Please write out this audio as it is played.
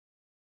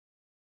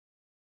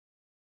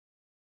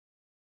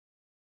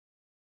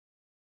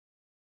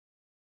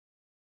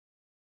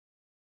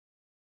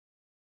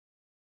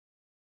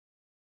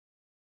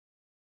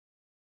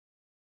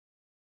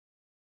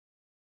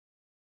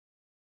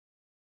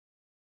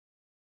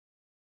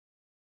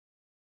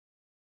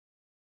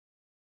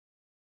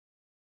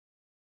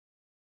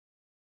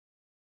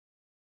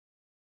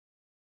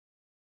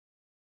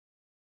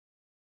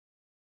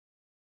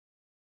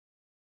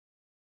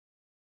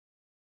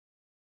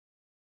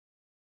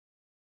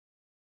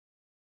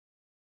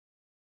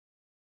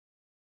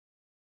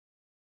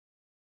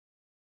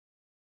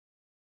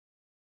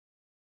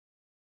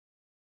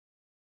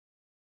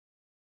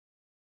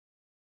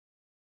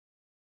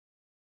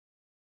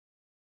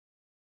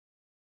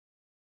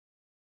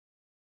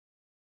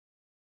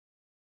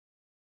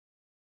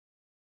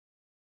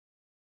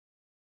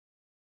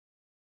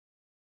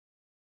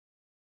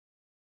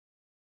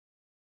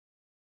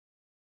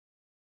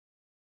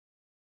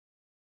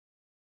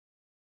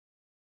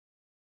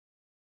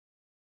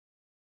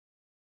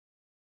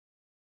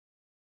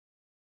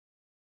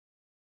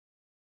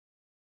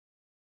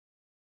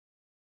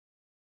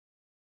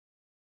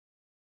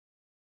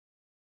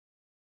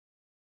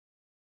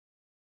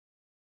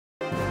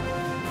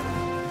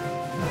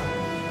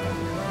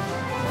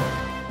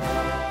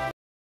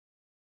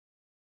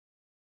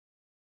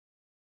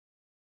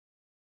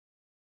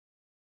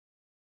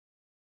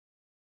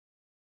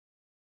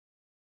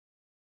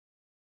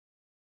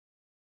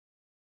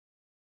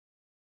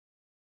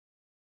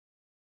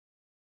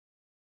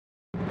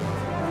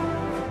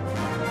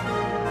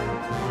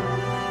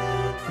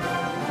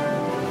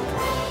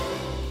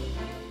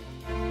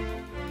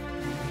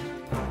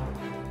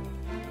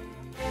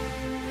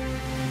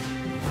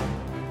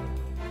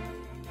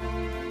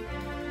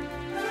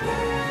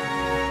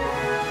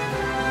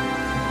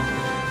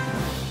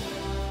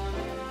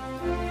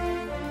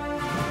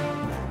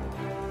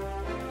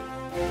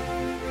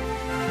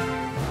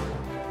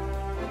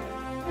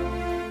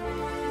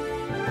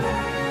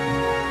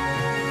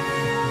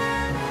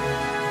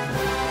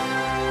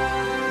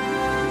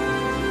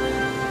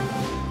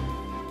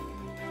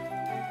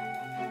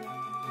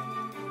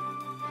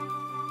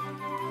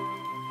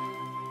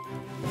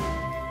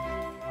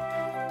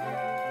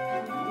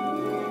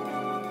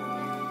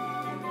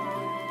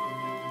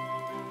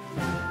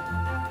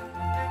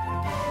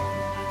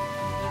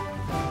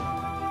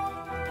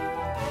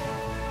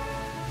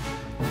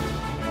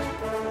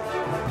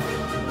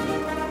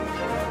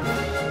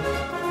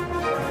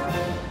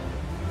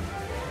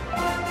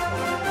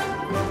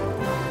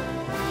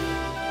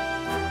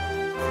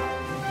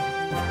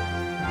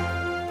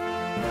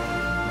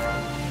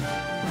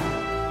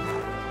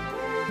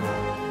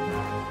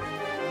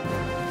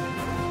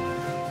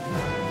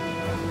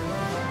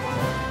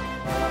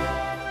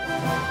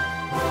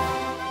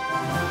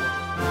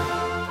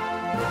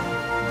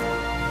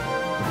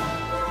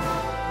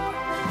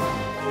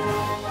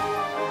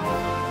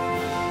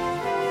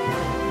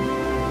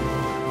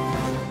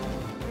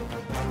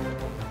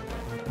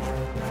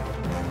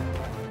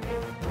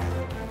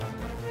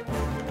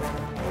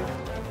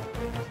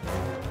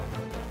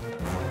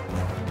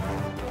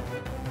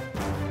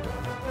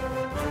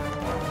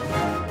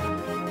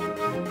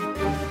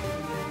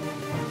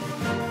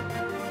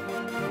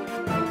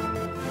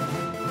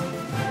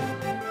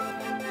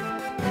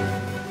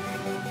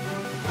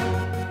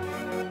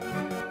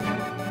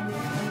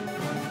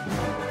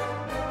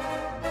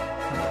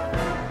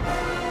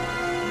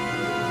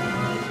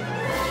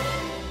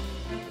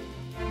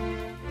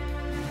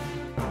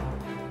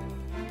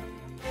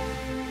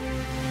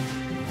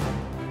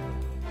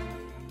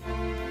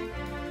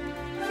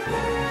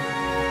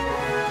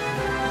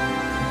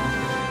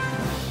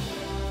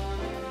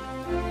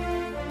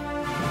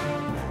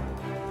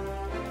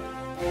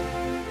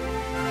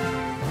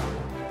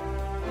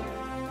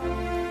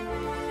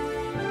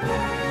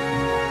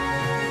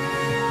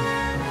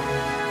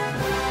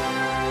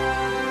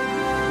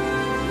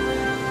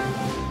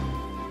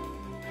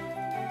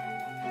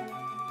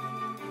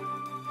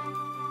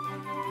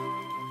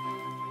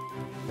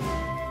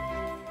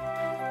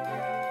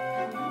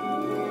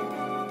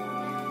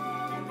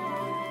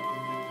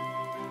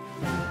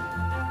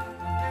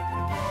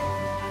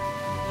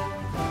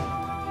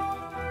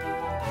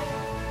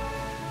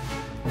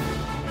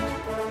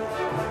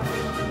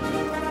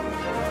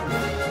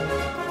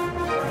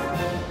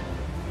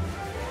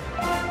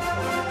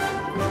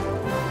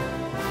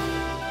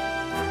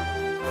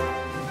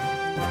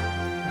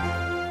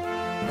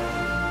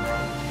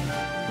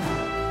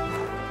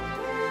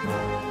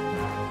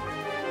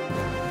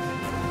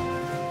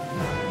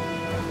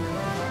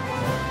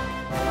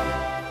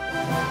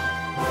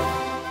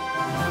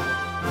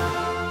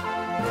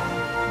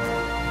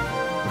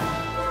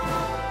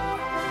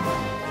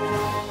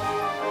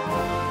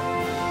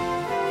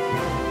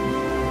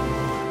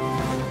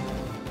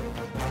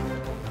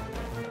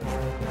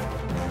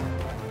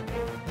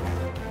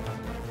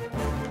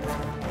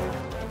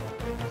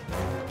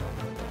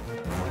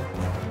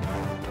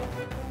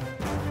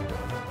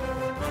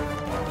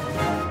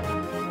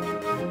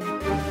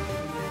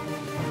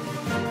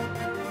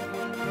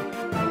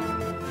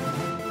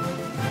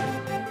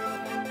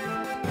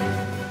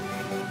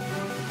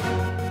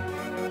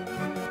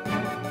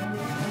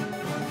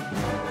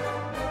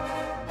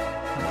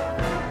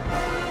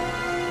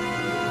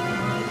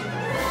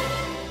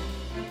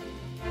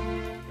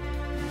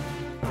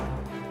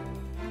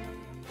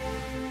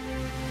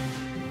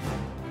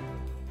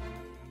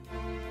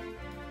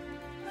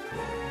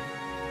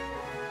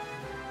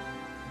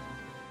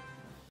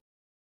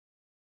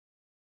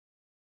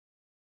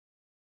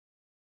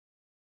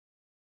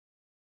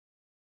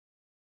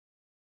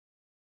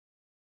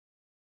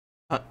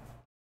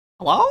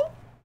Hello?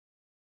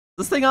 Is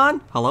this thing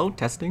on? Hello?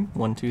 Testing?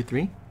 1, 2,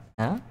 3.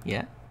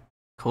 Yeah.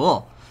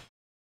 Cool.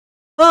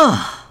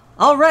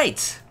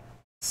 Alright.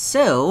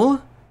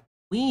 So,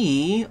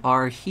 we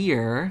are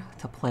here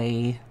to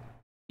play...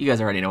 You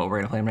guys already know what we're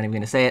going to play. I'm not even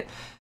going to say it.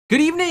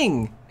 Good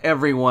evening,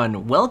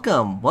 everyone.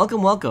 Welcome.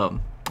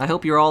 I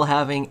hope you're all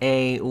having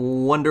a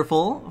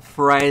wonderful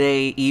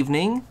Friday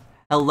evening.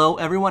 Hello,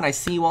 everyone. I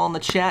see you all in the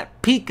chat.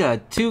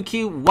 Pika,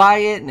 2Q,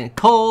 Wyatt,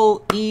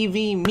 Nicole,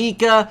 Evie,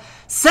 Mika,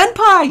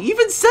 Senpai!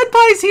 Even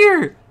Senpai's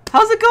here!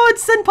 How's it going,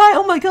 Senpai?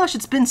 Oh my gosh,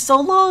 it's been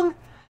so long.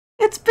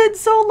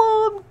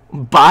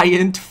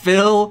 Bryant,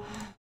 Phil.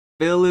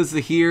 Phil is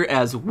here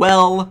as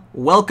well.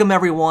 Welcome,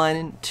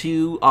 everyone,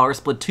 to our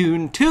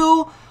Splatoon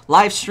 2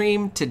 live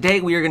stream.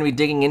 Today, we are going to be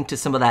digging into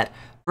some of that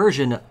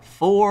version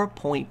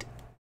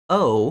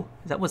 4.0.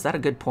 Was that a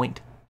good point?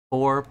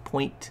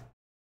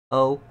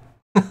 4.0.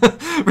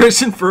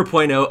 Version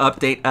 4.0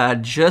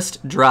 update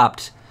just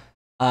dropped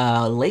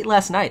late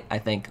last night, I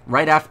think,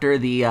 right after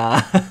the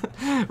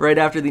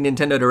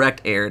Nintendo Direct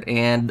aired,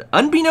 and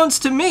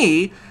unbeknownst to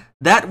me,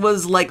 that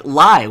was like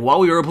live while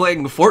we were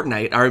playing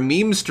Fortnite, our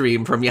meme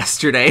stream from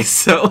yesterday.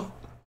 So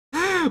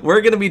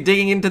we're gonna be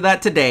digging into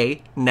that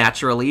today,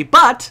 naturally.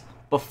 But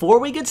before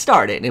we get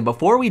started and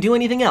before we do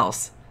anything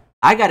else,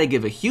 I gotta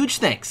give a huge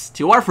thanks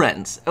to our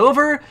friends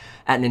over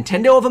at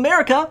Nintendo of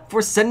America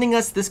for sending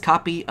us this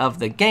copy of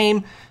the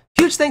game.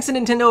 Huge thanks to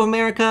Nintendo of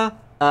America.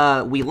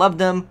 We love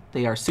them.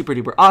 They are super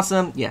duper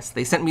awesome. Yes,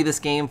 they sent me this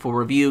game for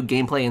review,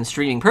 gameplay, and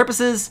streaming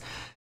purposes.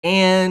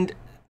 And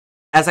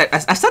as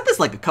I said this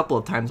like a couple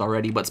of times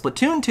already, but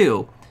Splatoon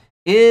 2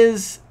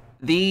 is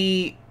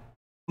the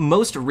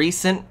most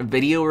recent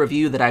video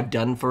review that I've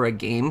done for a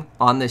game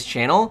on this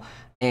channel.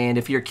 And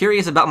if you're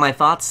curious about my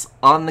thoughts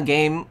on the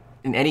game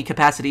in any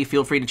capacity,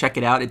 feel free to check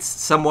it out. It's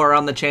somewhere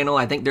on the channel.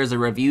 I think there's a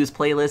reviews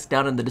playlist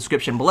down in the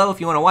description below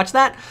if you want to watch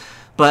that.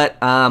 But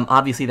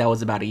obviously that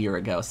was about a year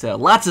ago, so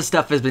lots of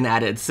stuff has been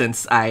added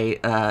since I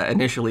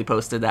initially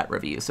posted that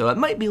review. So it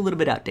might be a little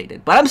bit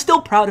outdated, but I'm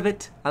still proud of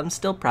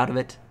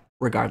it.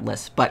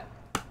 Regardless. But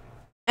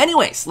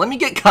anyways, let me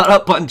get caught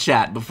up on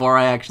chat before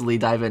I actually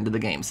dive into the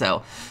game.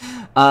 So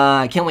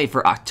I can't wait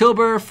for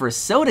October for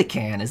Soda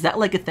Can. Is that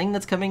like a thing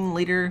that's coming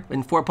later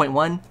in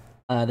 4.1?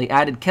 They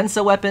added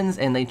Kensa weapons,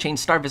 and they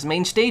changed Starfish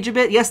Mainstage a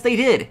bit. Yes, they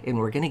did, and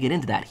we're going to get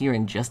into that here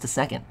in just a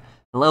second.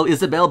 Hello,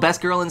 Isabelle, best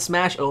girl in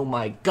Smash. Oh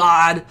my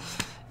god.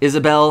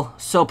 Isabelle,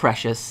 so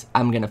precious.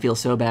 I'm going to feel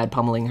so bad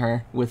pummeling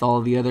her with all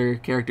the other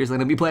characters I'm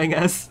going to be playing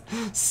as.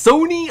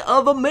 Sony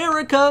of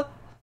America.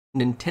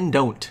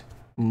 Nintendoant.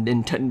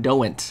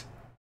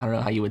 I don't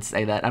know how you would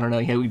say that. I don't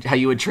know how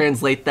you would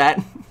translate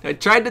that. I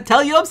tried to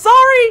tell you, I'm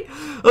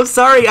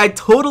sorry. I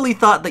totally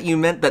thought that you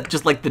meant that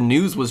just like the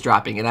news was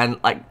dropping, and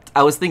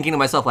I was thinking to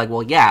myself like,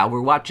 well, yeah,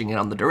 we're watching it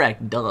on the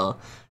Direct, duh. And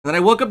then I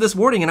woke up this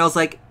morning and I was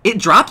like, it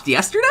dropped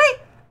yesterday?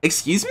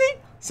 Excuse me?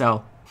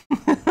 So,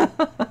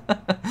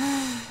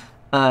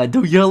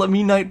 don't yell at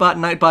me, Nightbot.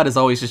 Nightbot is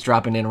always just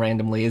dropping in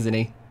randomly, isn't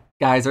he?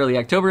 Guys, early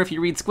October, if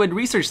you read Squid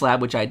Research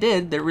Lab, which I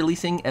did, they're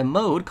releasing a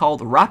mode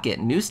called Rocket.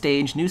 New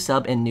stage, new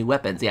sub, and new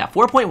weapons. Yeah,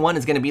 4.1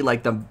 is going to be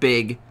like the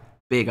big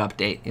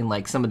update in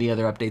like some of the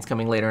other updates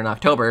coming later in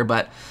October,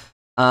 but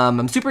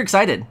I'm super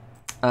excited.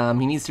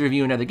 He needs to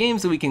review another game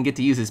so we can get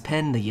to use his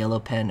pen, the yellow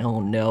pen.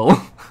 Oh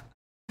no.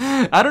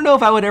 I don't know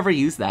if I would ever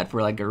use that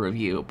for like a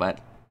review, but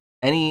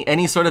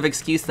any sort of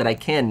excuse that I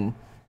can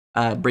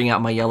bring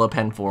out my yellow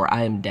pen for,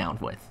 I am down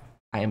with.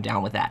 I am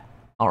down with that.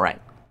 All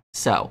right,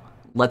 so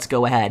let's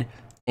go ahead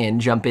and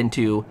jump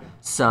into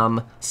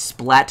some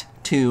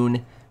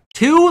Splatoon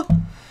 2.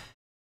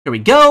 Here we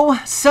go.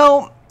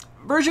 So,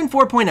 version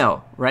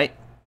 4.0, right,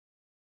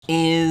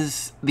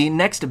 is the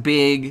next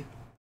big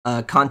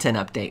content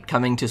update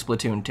coming to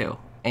Splatoon 2.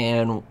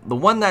 And the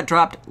one that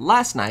dropped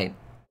last night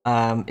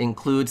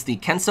includes the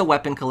Kensa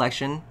Weapon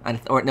Collection,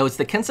 or no, it's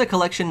the Kensa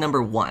Collection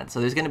number 1.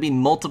 So there's going to be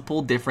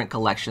multiple different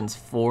collections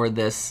for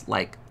this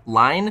like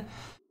line.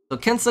 So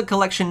Kensa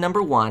Collection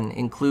number 1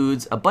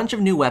 includes a bunch of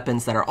new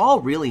weapons that are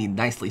all really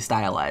nicely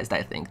stylized,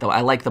 I think, though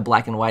I like the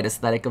black and white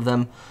aesthetic of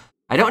them.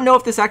 I don't know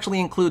if this actually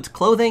includes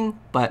clothing,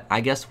 but I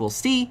guess we'll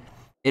see.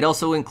 It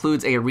also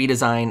includes a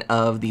redesign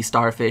of the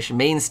Starfish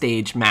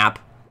Mainstage map,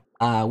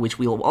 which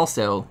we will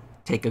also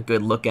take a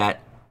good look at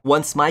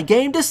once my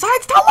game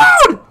decides to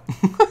load!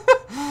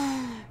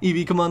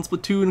 Evie, come on,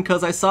 Splatoon,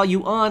 because I saw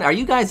you on. Are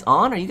you guys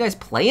on? Are you guys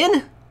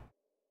playing?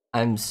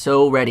 I'm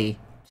so ready.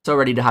 So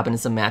ready to hop into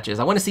some matches.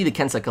 I want to see the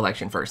Kensa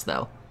Collection first,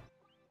 though.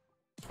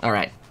 All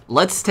right,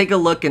 let's take a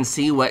look and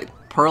see what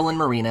Pearl and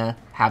Marina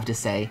have to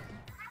say.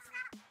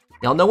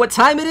 Y'all know what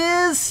time it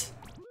is?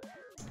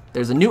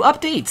 There's a new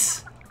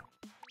update.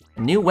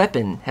 A new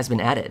weapon has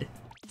been added.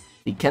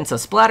 The Kensa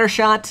Splatter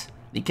Shot,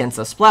 the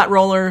Kensa Splat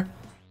Roller,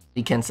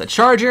 the Kensa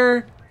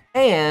Charger,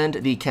 and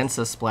the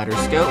Kensa Splatter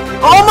Scope.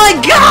 Oh my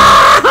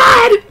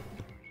god!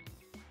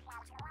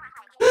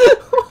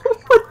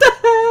 What the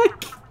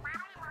heck?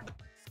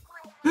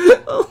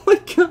 Oh my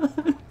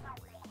god.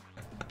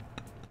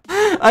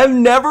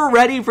 I'm never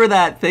ready for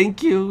that.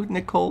 Thank you,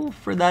 Nicole,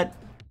 for that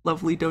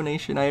lovely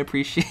donation. I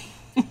appreciate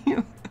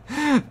you.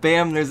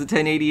 Bam, there's a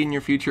 1080 in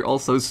your future,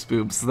 also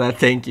spoops.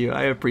 Thank you,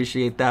 I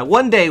appreciate that.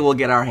 One day we'll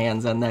get our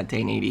hands on that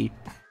 1080.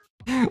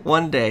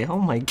 One day, oh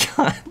my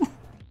god.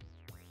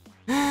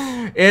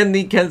 And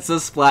the Kensa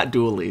Splat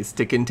Dualies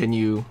to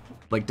continue,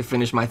 like, to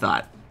finish my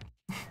thought.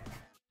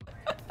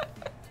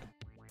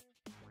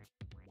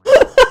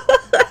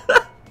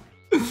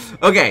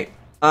 Okay,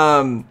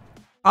 oh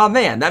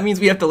man, that means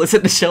we have to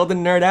listen to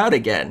Sheldon nerd out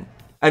again.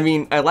 I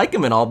mean, I like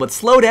him and all, but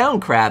slow down,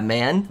 Crab,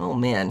 man. Oh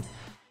man.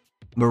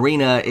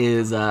 Marina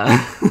is,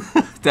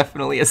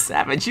 definitely a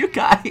savage, you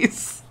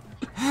guys.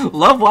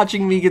 Love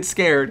watching me get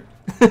scared.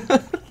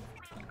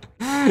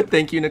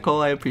 Thank you,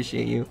 Nicole, I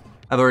appreciate you.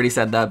 I've already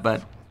said that,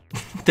 but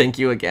thank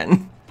you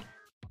again.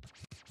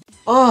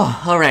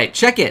 Oh, alright,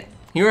 check it.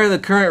 Here are the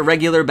current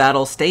regular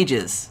battle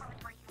stages.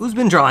 Who's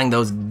been drawing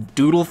those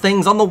doodle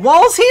things on the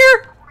walls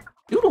here?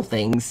 Doodle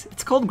things?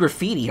 It's called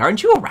graffiti.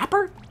 Aren't you a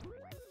rapper?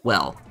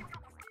 Well,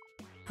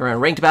 current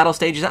ranked battle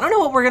stages. I don't know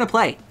what we're gonna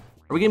play.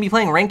 Are we gonna be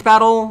playing ranked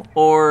battle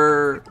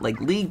or like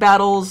league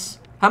battles?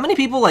 How many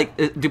people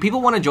do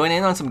people want to join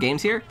in on some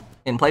games here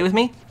and play with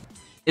me?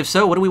 If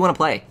so, what do we want to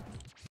play?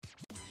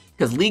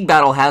 Because league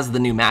battle has the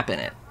new map in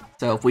it.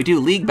 So if we do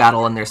league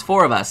battle and there's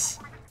 4 of us,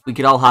 we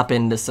could all hop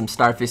into some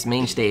Starfish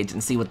Mainstage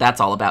and see what that's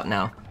all about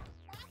now.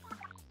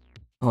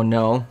 Oh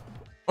no.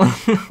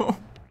 Oh no.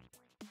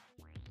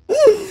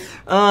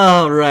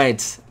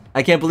 Alright.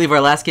 I can't believe our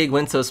last gig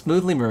went so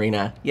smoothly,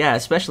 Marina. Yeah,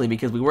 especially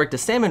because we worked a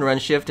salmon run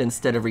shift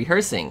instead of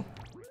rehearsing.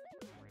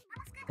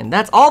 And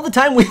that's all the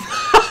time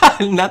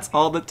and that's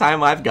all the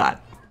time I've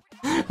got.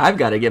 I've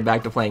got to get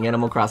back to playing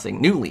Animal Crossing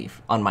New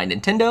Leaf on my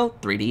Nintendo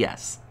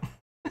 3DS.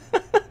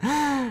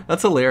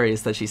 That's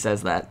hilarious that she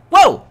says that.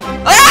 Whoa!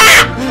 Ah!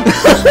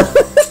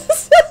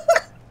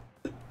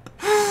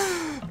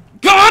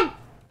 God!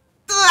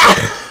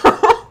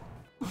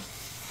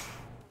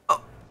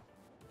 Oh.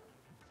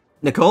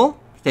 Nicole,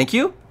 thank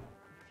you.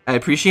 I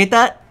appreciate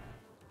that.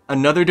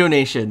 Another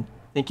donation.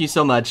 Thank you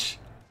so much.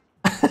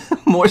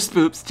 More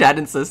spoops, Chad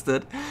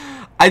insisted.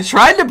 I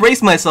tried to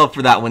brace myself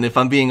for that one, if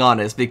I'm being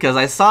honest, because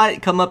I saw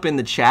it come up in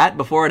the chat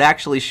before it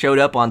actually showed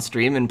up on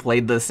stream and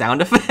played the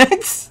sound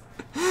effects.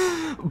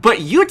 But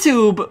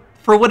YouTube,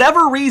 for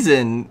whatever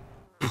reason,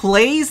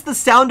 plays the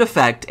sound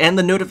effect and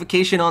the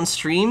notification on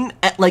stream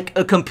at like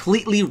a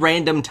completely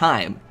random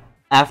time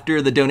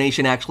after the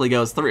donation actually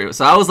goes through.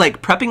 So I was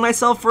like prepping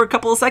myself for a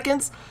couple of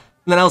seconds,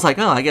 and then I was like,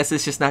 oh, I guess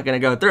it's just not gonna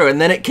go through.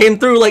 And then it came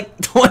through like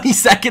 20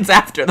 seconds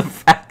after the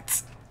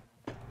fact.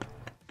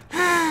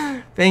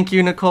 Thank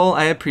you, Nicole.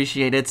 I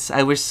appreciate it.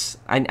 I wish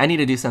I need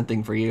to do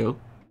something for you.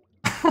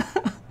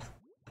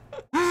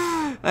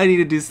 I need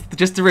to do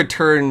just to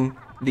return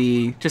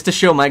just to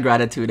show my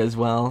gratitude as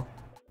well.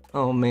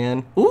 Oh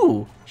man.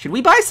 Ooh, should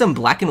we buy some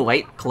black and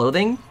white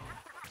clothing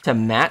to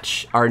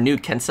match our new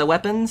Kensa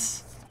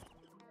weapons?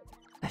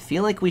 I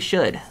feel like we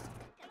should.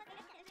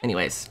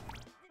 Anyways,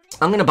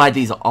 I'm gonna buy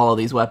all of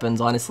these weapons,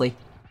 honestly.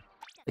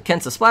 The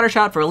Kensa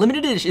Splattershot for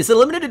is a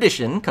limited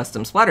edition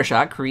custom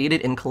Splattershot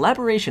created in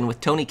collaboration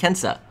with Tony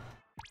Kensa.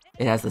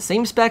 It has the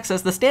same specs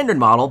as the standard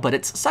model, but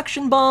its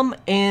suction bomb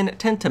and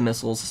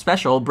Tentamissiles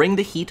special bring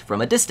the heat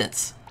from a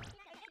distance.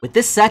 With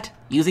this set,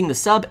 using the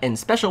sub and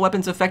special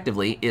weapons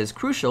effectively is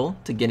crucial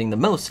to getting the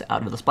most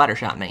out of the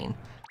Splattershot main.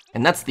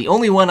 And that's the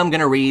only one I'm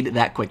gonna read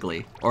that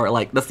quickly. Or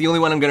like, that's the only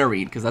one I'm gonna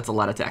read, because that's a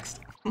lot of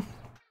text.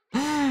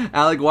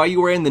 Alec, why are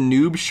you wearing the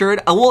noob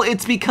shirt? Well,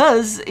 it's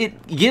because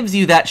it gives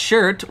you that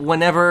shirt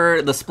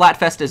whenever the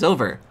Splatfest is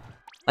over.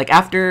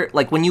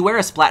 Like when you wear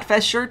a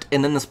Splatfest shirt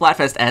and then the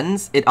Splatfest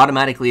ends, it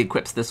automatically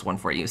equips this one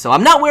for you. So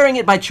I'm not wearing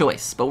it by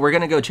choice, but we're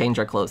gonna go change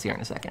our clothes here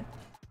in a second.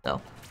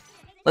 So,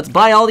 let's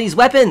buy all these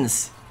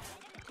weapons!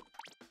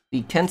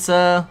 The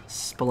Kensa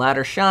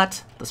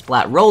Splattershot, the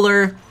Splat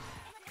Roller.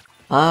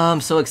 I'm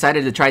so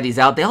excited to try these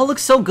out. They all look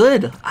so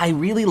good. I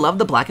really love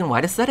the black and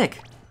white aesthetic.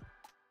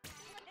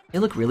 They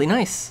look really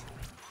nice.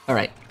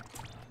 Alright,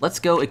 let's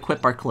go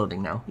equip our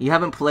clothing now. You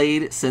haven't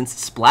played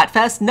since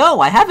Splatfest? No,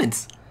 I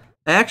haven't.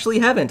 I actually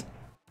haven't.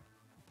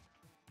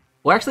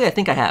 Well, actually, I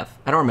think I have.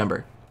 I don't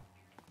remember.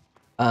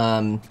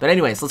 But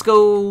anyways, let's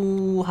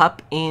go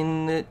hop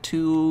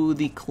into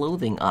the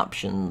clothing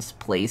options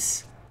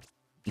place.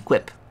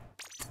 Equip.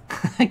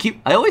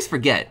 I always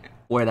forget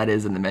where that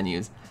is in the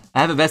menus.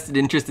 I have a vested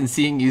interest in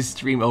seeing you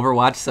stream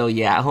Overwatch, so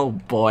yeah, oh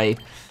boy.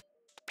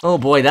 Oh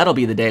boy, that'll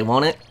be the day,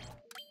 won't it?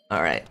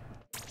 Alright.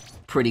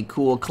 Pretty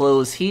cool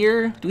clothes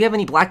here. Do we have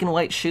any black and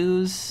white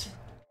shoes?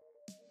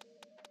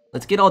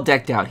 Let's get all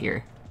decked out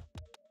here.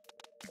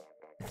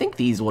 I think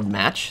these would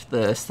match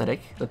the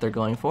aesthetic that they're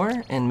going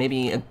for, and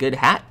maybe a good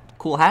hat,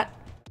 cool hat.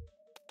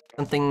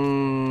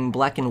 Something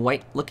black and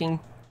white looking.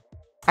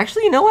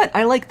 Actually, you know what?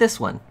 I like this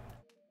one.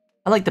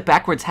 I like the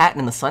backwards hat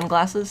and the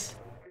sunglasses.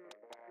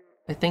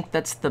 I think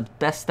that's the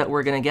best that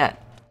we're gonna get.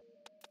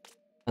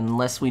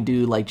 Unless we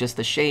do like just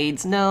the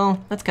shades.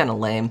 No, that's kind of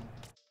lame.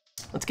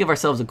 Let's give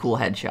ourselves a cool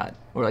headshot,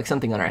 or like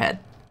something on our head.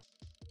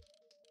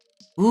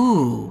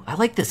 Ooh, I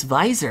like this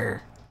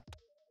visor.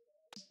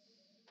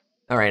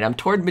 Alright, I'm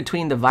torn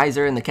between the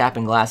visor and the cap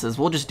and glasses.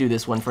 We'll just do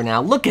this one for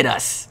now. Look at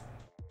us!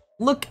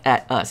 Look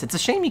at us. It's a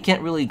shame you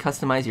can't really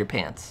customize your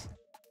pants.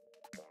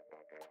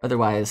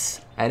 Otherwise,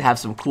 I'd have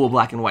some cool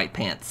black and white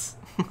pants.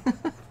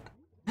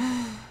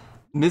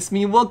 Miss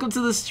me, welcome to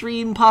the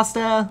stream,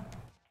 Pasta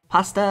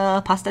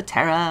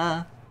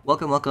Terra.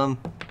 Welcome, welcome.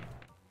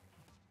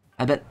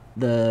 I bet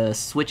the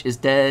Switch is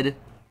dead.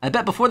 I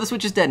bet before the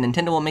Switch is dead,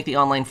 Nintendo will make the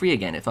online free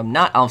again. If I'm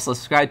not, I'll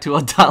subscribe to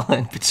Odala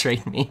and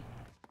betrayed me.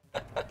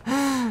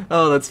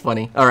 Oh, that's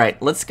funny.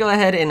 Alright, let's go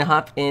ahead and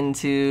hop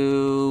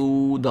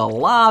into the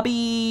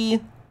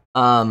lobby.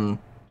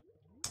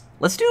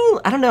 Let's do,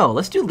 I don't know,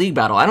 let's do League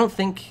Battle. I don't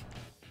think...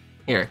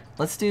 Here,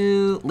 let's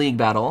do League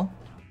Battle.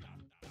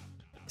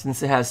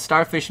 Since it has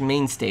Starfish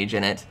Mainstage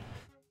in it.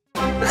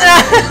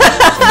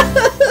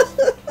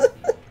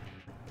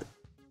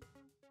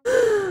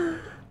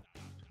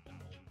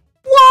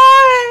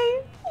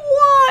 Why?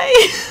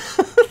 Why?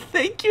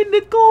 Thank you,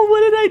 Nicole.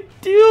 What did I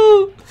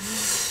do?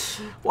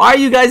 Why are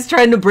you guys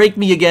trying to break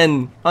me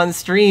again on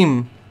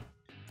stream?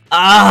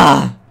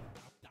 Ah!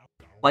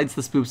 Lights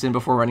the spoops in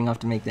before running off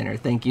to make dinner.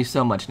 Thank you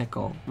so much,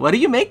 Nicole. What are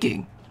you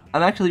making?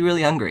 I'm actually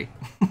really hungry.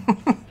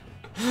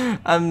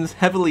 I'm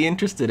heavily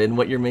interested in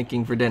what you're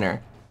making for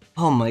dinner.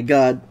 Oh my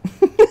god.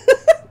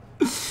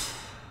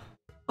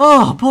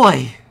 Oh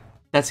boy.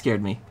 That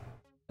scared me.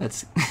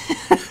 That's...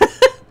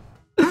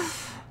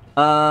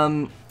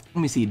 Let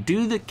me see.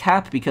 Do the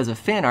cap because of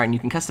fan art and you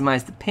can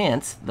customize the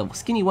pants. The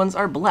skinny ones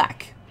are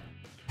black.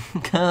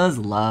 Cause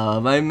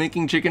love. I'm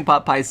making chicken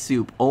pot pie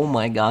soup. Oh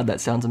my god,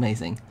 that sounds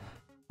amazing.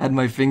 Had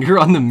my finger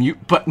on the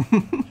mute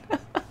button.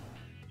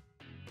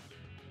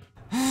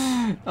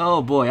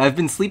 Oh boy, I've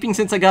been sleeping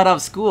since I got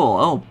off school.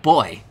 Oh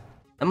boy,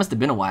 that must have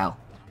been a while.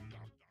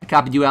 I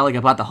copied you, Alec. I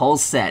bought the whole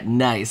set.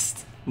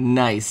 Nice,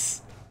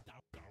 nice.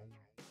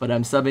 But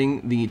I'm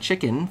subbing the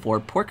chicken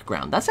for pork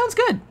ground. That sounds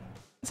good.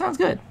 That sounds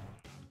good.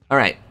 All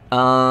right,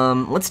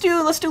 let's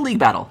do League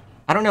Battle.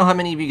 I don't know how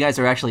many of you guys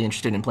are actually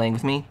interested in playing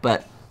with me,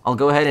 but I'll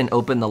go ahead and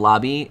open the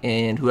lobby,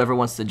 and whoever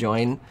wants to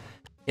join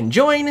can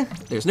join.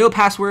 There's no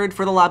password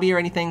for the lobby or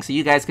anything, so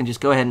you guys can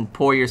just go ahead and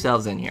pour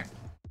yourselves in here.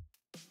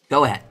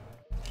 Go ahead.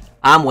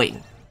 I'm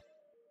waiting.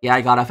 Yeah, I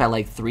got off at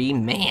like 3.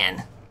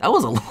 Man, that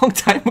was a long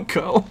time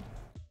ago.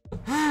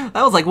 That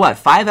was like, what,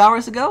 5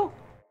 hours ago?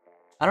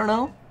 I don't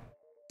know.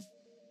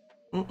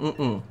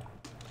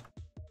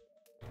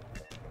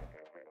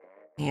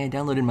 Yeah, I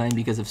downloaded mine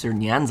because of Sir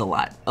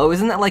Nyan's-a-lot. Oh,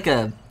 isn't that like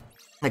a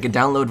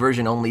download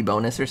version only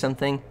bonus or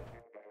something?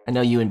 I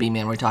know you and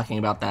B-Man were talking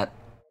about that.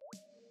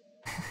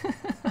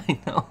 I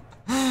know.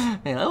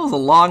 Man, that was a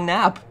long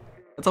nap.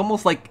 It's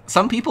almost like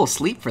some people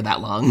sleep for that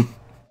long.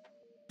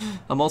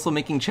 I'm also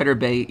making Cheddar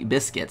Bay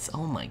biscuits.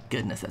 Oh my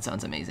goodness, that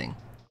sounds amazing.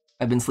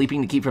 I've been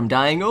sleeping to keep from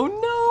dying. Oh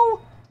no!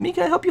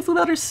 Mika, I hope you feel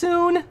better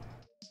soon.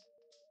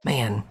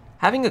 Man,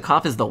 having a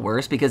cough is the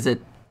worst because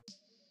it,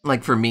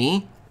 like for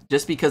me,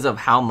 just because of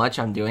how much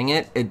I'm doing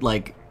it, it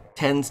like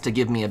tends to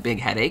give me a big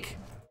headache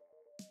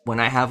when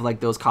I have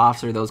like those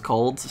coughs or those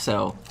colds.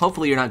 So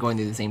hopefully you're not going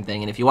through the same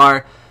thing. And if you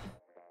are,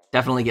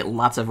 definitely get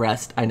lots of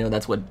rest. I know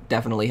that's what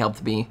definitely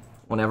helped me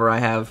whenever I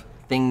have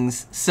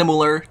things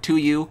similar to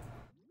you.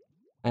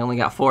 I only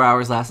got 4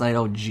 hours last night.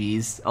 Oh,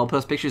 geez. I'll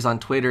post pictures on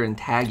Twitter and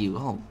tag you.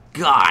 Oh,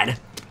 God.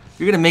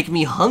 You're gonna make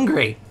me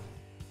hungry.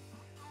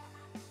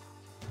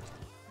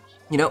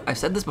 You know, I've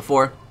said this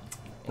before,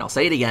 and I'll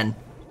say it again.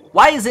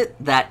 Why is it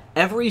that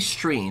every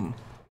stream,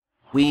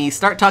 we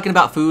start talking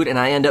about food and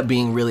I end up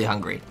being really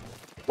hungry?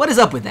 What is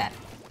up with that?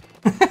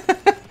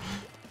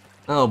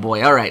 Oh,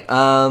 boy. All right.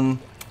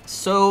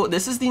 So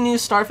this is the new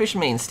Starfish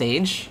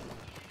Mainstage.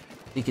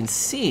 You can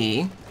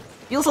see,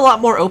 feels a lot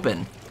more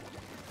open.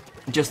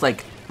 Just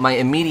like my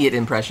immediate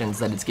impressions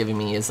that it's giving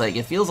me is like,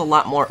 it feels a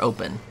lot more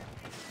open.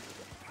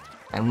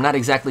 I'm not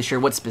exactly sure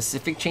what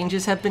specific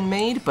changes have been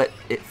made, but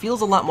it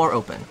feels a lot more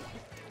open.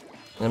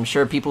 And I'm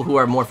sure people who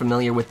are more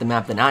familiar with the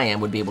map than I am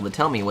would be able to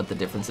tell me what the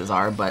differences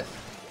are, but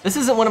this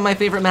isn't one of my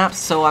favorite maps,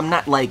 so I'm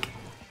not like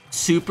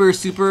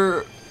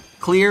super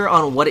clear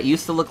on what it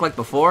used to look like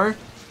before,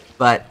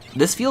 but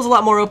this feels a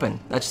lot more open.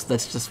 That's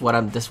just what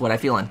I'm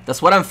feeling.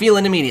 That's what I'm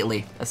feeling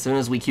immediately as soon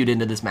as we queued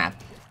into this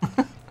map.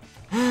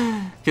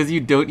 Because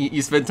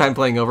you spend time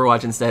playing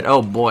Overwatch instead.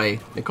 Oh boy,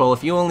 Nicole,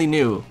 if you only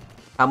knew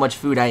how much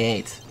food I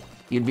ate,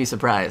 you'd be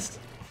surprised.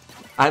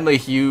 I'm a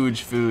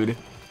huge food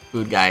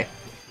guy.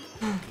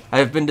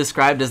 I've been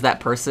described as that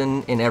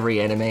person in every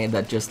anime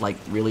that just like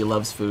really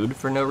loves food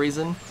for no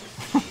reason.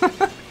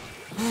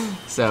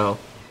 So,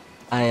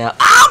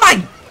 oh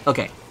my!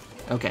 Okay.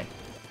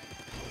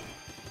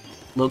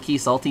 Low-key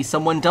salty,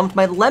 someone dumped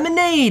my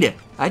lemonade!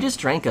 I just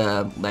drank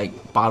a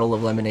bottle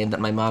of lemonade that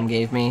my mom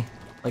gave me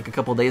like a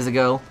couple days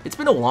ago. It's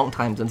been a long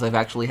time since I've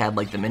actually had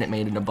like the Minute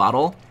Maid in a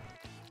bottle.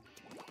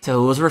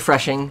 So it was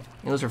refreshing.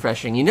 It was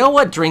refreshing. You know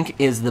what drink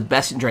is the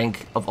best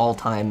drink of all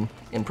time,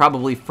 and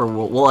probably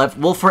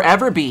will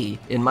forever be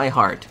in my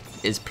heart,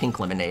 is pink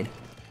lemonade.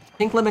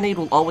 Pink lemonade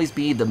will always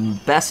be the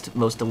best,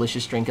 most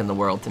delicious drink in the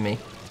world to me.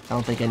 I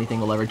don't think anything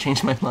will ever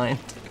change my mind.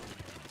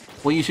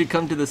 Well, you should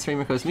come to the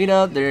Streamer Coast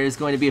meetup. There's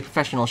going to be a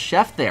professional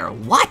chef there.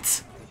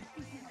 What?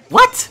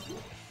 What?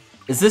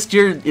 Is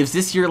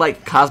this your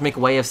like cosmic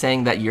way of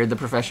saying that you're the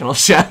professional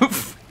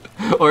chef?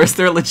 Or is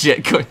there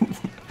legit going?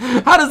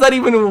 How does that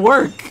even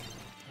work?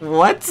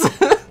 What?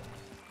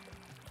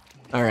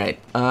 Alright,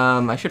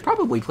 I should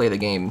probably play the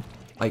game,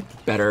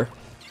 like, better.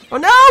 Oh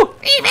no!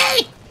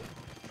 Eevee!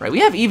 Right, we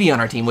have Eevee on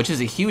our team, which is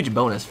a huge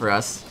bonus for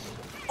us.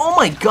 Oh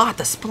my god,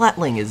 the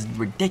Splatling is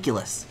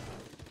ridiculous.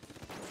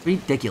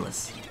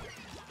 Ridiculous.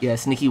 Yeah,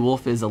 Sneaky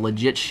Wolf is a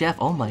legit chef.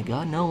 Oh my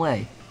god, no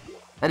way.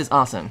 That is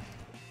awesome.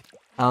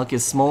 Alec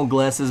is small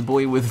glasses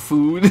boy with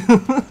food.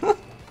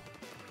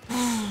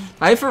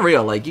 For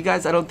real, like, you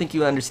guys, I don't think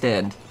you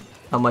understand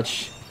how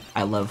much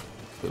I love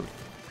food.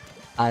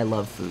 I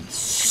love food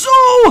so...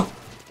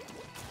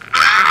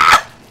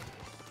 Ah!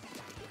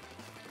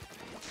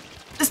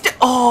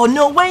 Oh,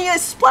 no way, I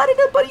splatted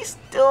him, but he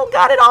still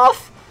got it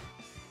off.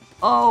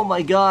 Oh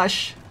my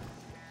gosh.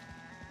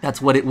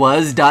 That's what it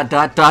was, ...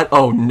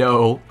 Oh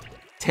no.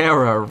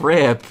 Terra,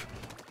 rip.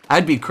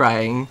 I'd be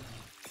crying.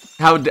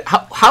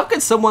 How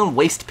could someone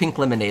waste pink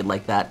lemonade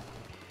like that?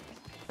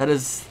 That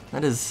is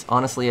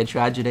honestly a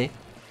tragedy.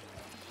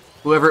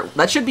 Whoever,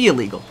 that should be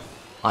illegal,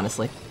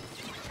 honestly.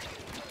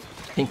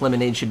 Pink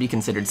lemonade should be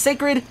considered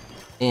sacred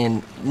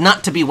and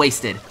not to be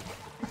wasted.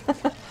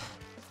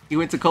 He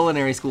went to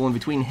culinary school, and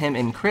between him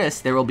and Chris,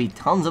 there will be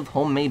tons of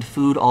homemade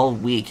food all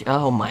week.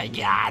 Oh my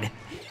god.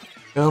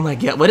 Oh my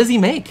god. What does he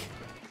make?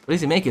 What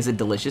does he make? Is it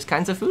delicious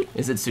kinds of food?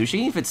 Is it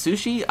sushi? If it's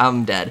sushi,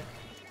 I'm dead.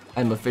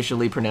 I'm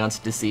officially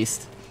pronounced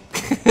deceased.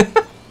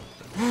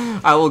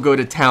 I will go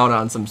to town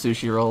on some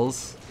sushi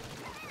rolls.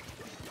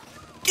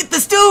 Get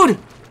this dude!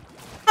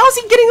 How is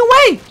he getting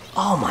away?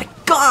 Oh my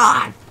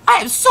god! I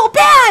am so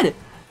bad!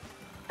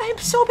 I am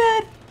so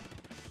bad.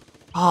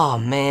 Oh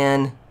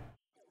man.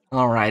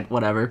 Alright,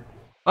 whatever.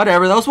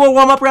 Whatever, that was one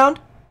warm-up round.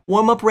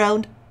 Warm-up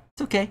round.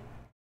 It's okay.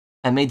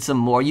 I made some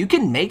more. You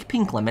can make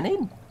pink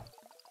lemonade?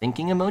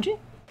 Thinking emoji?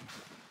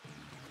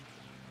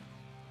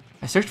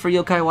 I searched for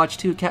Yokai Watch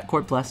 2 cat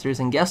court blasters,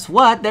 and guess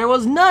what? There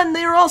was none!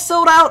 They were all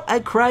sold out! I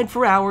cried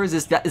for hours.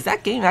 Is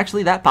that game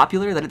actually that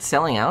popular that it's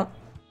selling out?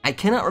 I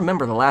cannot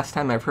remember the last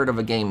time I've heard of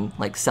a game,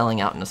 like, selling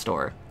out in a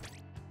store.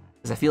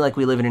 Because I feel like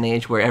we live in an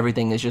age where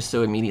everything is just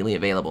so immediately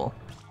available.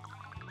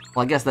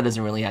 Well, I guess that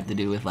doesn't really have to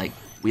do with, like,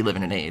 we live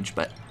in an age,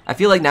 but I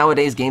feel like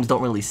nowadays games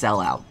don't really sell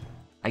out.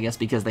 I guess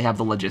because they have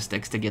the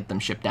logistics to get them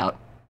shipped out,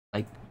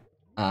 like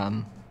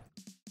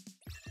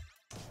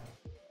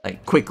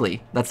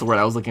quickly. That's the word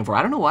I was looking for.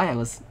 I don't know why I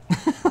was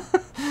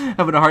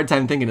having a hard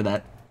time thinking of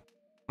that.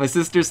 My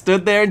sister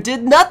stood there and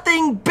did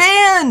nothing!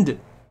 Banned!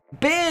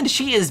 Banned!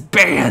 She is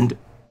banned!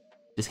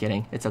 Just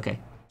kidding. It's okay.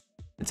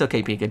 It's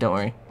okay, Pika, don't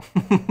worry.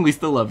 We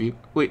still love you.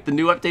 Wait, the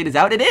new update is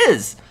out? It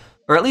is!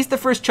 Or at least the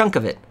first chunk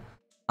of it.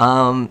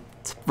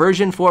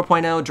 Version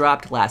 4.0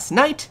 dropped last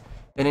night.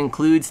 It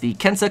includes the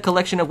Kensa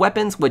Collection of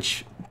weapons,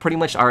 which pretty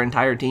much our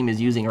entire team is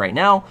using right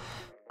now,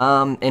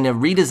 and a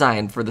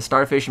redesign for the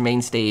Starfish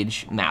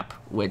Mainstage map,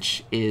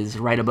 which is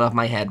right above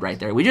my head right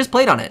there. We just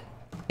played on it,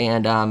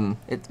 and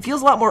it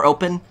feels a lot more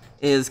open,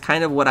 is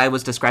kind of what I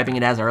was describing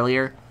it as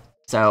earlier.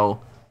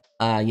 So,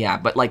 yeah,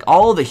 but like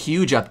all the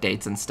huge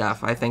updates and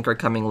stuff, I think are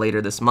coming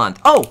later this month.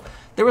 Oh,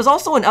 there was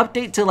also an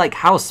update to like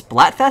how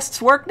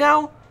Splatfests work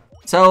now.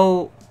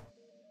 So,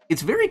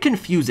 it's very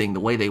confusing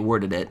the way they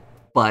worded it,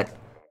 but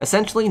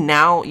essentially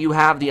now you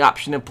have the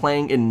option of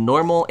playing in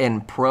normal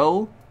and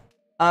pro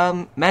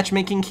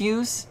matchmaking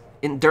queues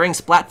during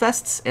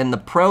Splatfests, and the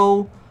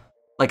pro,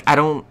 like, I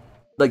don't,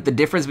 like, the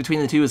difference between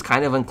the two is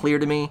kind of unclear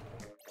to me,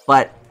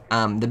 but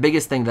the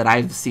biggest thing that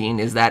I've seen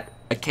is that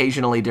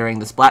occasionally during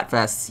the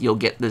Splatfests you'll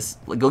get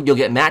you'll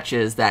get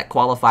matches that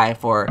qualify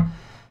for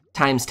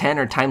times 10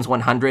 or times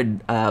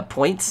 100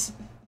 points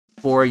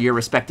for your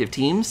respective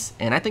teams,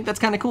 and I think that's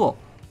kind of cool.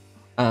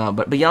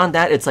 But beyond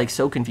that, it's like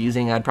so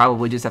confusing. I'd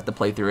probably just have to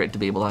play through it to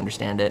be able to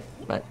understand it.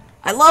 But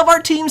I love our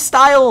team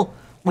style.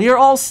 We are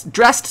all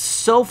dressed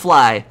so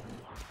fly.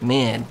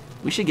 Man,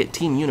 we should get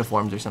team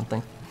uniforms or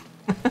something.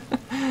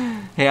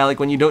 Hey, Alec,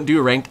 when you don't do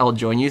ranked, I'll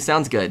join you.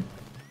 Sounds good.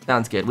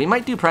 Sounds good. We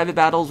might do private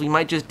battles. We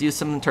might just do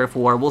some turf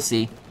war. We'll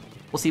see.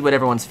 We'll see what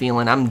everyone's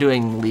feeling. I'm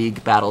doing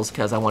league battles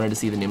because I wanted to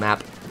see the new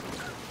map.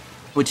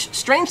 Which,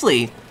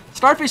 strangely,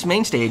 Starfish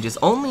Mainstage is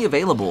only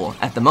available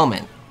at the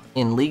moment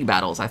in league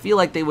battles. I feel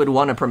like they would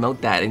want to promote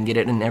that and get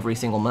it in every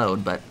single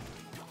mode, but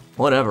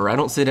whatever. I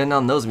don't sit in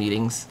on those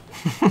meetings.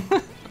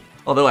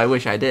 Although I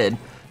wish I did.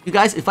 You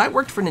guys, if I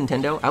worked for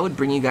Nintendo, I would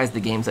bring you guys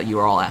the games that you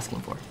are all asking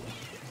for.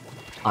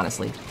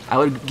 Honestly. I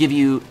would give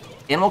you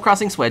Animal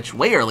Crossing Switch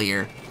way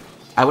earlier.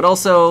 I would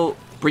also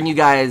bring you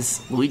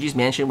guys Luigi's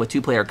Mansion with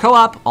 2-player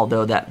co-op,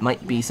 although that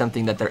might be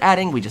something that they're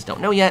adding, we just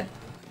don't know yet.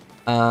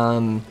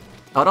 I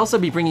would also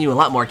be bringing you a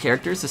lot more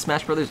characters to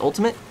Smash Bros.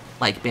 Ultimate,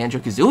 like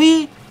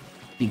Banjo-Kazooie,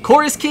 the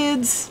Chorus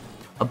Kids,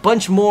 a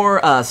bunch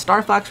more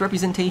Star Fox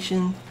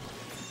representation.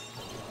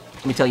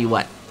 Let me tell you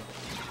what,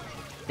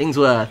 things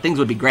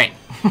would be great.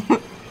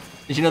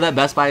 Did you know that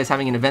Best Buy is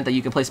having an event that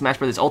you can play Smash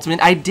Bros.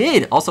 Ultimate? I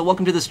did! Also,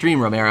 welcome to the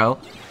stream, Romero.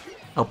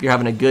 Hope you're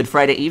having a good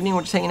Friday evening.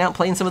 We're just hanging out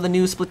playing some of the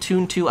new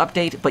Splatoon 2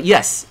 update. But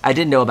yes, I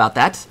did know about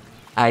that.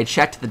 I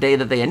checked the day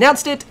that they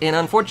announced it, and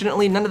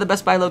unfortunately none of the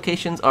Best Buy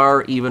locations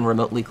are even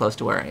remotely close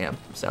to where I am,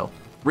 so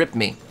rip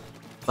me.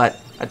 But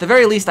at the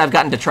very least, I've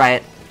gotten to try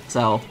it,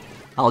 so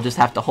I'll just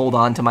have to hold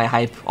on to my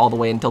hype all the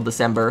way until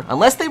December,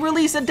 unless they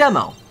release a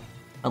demo.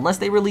 Unless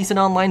they release an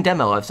online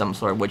demo of some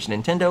sort, which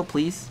Nintendo,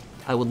 please,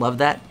 I would love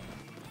that.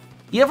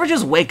 You ever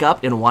just wake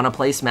up and want to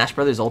play Smash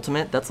Bros.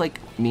 Ultimate? That's like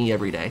me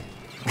every day.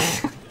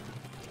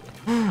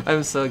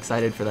 I'm so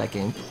excited for that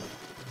game.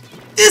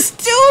 This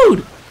dude!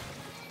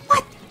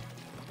 What?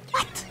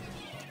 What?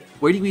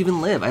 Where do you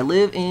even live? I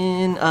live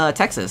in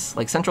Texas,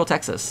 like Central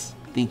Texas.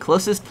 The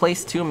closest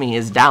place to me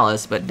is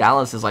Dallas, but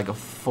Dallas is like a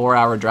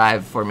 4-hour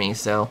drive for me,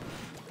 so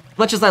as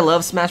much as I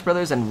love Smash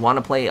Brothers and want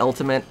to play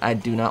Ultimate, I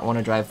do not want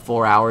to drive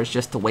 4 hours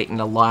just to wait in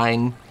a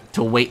line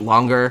to wait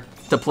longer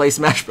to play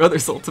Smash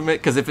Brothers Ultimate,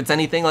 because if it's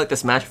anything like the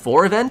Smash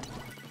 4 event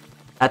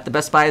at the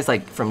Best Buys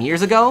like from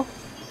years ago,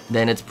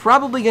 then it's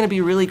probably going to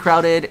be really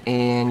crowded,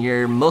 and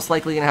you're most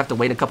likely going to have to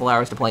wait a couple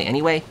hours to play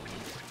anyway.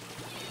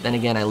 Then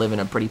again, I live in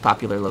a pretty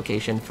popular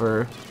location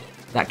for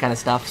that kind of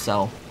stuff,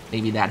 so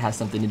maybe that has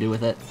something to do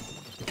with it.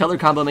 The color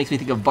combo makes me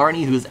think of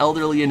Barney, who's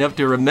elderly enough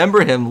to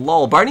remember him.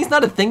 Lol, Barney's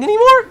not a thing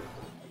anymore?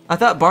 I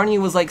thought Barney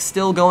was like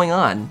still going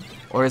on.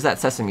 Or is that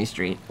Sesame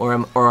Street?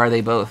 Or are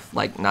they both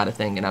like not a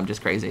thing and I'm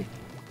just crazy?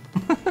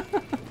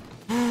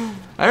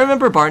 I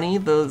remember Barney,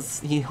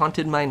 he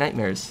haunted my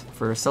nightmares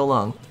for so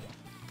long.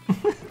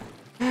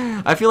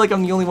 I feel like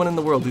I'm the only one in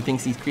the world who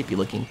thinks he's creepy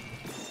looking.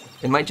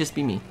 It might just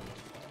be me.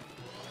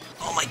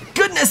 Oh my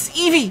goodness,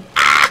 Eevee!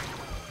 Ah!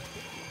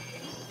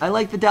 I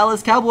like the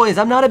Dallas Cowboys.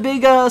 I'm not a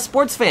big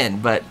sports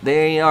fan, but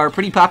they are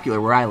pretty popular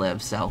where I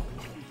live, so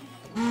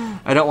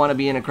I don't want to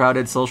be in a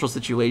crowded social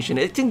situation.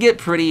 It can get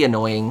pretty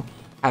annoying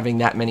having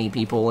that many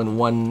people in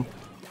one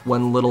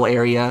little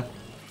area,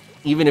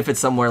 even if it's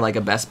somewhere like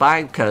a Best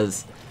Buy,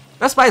 because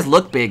Best Buys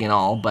look big and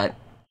all, but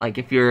like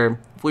if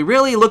we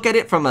really look at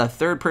it from a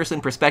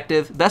third-person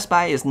perspective, Best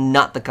Buy is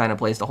not the kind of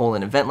place to hold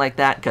an event like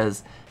that,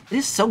 because it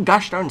is so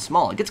gosh darn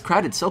small. It gets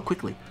crowded so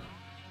quickly.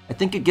 I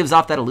think it gives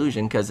off that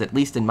illusion, because at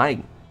least in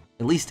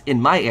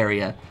my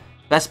area,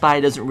 Best Buy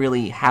doesn't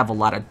really have a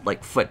lot of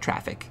like foot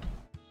traffic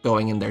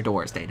going in their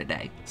doors day to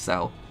day.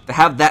 So to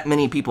have that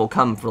many people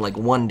come for like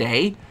one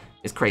day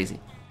is crazy.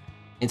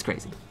 It's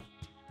crazy.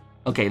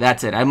 Okay,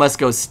 that's it. I must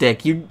go stick.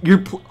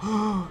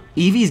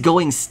 Eevee's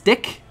going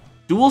stick?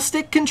 Dual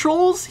stick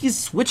controls? He's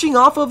switching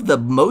off of the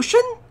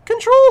motion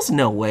controls?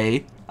 No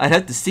way. I'd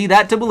have to see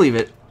that to believe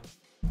it.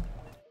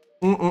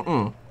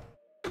 All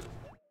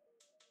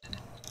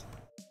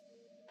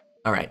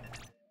right.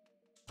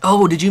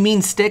 Oh, did you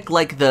mean stick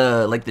like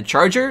the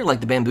charger, like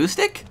the bamboo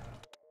stick?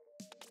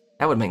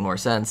 That would make more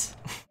sense.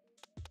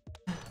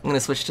 I'm gonna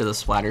switch to the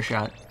splatter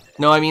shot.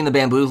 No, I mean the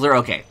bamboozler.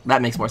 Okay,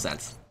 that makes more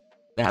sense.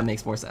 That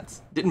makes more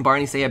sense. Didn't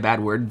Barney say a bad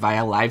word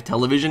via live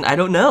television? I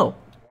don't know.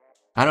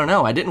 I don't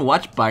know. I didn't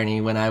watch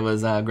Barney when I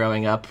was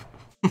growing up.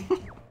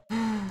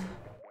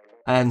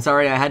 I'm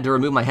sorry, I had to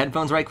remove my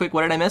headphones right quick.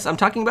 What did I miss? I'm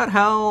talking about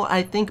how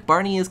I think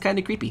Barney is kind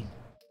of creepy.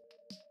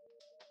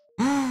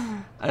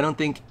 I don't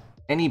think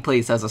any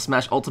place has a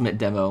Smash Ultimate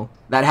demo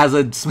that has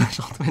a Smash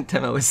Ultimate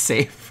demo is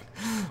safe.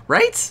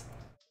 Right?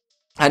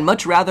 I'd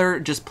much rather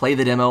just play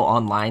the demo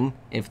online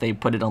if they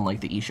put it on like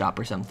the eShop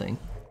or something.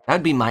 That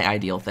would be my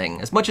ideal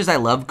thing. As much as I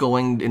love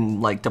going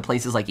in like to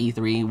places like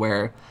E3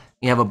 where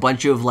you have a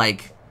bunch of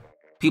like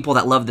people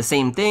that love the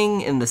same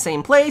thing in the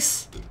same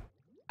place,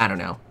 I don't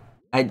know.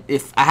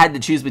 If I had to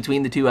choose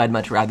between the two, I'd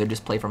much rather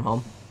just play from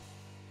home.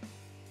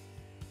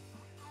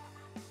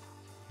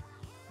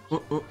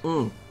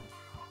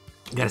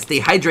 Gotta stay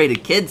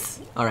hydrated,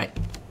 kids. All right.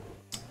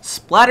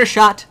 Splatter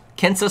shot,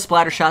 Kensa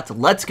splatter shots.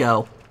 Let's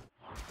go.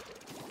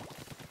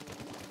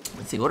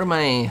 Let's see. What are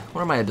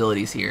my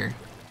abilities here?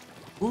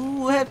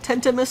 Ooh, I have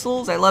Tenta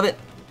missiles. I love it.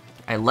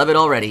 I love it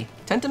already.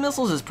 Tenta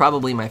missiles is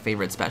probably my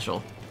favorite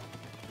special.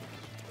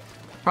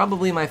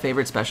 Probably my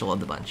favorite special of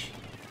the bunch.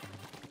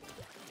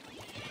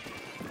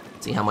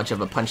 Let's see how much of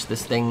a punch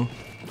this thing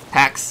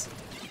packs.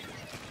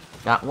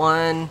 Got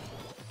one.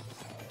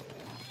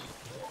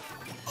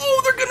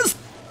 Oh, they're gonna...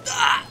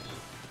 Ah!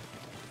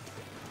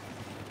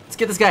 Let's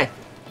get this guy.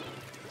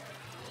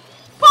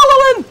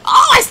 Follow him!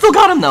 Oh, I still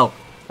got him, though.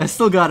 I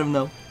still got him,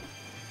 though.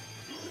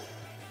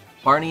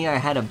 Barney, I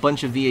had a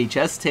bunch of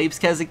VHS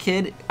tapes as a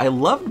kid. I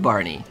loved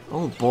Barney.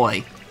 Oh,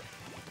 boy.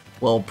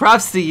 Well,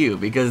 props to you,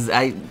 because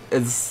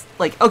it's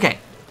like, okay,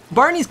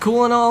 Barney's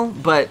cool and all,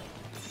 but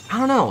I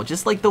don't know,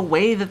 just like the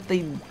way that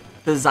they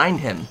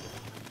designed him.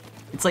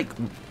 It's like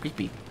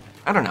creepy.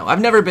 I don't know. I've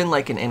never been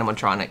like an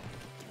animatronic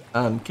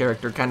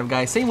character kind of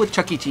guy. Same with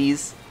Chuck E.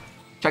 Cheese.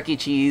 Chuck E.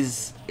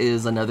 Cheese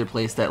is another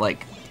place that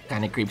like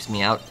kind of creeps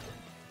me out.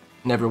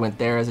 Never went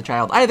there as a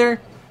child either,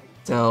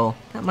 so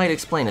that might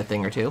explain a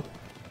thing or two.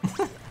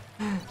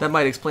 That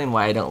might explain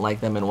why I don't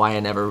like them and why I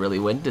never really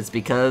went. It's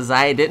because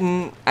I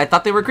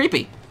thought they were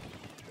creepy.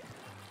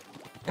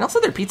 And also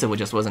their pizza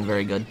just wasn't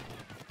very good.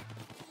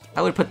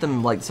 I would put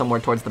them like somewhere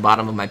towards the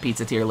bottom of my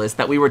pizza tier list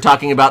that we were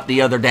talking about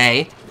the other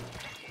day.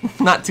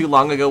 Not too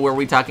long ago were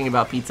we talking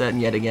about pizza, and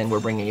yet again we're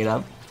bringing it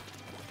up.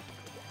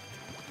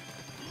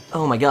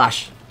 Oh my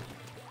gosh.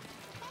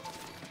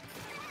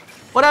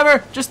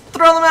 Whatever, just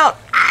throw them out.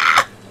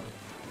 Ah!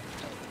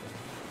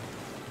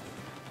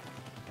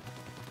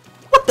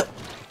 What the?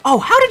 Oh,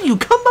 how did you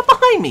come up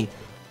behind me?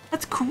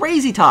 That's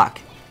crazy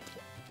talk.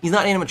 He's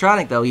not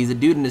animatronic though, he's a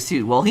dude in a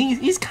suit. Well,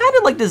 he's kind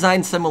of like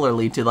designed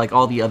similarly to like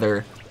all the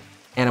other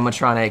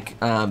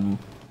animatronic,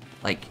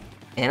 like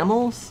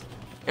animals,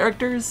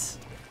 characters.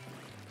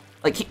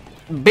 Like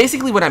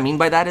basically what I mean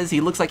by that is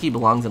he looks like he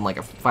belongs in like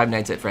a Five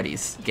Nights at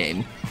Freddy's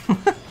game.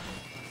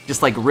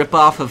 Just like rip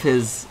off of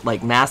his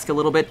like mask a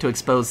little bit to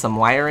expose some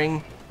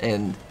wiring,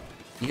 and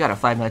you got a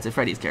Five Nights at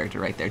Freddy's character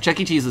right there. Chuck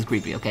E. Cheese is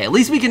creepy, okay? At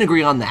least we can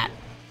agree on that.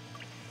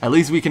 At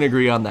least we can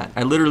agree on that.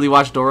 I literally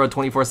watched Dora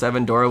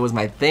 24/7. Dora was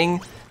my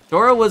thing.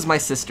 Dora was my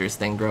sister's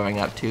thing growing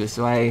up too,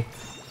 so I,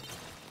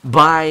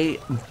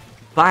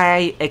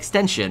 by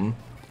extension,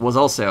 was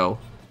also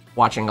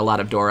watching a lot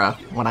of Dora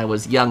when I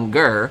was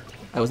younger.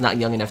 I was not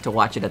young enough to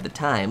watch it at the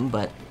time,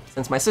 but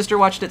since my sister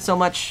watched it so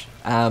much,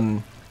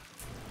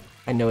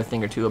 I know a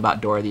thing or two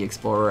about Dora the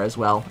Explorer as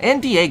well.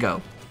 And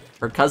Diego,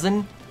 her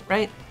cousin,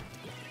 right?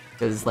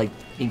 Because, like,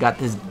 he got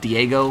this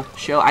Diego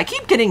show. I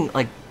keep getting,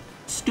 like,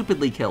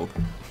 stupidly killed.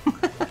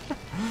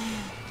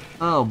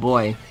 Oh,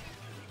 boy.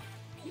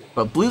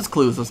 But Blue's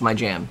Clues was my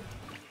jam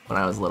when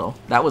I was little.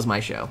 That was my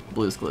show,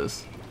 Blue's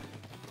Clues.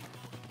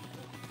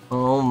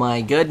 Oh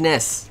my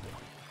goodness.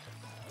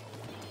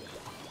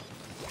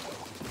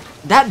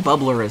 That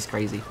bubbler is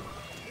crazy.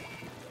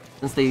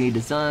 Since they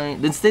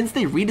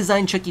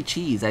redesigned Chuck E.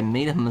 Cheese, I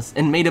made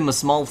him a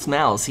small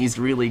mouse. He's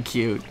really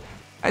cute.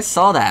 I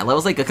saw that. That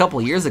was like a couple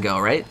years ago,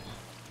 right?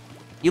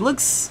 He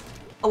looks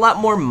a lot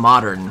more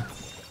modern,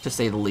 to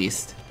say the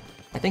least.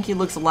 I think he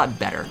looks a lot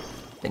better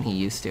than he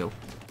used to.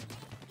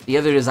 The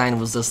other design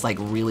was just like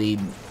really,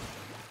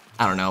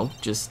 I don't know,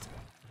 just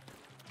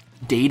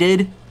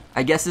dated,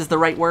 I guess is the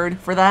right word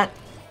for that.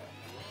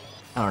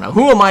 I don't know.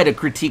 Who am I to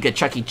critique a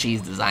Chuck E.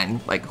 Cheese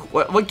design? Like,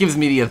 what gives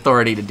me the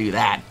authority to do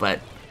that? But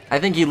I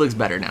think he looks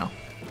better now.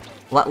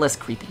 A lot less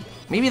creepy.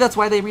 Maybe that's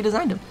why they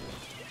redesigned him.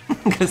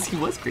 Because he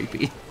was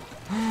creepy.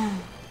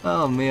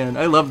 Oh man,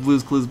 I loved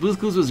Blue's Clues. Blue's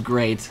Clues was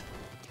great.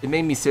 It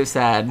made me so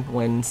sad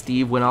when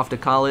Steve went off to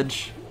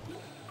college.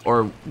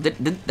 Or,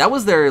 that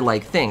was their,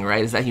 like, thing,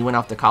 right? Is that he went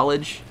off to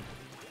college?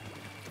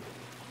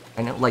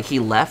 I know, like, he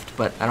left,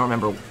 but I don't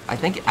remember.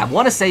 I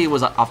want to say he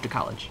was off to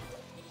college.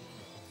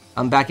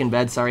 I'm back in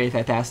bed, sorry if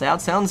I passed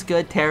out. Sounds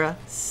good, Tara.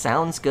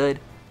 Sounds good.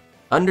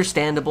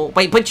 Understandable.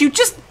 Wait, but if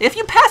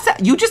you pass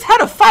out, you just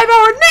had a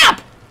 5-hour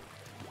nap!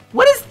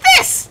 What is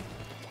this?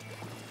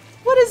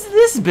 What is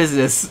this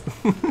business?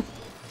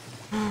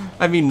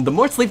 I mean, the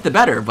more sleep the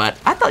better, but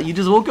I thought you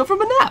just woke up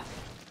from a nap.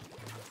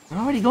 You're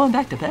already going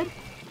back to bed?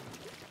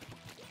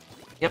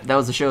 Yep, that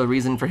was the show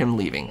reason for him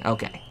leaving.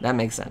 Okay, that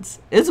makes sense.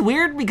 It's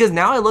weird because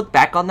now I look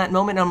back on that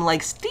moment and I'm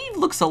like, Steve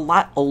looks a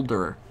lot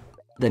older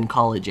than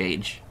college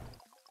age.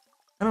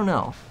 I don't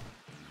know.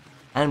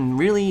 I'm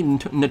really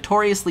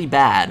notoriously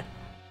bad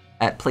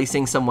at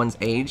placing someone's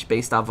age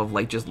based off of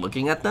like just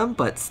looking at them,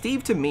 but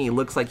Steve to me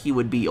looks like he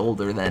would be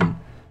older than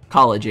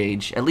college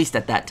age, at least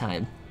at that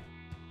time.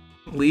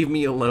 Leave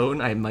me alone,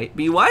 I might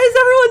be. Why is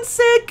everyone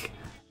sick?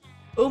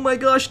 Oh my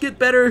gosh, get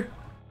better.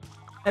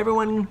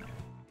 Everyone,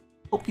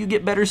 hope you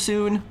get better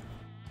soon.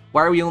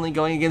 Why are we only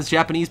going against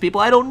Japanese people?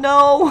 I don't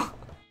know.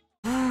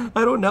 I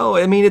don't know.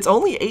 I mean, it's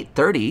only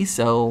 8:30,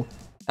 so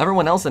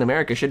everyone else in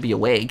America should be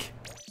awake.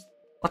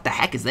 What the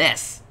heck is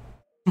this?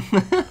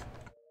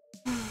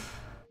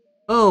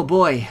 Oh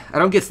boy, I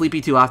don't get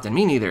sleepy too often.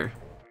 Me neither.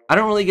 I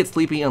don't really get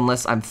sleepy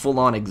unless I'm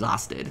full-on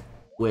exhausted,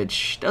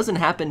 which doesn't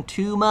happen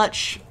too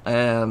much.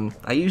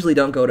 I usually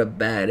don't go to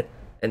bed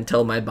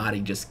until my body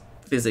just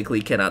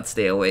physically cannot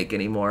stay awake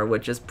anymore,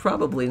 which is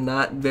probably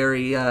not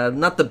very,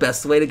 not the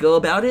best way to go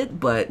about it,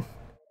 but,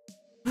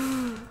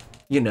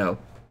 you know,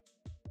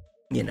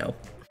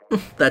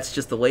 that's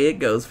just the way it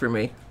goes for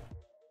me.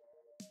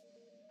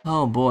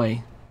 Oh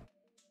boy.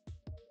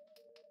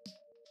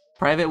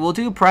 Private, we'll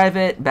do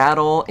private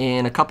battle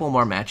in a couple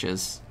more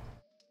matches.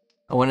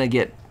 I want to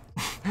get,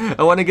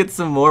 I want to get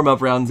some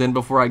warm-up rounds in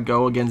before I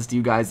go against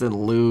you guys and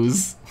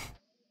lose.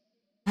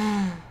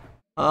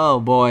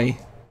 Oh boy.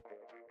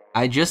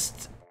 I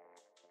just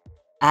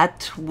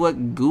ate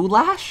what,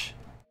 goulash?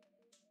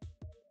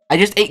 I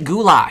just ate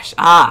goulash.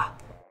 Ah,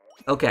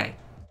 okay.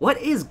 What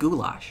is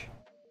goulash?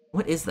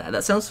 What is that?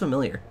 That sounds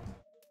familiar.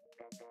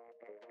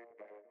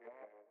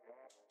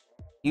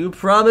 You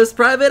promised,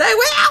 Private. I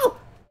will!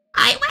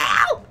 I will!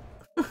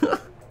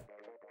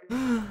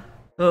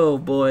 Oh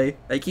boy,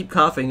 I keep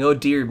coughing. Oh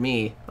dear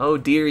me. Oh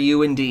dear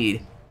you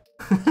indeed.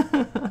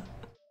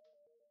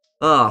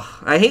 Oh,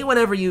 I hate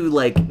whenever you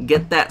like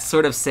get that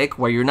sort of sick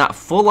where you're not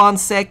full on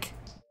sick,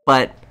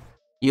 but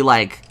you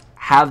like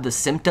have the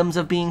symptoms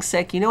of being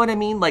sick. You know what I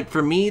mean? Like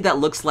for me, that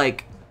looks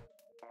like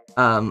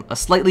a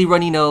slightly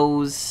runny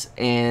nose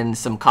and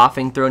some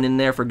coughing thrown in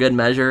there for good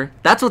measure.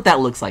 That's what that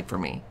looks like for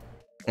me.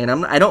 And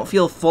I don't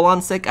feel full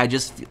on sick. I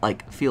just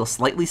like feel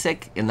slightly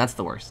sick, and that's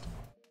the worst.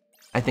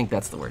 I think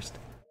that's the worst.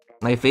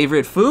 My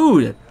favorite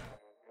food.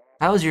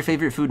 How is your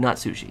favorite food not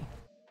sushi?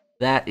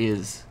 That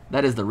is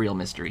the real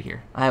mystery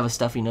here. I have a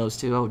stuffy nose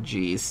too. Oh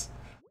jeez.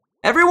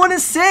 Everyone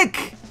is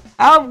sick!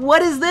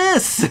 What is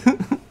this?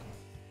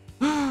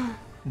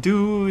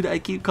 Dude, I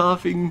keep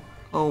coughing.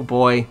 Oh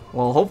boy.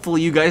 Well,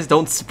 hopefully you guys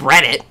don't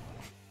spread it.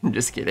 I'm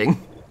just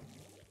kidding.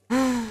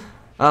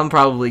 I'm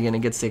probably gonna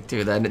get sick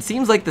too then. It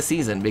seems like the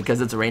season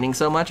because it's raining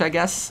so much, I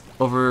guess,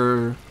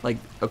 over, like,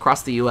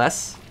 across the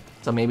US.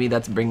 So maybe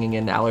that's bringing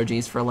in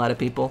allergies for a lot of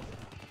people.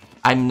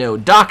 I'm no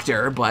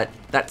doctor, but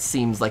that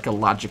seems like a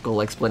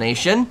logical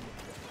explanation,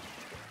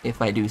 if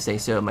I do say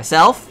so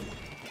myself.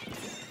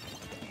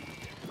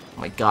 Oh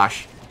my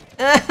gosh.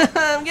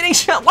 I'm getting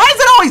shot. Why is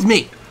it always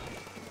me?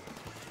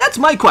 That's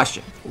my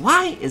question.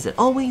 Why is it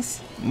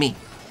always me?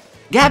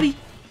 Gabby,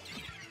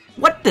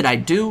 what did I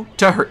do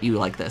to hurt you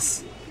like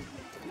this?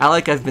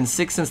 Alec, I've been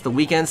sick since the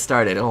weekend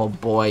started. Oh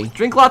boy.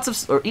 Drink lots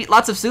of, or eat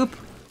lots of soup.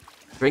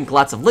 Drink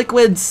lots of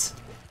liquids.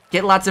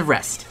 Get lots of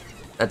rest.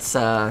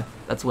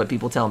 That's what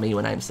people tell me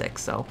when I'm sick,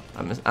 so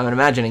I'm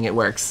imagining it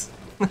works.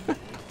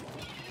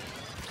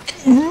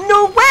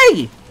 No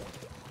way!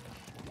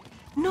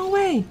 No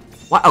way!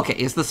 Wow, okay,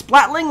 is the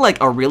splatling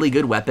like a really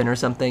good weapon or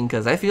something?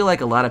 Because I feel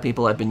like a lot of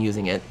people have been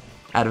using it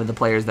out of the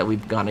players that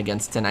we've gone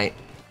against tonight.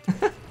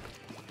 I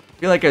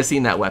feel like I've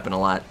seen that weapon a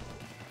lot.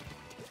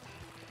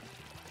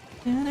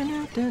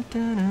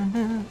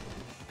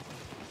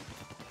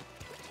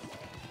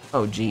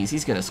 Oh geez,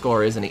 he's gonna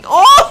score, isn't he?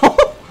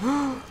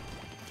 Oh!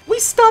 We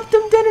stopped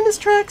him dead in his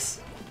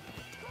tracks.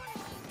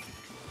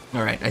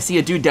 Alright, I see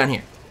a dude down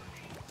here.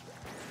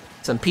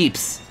 Some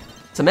peeps.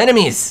 Some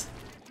enemies.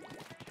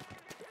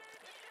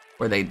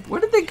 Where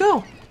did they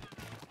go?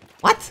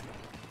 What?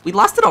 We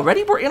lost it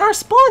already? We're in our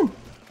spawn.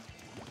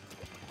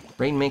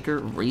 Rainmaker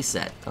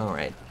reset.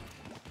 Alright.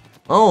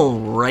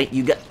 Alright,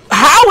 you got...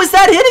 How is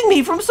that hitting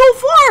me from so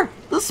far?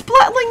 The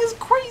splatling is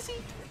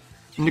crazy.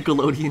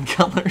 Nickelodeon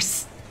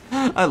colors.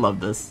 I love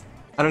this.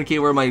 I don't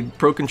care where my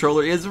Pro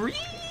Controller is.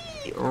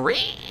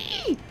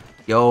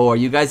 Yo, are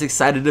you guys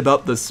excited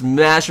about the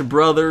Smash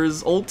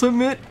Brothers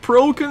Ultimate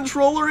Pro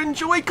Controller and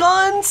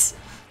Joy-Cons?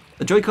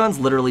 The Joy-Cons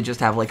literally just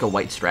have like a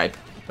white stripe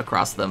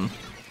across them.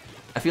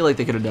 I feel like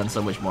they could have done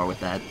so much more with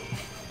that.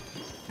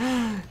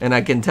 And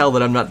I can tell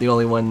that I'm not the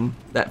only one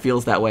that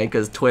feels that way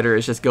because Twitter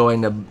is just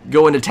going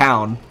to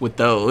town with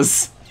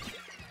those.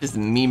 Just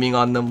memeing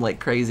on them like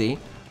crazy.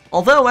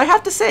 Although I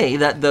have to say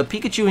that the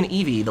Pikachu and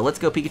Eevee, the Let's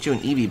Go Pikachu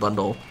and Eevee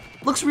bundle,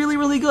 looks really,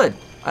 really good.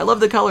 I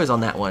love the colors on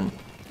that one.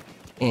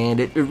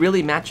 And it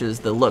really matches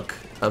the look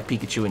of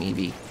Pikachu and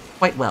Eevee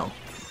quite well.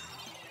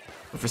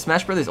 But for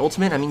Smash Brothers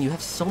Ultimate, I mean, you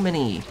have so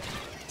many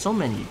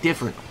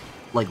different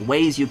like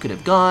ways you could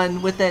have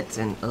gone with it,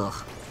 and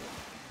ugh.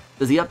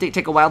 Does the update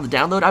take a while to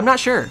download? I'm not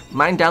sure.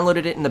 Mine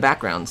downloaded it in the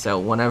background, so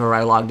whenever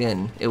I logged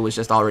in, it was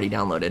just already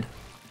downloaded.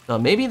 So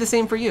maybe the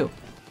same for you.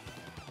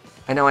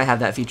 I know I have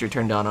that feature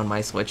turned on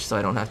my Switch, so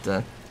I don't have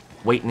to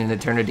wait an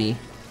eternity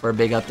for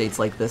big updates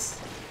like this.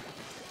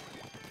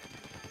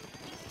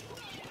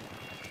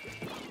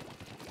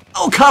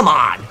 Oh, come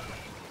on!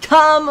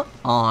 Come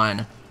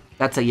on!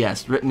 That's a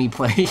yes. Rip me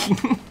playing.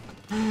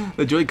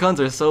 The Joy-Cons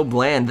are so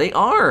bland. They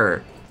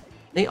are.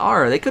 They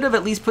are. They could have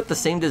at least put the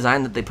same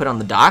design that they put on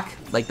the dock,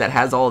 like that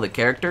has all the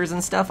characters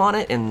and stuff on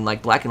it in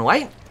like black and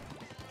white.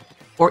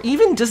 Or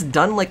even just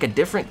done like a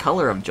different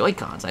color of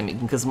Joy-Cons. I mean,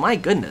 because my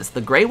goodness,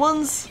 the gray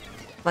ones,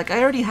 like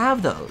I already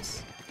have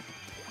those.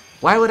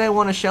 Why would I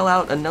want to shell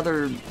out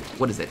another,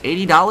 what is it,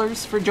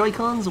 $80 for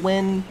Joy-Cons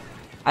when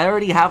I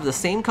already have the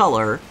same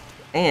color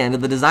and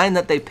the design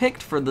that they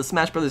picked for the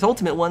Smash Brothers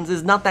Ultimate ones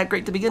is not that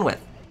great to begin with?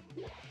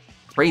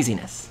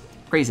 Craziness.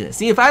 Craziness.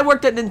 See, if I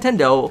worked at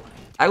Nintendo,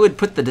 I would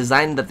put the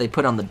design that they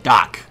put on the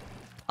dock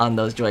on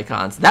those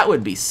Joy-Cons. That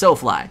would be so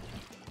fly.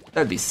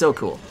 That would be so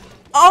cool.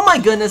 Oh my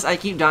goodness, I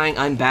keep dying.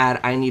 I'm bad.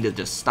 I need to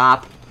just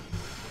stop.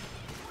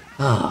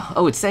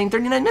 Oh, it's saying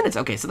 39 minutes.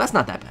 Okay, so that's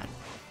not that bad.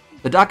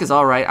 The dock is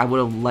alright. I would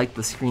have liked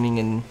the screening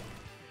in...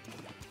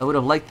 I would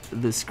have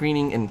liked the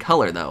screening in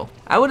color, though.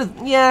 I would have...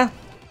 Yeah.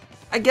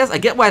 I guess I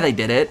get why they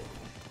did it.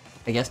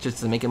 I guess just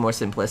to make it more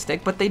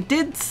simplistic. But they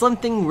did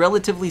something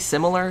relatively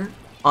similar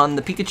on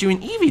the Pikachu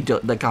and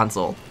Eevee the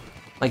console.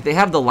 Like, they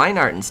have the line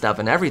art and stuff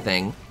and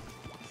everything,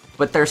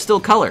 but they're still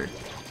colored.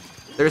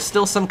 There's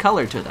still some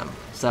color to them.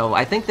 So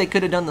I think they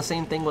could have done the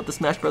same thing with the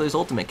Smash Brothers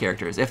Ultimate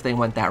characters if they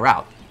went that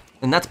route.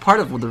 And that's part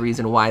of the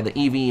reason why the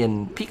Eevee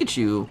and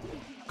Pikachu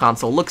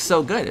console looks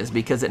so good, is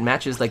because it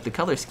matches like the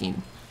color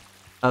scheme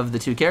of the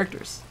two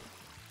characters.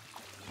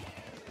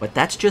 But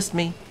that's just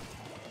me.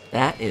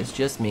 That is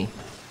just me.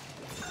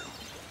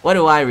 What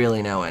do I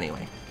really know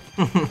anyway?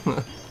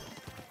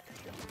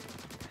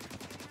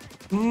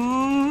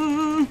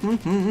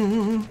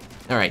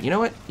 Alright, you know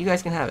what? You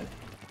guys can have it.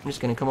 I'm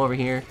just gonna come over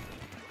here.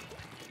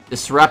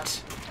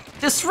 Disrupt.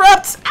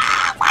 Disrupt!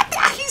 Ah, what?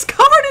 He's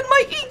covered in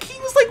my ink! He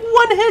was like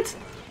one hit!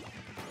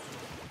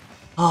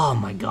 Oh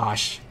my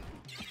gosh.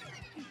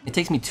 It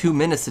takes me 2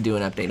 minutes to do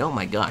an update. Oh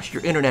my gosh,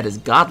 your internet is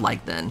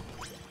godlike then.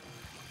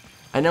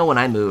 I know when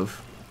I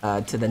move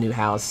to the new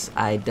house,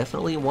 I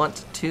definitely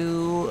want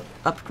to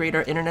upgrade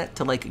our internet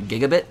to like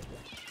gigabit.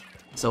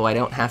 so I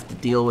don't have to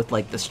deal with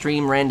like the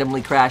stream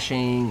randomly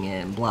crashing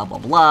and blah blah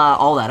blah,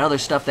 all that other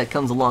stuff that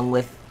comes along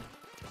with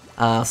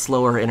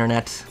slower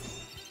internet.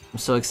 I'm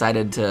so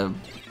excited to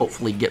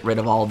hopefully get rid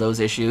of all of those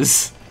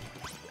issues.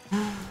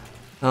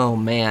 Oh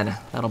man,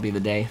 that'll be the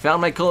day.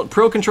 Found my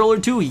Pro Controller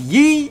too,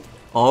 yee!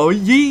 Oh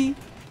yee!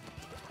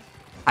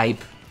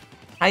 Hype.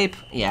 Hype.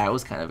 Yeah, I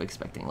was kind of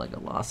expecting like a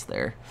loss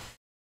there.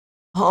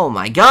 Oh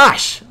my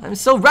gosh, I'm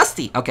so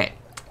rusty. Okay,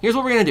 here's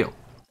what we're gonna do.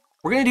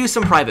 We're gonna do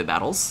some private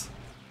battles,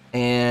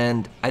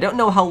 and I don't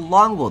know how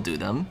long we'll do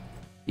them,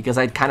 because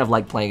I'd kind of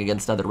like playing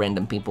against other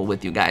random people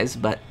with you guys,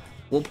 but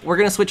we're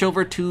gonna switch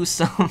over to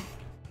some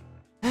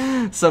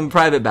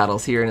private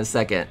battles here in a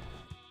second.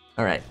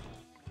 All right.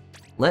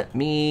 Let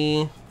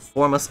me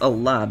form us a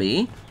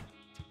lobby,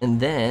 and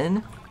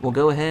then we'll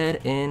go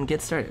ahead and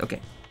get started. Okay.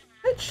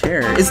 My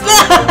chair is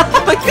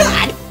oh my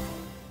god!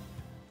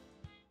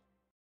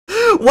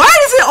 Why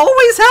does it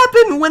always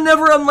happen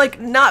whenever I'm like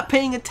not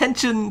paying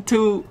attention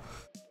to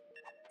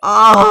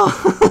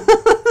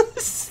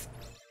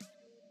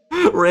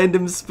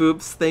random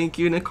spoops? Thank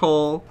you,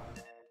 Nicole.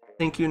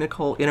 Thank you,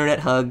 Nicole. Internet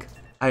hug.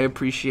 I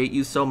appreciate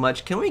you so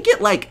much. Can we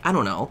get like, I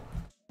don't know,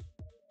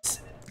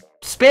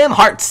 spam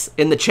hearts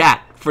in the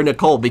chat for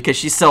Nicole because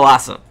she's so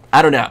awesome.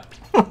 I don't know.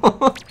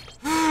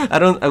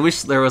 I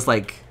wish there was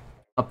like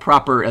a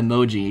proper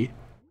emoji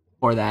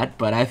for that,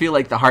 but I feel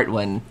like the heart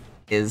one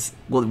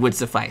would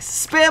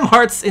suffice. Spam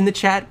hearts in the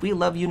chat. We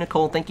love you,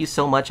 Nicole. Thank you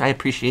so much. I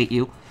appreciate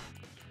you.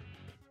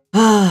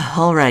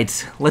 All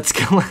right, let's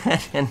go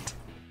ahead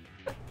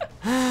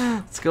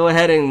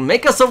and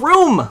make us a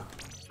room.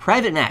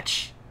 Private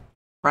match.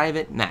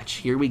 Private match.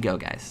 Here we go,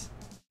 guys.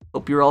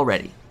 Hope you're all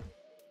ready.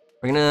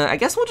 We're gonna, I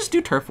guess we'll just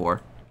do turf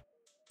war,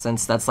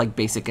 since that's like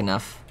basic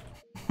enough.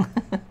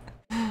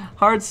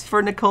 Hearts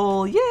for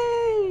Nicole,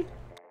 yay!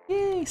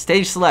 Yay!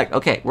 Stage select.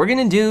 Okay, we're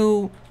gonna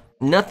do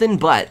nothing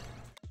but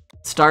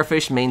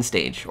Starfish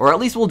Mainstage, or at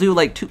least we'll do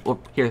like two.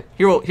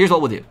 Here's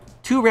what we'll do: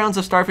 2 rounds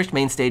of Starfish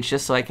Mainstage,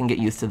 just so I can get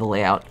used to the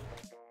layout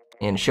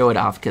and show it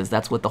off, because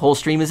that's what the whole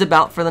stream is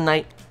about for the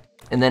night.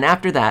 And then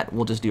after that,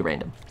 we'll just do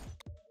random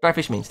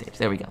Starfish Mainstage.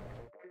 There we go.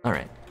 All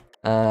right.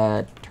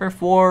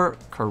 Turf war,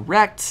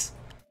 correct.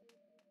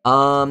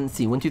 Let's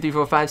see, 1, 2, 3,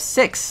 4, 5,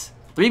 6.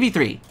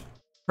 3v3.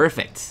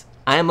 Perfect.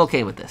 I am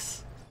okay with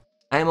this.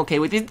 I am okay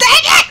with this. Dang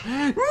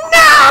it!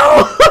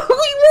 No!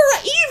 We were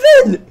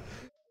even!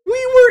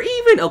 We were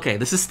even! Okay,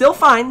 this is still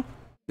fine.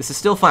 This is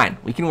still fine.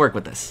 We can work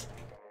with this.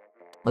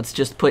 Let's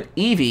just put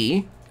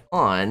Eevee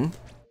on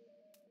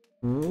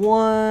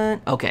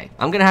 1. Okay,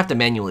 I'm gonna have to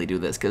manually do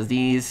this, because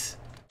these...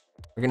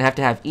 We're gonna have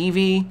to have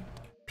Eevee,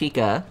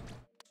 Pika.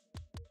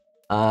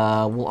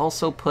 We'll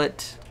also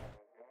put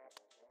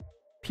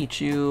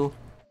Pichu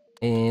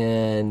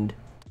and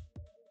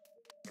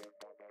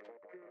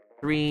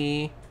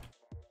 3.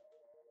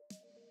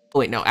 Oh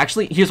wait, no,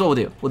 actually, here's what we'll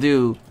do. We'll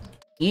do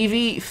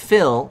Eevee,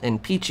 Phil,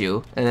 and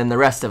Pichu, and then the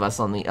rest of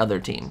us on the other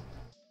team. Is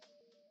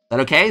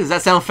that okay? Does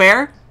that sound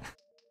fair?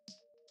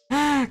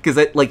 Because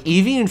like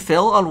Eevee and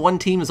Phil on one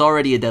team is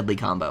already a deadly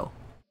combo.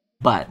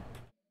 But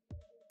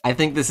I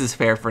think this is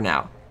fair for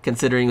now,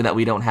 considering that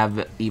we don't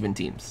have even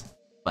teams.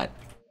 But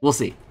we'll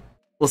see.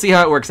 We'll see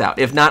how it works out.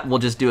 If not, we'll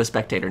just do a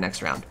spectator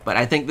next round. But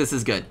I think this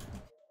is good.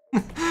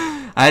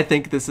 I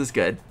think this is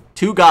good.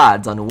 2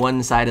 gods on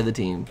one side of the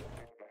team.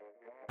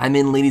 I'm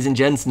in, ladies and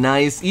gents.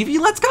 Nice. Eevee,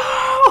 let's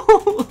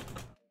go!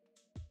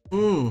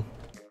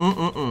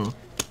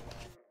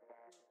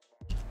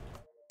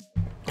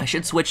 I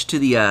should switch to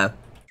the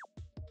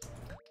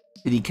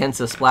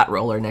Kensa Splat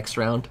Roller next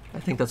round. I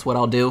think that's what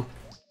I'll do.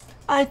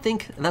 I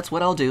think that's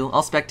what I'll do.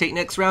 I'll spectate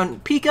next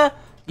round. Pika,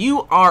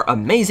 you are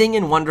amazing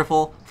and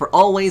wonderful for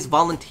always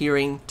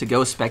volunteering to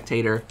go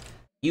spectator.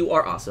 You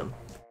are awesome.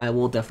 I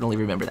will definitely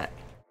remember that.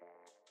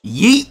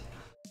 Yeet!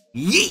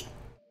 Yeet!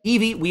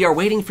 Eevee, we are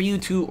waiting for you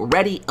to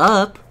ready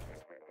up.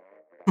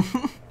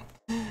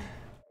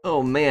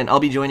 Oh man, I'll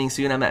be joining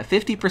soon. I'm at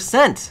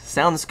 50%.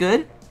 Sounds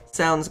good?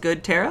 Sounds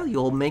good, Tara.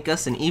 You'll make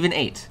us an even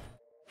 8.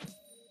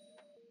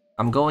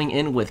 I'm going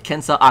in with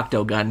Kensa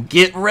Octogun.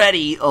 Get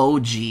ready! Oh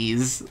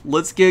geez.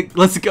 Let's go,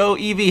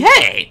 Eevee.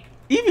 Hey!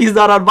 Eevee's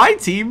not on my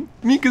team.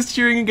 Mika's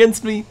cheering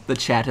against me. The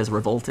chat has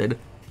revolted.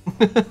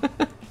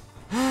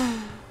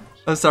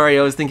 I'm sorry,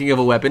 I was thinking of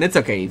a weapon. It's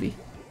okay, Eevee.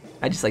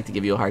 I just like to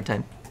give you a hard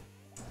time.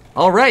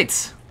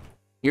 Alright.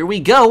 Here we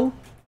go.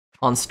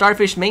 On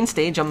Starfish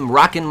Mainstage, I'm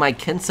rocking my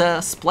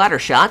Kensa splatter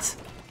shot.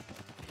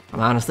 I'm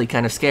honestly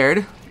kind of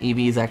scared.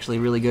 Eevee is actually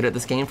really good at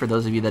this game, for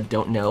those of you that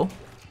don't know.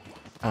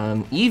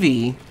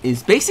 Eevee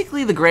is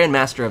basically the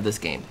Grandmaster of this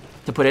game,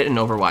 to put it in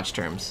Overwatch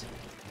terms.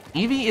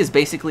 Eevee is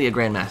basically a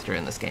Grandmaster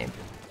in this game,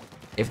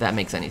 if that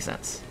makes any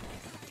sense.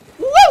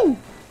 Woo!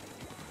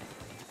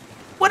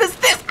 What is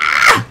this?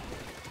 Ah!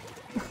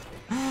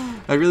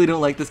 I really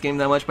don't like this game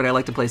that much, but I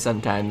like to play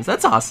sometimes.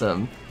 That's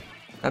awesome.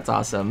 That's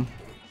awesome.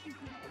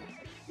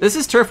 This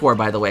is Turf War,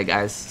 by the way,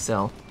 guys,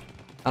 so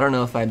I don't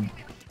know if I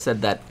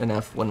said that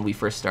enough when we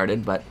first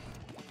started, but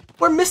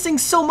we're missing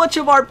so much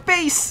of our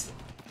base!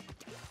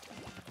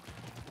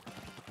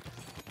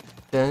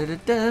 Da, da,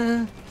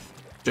 da.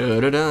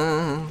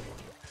 Da-da-da.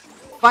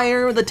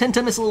 Fire the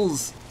Tenta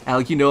missiles!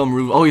 Alec, you know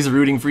I'm always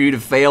rooting for you to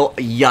fail.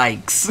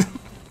 Yikes.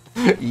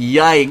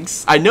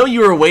 Yikes. I know you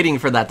were waiting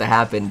for that to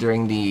happen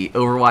during the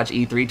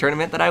Overwatch E3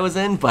 tournament that I was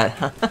in, but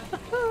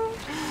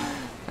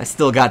I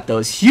still got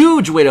those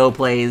huge Widow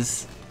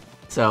plays.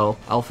 So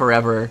I'll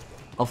forever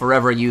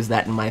use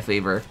that in my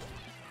favor.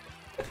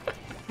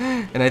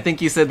 And I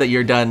think you said that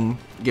you're done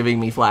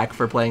giving me flack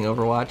for playing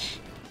Overwatch,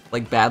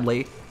 like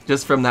badly,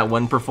 just from that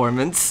one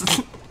performance.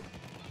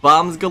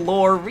 Bombs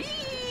galore. Whee!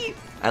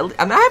 I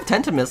have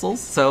Tenta missiles,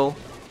 so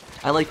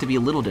I like to be a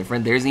little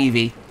different. There's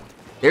Eevee.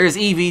 There's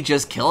Eevee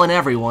just killing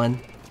everyone.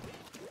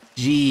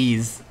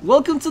 Jeez.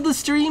 Welcome to the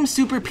stream,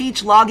 Super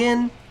Peach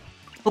login.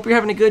 Hope you're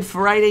having a good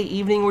Friday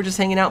evening. We're just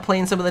hanging out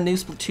playing some of the new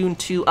Splatoon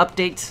 2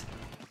 updates.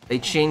 They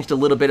changed a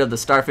little bit of the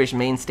Starfish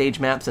Mainstage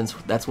map since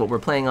that's what we're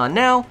playing on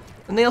now.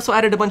 And they also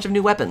added a bunch of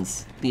new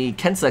weapons. The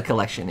Kensa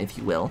Collection, if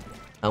you will,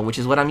 which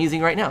is what I'm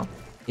using right now.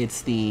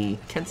 It's the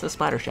Kensa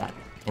Splatter Shot,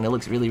 and it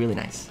looks really, really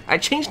nice. I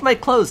changed my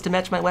clothes to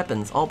match my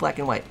weapons, all black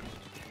and white.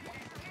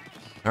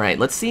 Alright,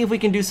 let's see if we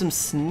can do some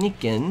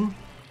sneaking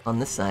on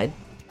this side,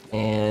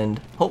 and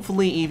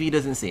hopefully Eevee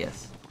doesn't see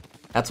us.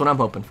 That's what I'm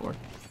hoping for.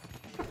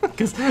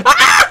 Because,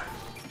 ah!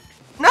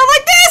 Not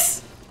like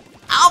this!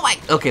 Oh my,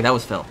 okay, that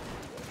was Phil.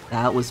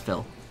 That was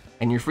Phil.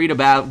 And you're free to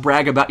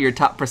brag about your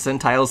top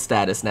percentile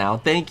status now.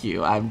 Thank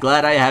you. I'm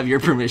glad I have your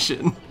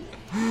permission.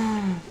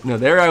 No,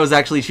 there I was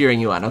actually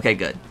cheering you on. Okay,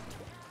 good.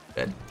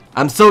 Good.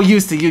 I'm so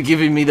used to you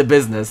giving me the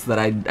business that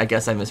I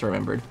guess I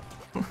misremembered.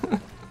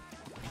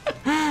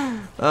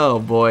 Oh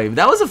boy,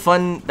 that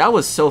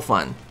was so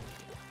fun.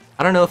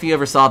 I don't know if you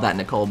ever saw that,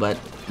 Nicole, but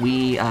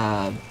we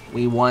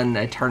won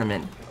a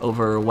tournament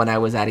over when I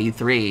was at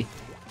E3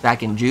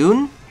 back in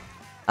June,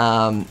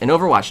 an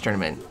Overwatch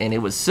tournament, and it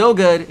was so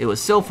good, it was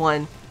so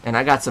fun, and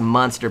I got some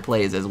monster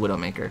plays as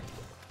Widowmaker.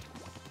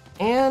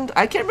 And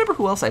I can't remember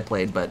who else I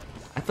played, but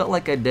I felt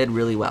like I did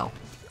really well,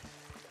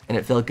 and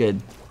it felt good.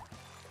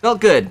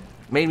 Felt good.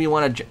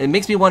 It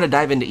makes me want to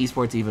dive into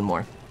esports even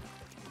more.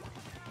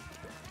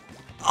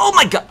 Oh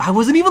my god, I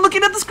wasn't even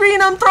looking at the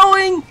screen, I'm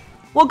throwing!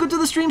 Welcome to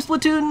the stream,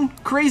 Splatoon,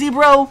 crazy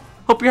bro.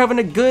 Hope you're having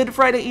a good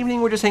Friday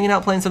evening. We're just hanging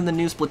out playing some of the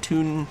new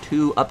Splatoon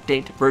 2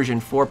 update, version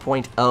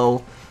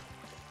 4.0.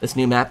 This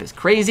new map is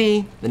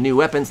crazy, the new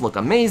weapons look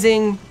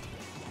amazing.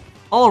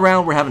 All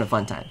around, we're having a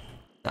fun time.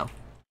 So,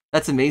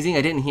 that's amazing,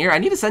 I didn't hear. I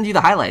need to send you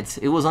the highlights.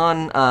 It was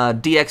on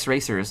DX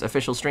Racer's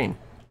official stream.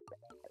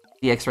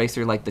 DX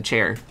Racer, like the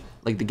chair,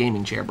 like the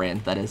gaming chair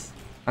brand, that is.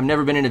 I've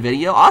never been in a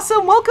video.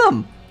 Awesome,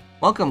 welcome!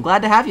 Welcome,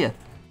 glad to have you.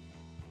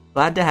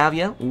 Glad to have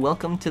you.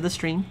 Welcome to the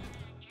stream.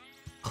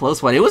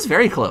 Close one. It was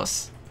very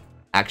close,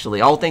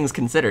 actually, all things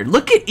considered.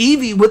 Look at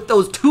Eevee with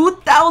those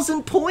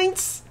 2,000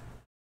 points!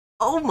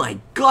 Oh my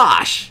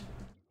gosh!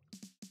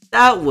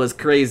 That was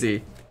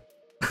crazy.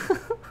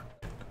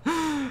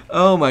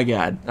 Oh my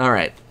god.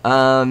 Alright.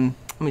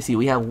 Let me see.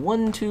 We have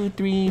 1, 2,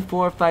 3,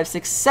 4, 5,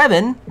 6,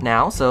 7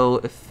 now. So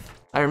if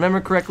I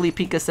remember correctly,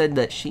 Pika said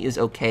that she is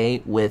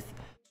okay with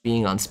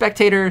being on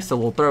Spectator, so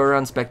we'll throw her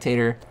on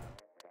Spectator.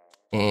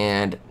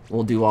 And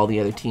we'll do all the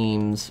other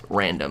teams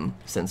random,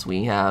 since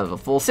we have a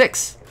full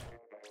 6.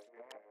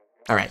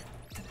 Alright.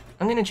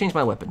 I'm gonna change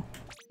my weapon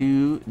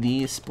to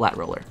the Splat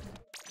Roller.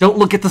 Don't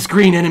look at the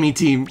screen, enemy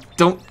team!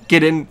 Don't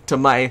get into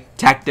my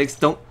tactics.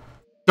 Don't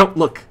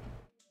look.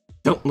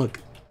 Don't look.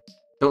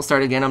 Don't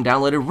start again, I'm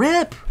downloaded.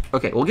 RIP!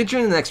 Okay, we'll get you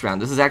in the next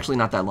round. This is actually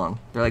not that long.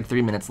 They're like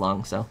 3 minutes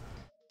long, so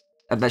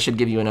that should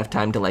give you enough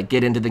time to like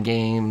get into the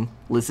game,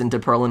 listen to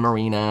Pearl and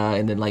Marina,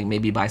 and then like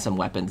maybe buy some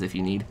weapons if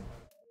you need.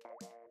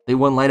 They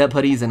won light up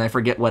hoodies, and I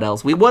forget what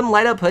else. We won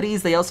light up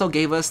hoodies. They also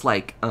gave us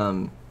like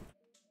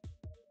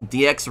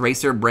DX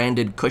Racer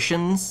branded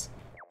cushions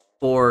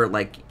for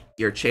like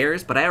your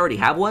chairs, but I already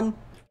have one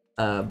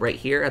right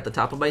here at the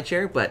top of my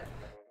chair. But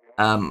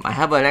I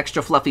have an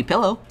extra fluffy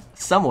pillow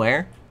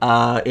somewhere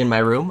in my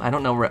room. I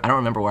don't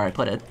remember where I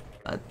put it.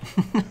 But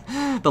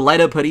the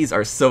light up hoodies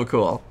are so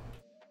cool.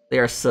 They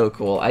are so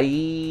cool. It's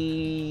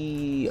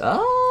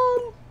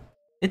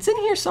in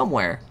here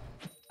somewhere.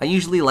 I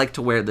usually like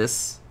to wear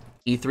this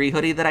E3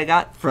 hoodie that I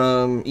got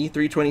from E3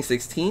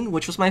 2016,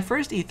 which was my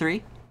first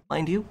E3,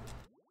 mind you.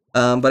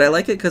 But I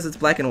like it because it's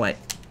black and white.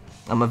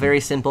 I'm a very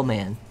simple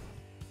man.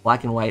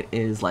 Black and white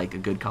is like a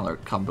good color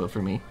combo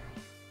for me.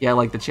 Yeah,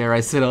 like the chair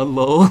I sit on,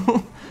 lol.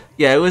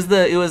 Yeah, it was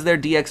their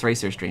DX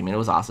Racer stream, and it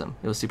was awesome.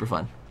 It was super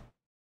fun.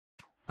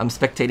 I'm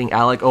spectating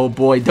Alec. Oh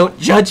boy, don't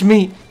judge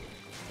me!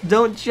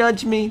 Don't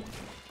judge me!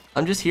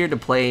 I'm just here to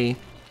play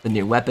the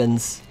new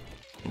weapons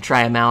and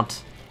try them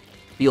out.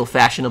 Feel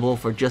fashionable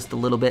for just a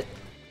little bit.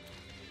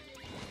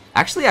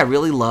 Actually, I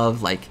really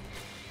love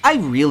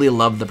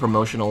the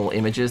promotional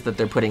images that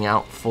they're putting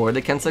out for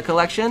the Kensa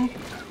Collection.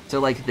 So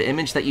like the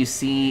image that you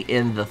see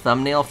in the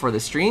thumbnail for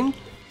the stream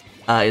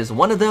is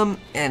one of them,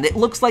 and it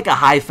looks like a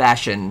high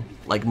fashion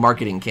like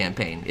marketing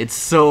campaign. It's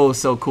so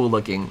cool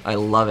looking. I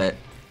love it.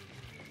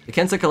 The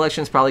Kensa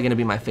Collection is probably going to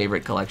be my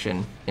favorite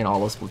collection in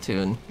all of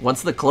Splatoon.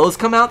 Once the clothes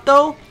come out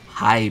though,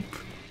 hype.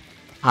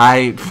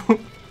 Hype.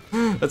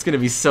 That's going to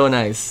be so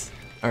nice.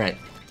 Alright.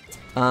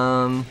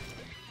 I'm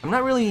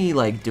not really,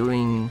 like,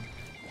 doing...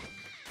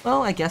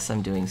 Well, I guess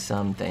I'm doing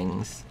some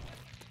things.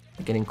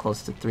 I'm getting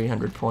close to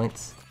 300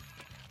 points.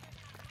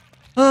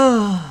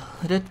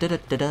 What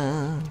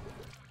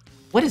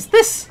is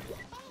this?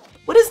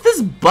 What is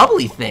this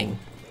bubbly thing?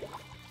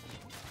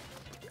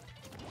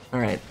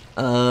 Alright,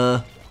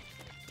 I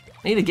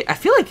need to get... I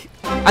feel like...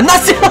 I'm not...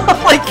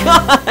 Oh my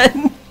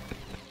god!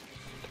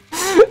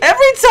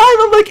 Every time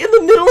I'm like in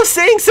the middle of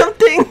saying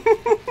something!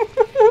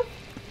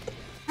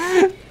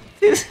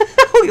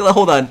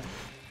 Hold on.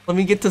 Let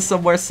me get to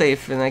somewhere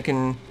safe and I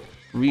can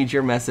read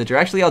your message. Or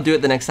actually, I'll do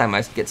it the next time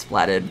I get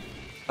splatted.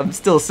 I'm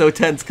still so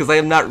tense because I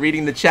am not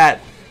reading the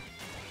chat.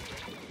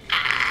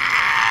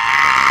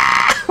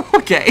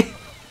 Okay.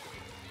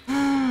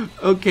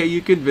 Okay,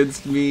 you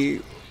convinced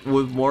me.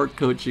 With more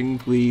coaching,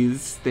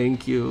 please.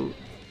 Thank you.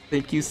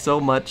 Thank you so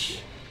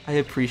much. I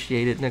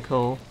appreciate it,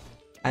 Nicole.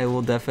 I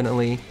will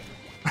definitely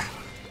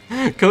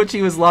coach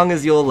you as long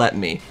as you'll let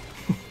me.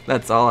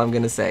 That's all I'm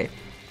gonna say.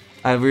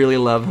 I really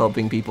love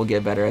helping people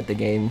get better at the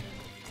game,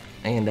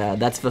 and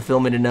that's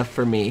fulfillment enough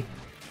for me.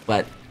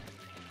 But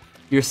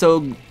you're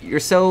so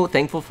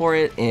thankful for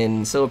it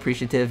and so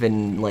appreciative,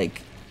 and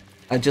like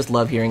I just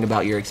love hearing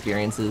about your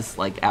experiences.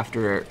 Like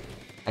after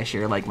I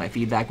share like my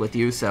feedback with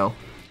you, so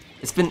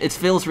it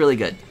feels really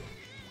good.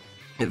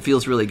 It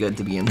feels really good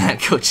to be in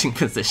that coaching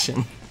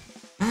position.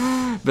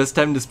 Best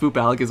time to spoop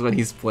Alec is when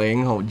he's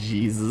playing. Oh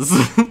Jesus!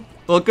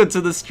 Welcome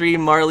to the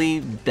stream,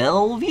 Marley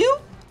Bellevue.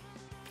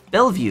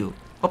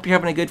 Hope you're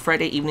having a good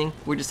Friday evening.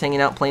 We're just hanging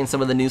out playing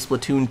some of the new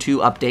Splatoon 2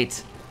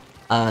 updates.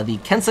 The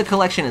Kensa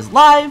Collection is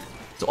live,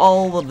 so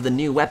all of the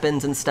new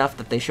weapons and stuff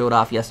that they showed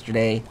off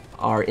yesterday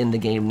are in the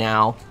game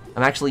now.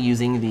 I'm actually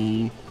using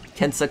the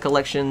Kensa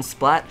Collection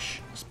Splat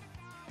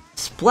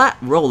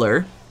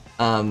Roller,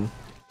 and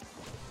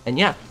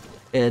yeah,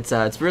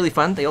 it's really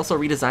fun. They also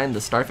redesigned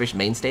the Starfish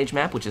Mainstage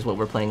map, which is what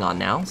we're playing on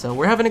now, so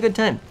we're having a good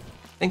time.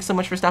 Thanks so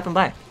much for stopping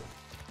by.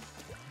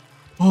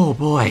 Oh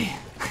boy.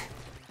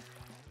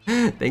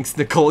 Thanks,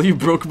 Nicole, you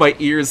broke my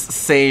ears.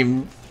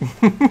 Same.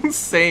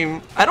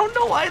 Same. I don't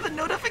know why the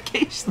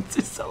notifications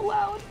are so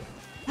loud.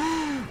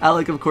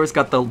 Alec, of course,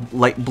 got the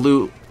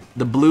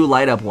blue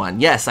light up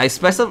one. Yes, I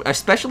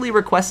especially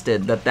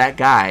requested that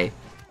guy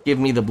give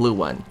me the blue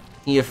one.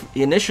 He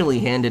initially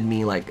handed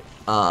me like,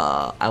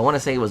 I want to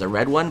say it was a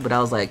red one, but I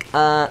was like,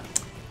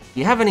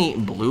 you have any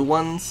blue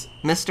ones,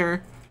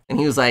 mister? And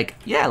he was like,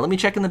 yeah, let me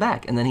check in the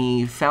back. And then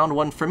he found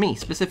one for me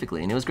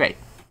specifically, and it was great.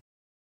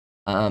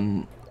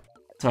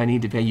 So I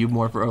need to pay you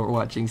more for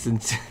Overwatch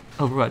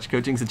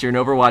coaching since you're an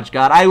Overwatch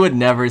god. I would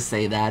never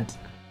say that.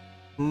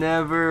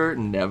 Never,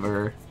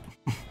 never.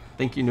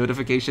 Thank you,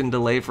 notification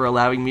delay, for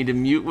allowing me to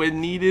mute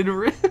when needed.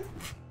 RIP.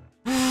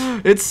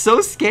 It's so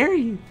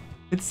scary.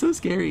 It's so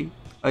scary.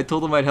 I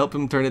told him I'd help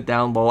him turn it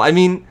down, lol. I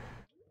mean,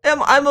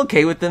 I'm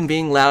okay with them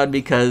being loud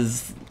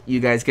because you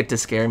guys get to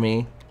scare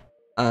me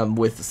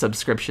with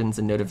subscriptions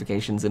and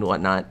notifications and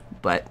whatnot,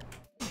 but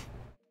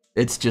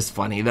it's just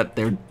funny that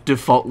they're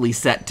defaultly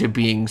set to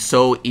being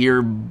so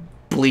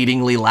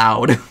ear-bleedingly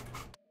loud.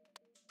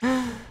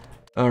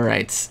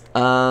 Alright,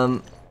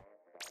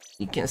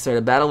 you can't start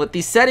a battle with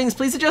these settings.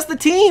 Please adjust the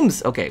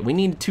teams! Okay, we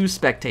need 2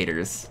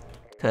 spectators,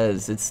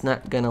 because it's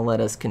not gonna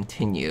let us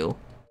continue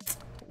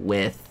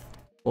with...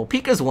 Well,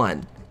 Pika's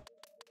 1.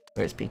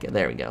 Where's Pika?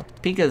 There we go.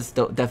 Pika's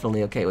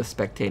definitely okay with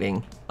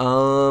spectating.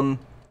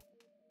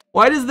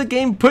 Why does the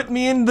game put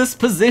me in this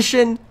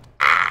position?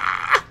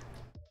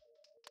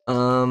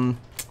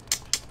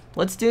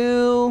 Let's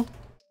do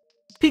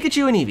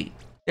Pikachu and Eevee.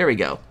 There we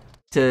go.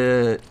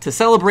 To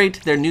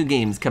celebrate their new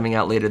games coming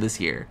out later this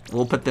year.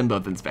 We'll put them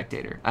both in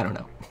spectator. I don't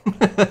know.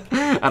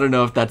 I don't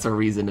know if that's a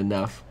reason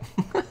enough.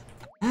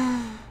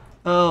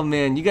 Oh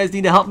man, you guys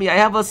need to help me. I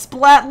have a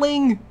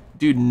Splatling.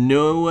 Dude,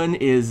 no one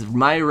is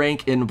my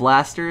rank in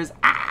blasters.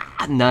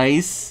 Ah,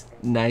 nice.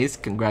 Nice.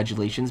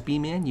 Congratulations,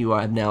 B-Man. You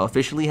are now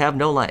officially have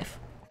no life.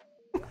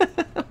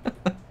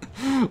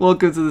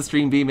 Welcome to the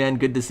stream, B-Man.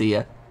 Good to see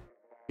ya.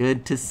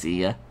 Good to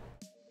see ya.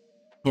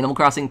 Animal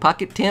Crossing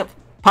Pocket Camp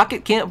for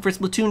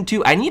Splatoon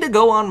 2. I need to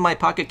go on my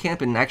Pocket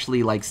Camp and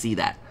actually like see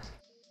that.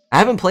 I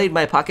haven't played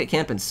my Pocket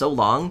Camp in so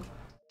long,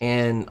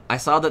 and I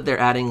saw that they're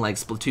adding like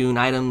Splatoon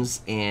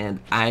items, and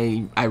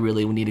I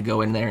really need to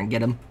go in there and get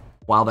them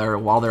while they're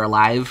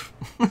alive.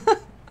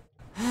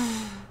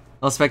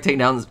 I'll spectate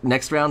now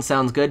next round.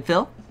 Sounds good,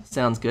 Phil.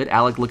 Sounds good.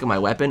 Alec, look at my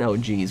weapon. Oh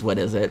geez, what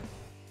is it?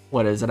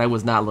 What is it? I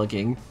was not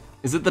looking.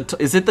 Is it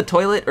the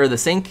toilet or the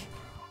sink?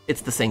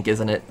 It's the sink,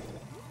 isn't it?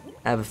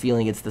 I have a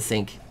feeling it's the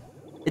sink.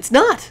 It's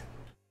not!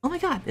 Oh my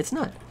god, it's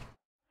not.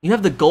 You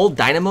have the gold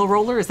dynamo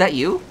roller? Is that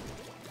you?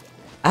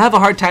 I have a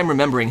hard time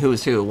remembering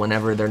who's who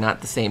whenever they're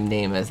not the same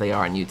name as they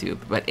are on YouTube.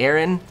 But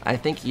Aaron, I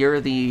think you're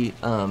the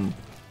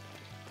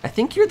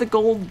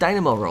gold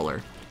dynamo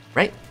roller,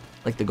 right?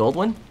 Like the gold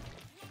one?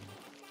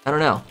 I don't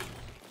know.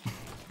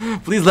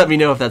 Please let me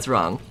know if that's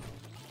wrong.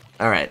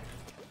 Alright.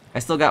 I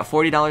still got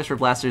 $40 for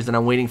blasters and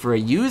I'm waiting for a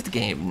used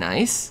game.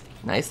 Nice.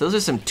 Nice. Those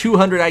are some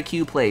 200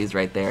 IQ plays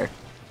right there.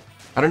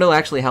 I don't know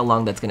actually how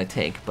long that's going to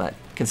take, but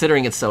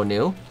considering it's so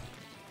new,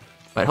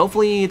 But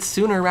hopefully it's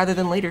sooner rather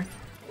than later.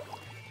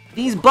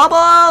 These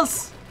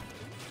bubbles!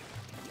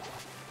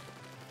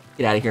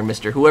 Get out of here,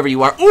 mister, whoever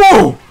you are.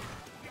 Ooh!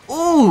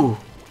 Ooh!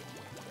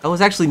 I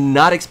was actually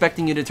not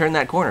expecting you to turn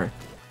that corner.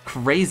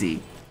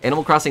 Crazy.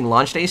 Animal Crossing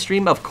launch day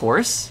stream? Of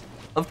course.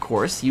 Of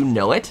course, you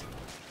know it.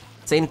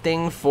 Same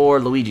thing for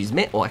Luigi's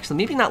Mansion. Well, actually,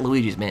 maybe not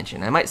Luigi's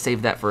Mansion. I might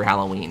save that for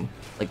Halloween,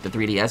 like the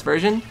 3DS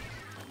version.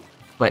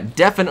 But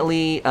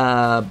definitely,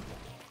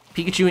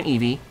 Pikachu and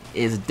Eevee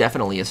is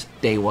definitely a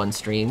day one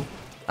stream.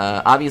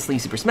 Obviously,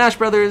 Super Smash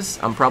Brothers.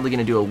 I'm probably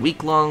gonna do a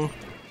week-long,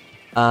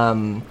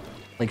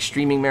 like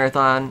streaming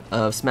marathon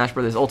of Smash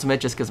Brothers Ultimate,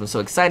 just because I'm so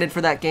excited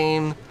for that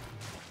game.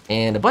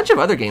 And a bunch of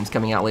other games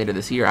coming out later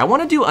this year. I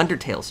want to do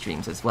Undertale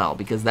streams as well,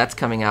 because that's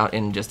coming out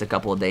in just a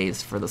couple of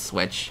days for the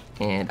Switch,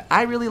 and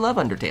I really love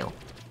Undertale.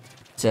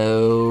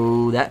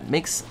 So that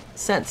makes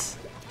sense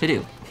to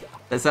do.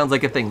 That sounds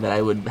like a thing that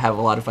I would have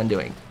a lot of fun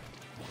doing.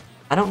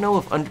 I don't know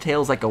if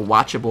Undertale's like a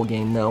watchable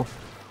game, though.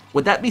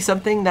 Would that be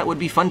something that would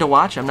be fun to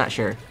watch? I'm not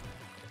sure.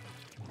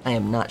 I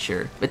am not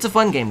sure. It's a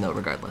fun game, though,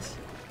 regardless.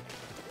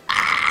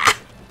 Ah!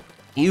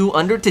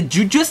 Did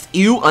you just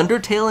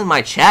Undertale in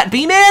my chat,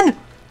 B-Man?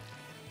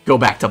 Go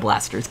back to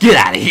blasters. Get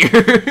out of here.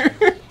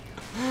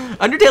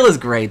 Undertale is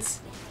great.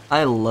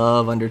 I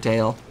love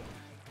Undertale.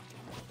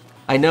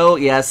 I know,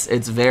 yes,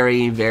 it's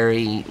very,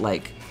 very,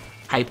 like,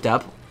 hyped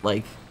up.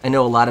 Like, I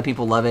know a lot of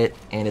people love it,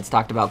 and it's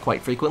talked about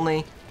quite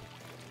frequently.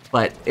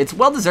 But it's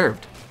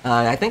well-deserved.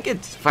 I think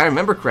it's, if I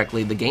remember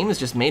correctly, the game is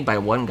just made by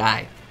one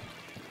guy.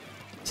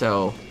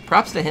 So,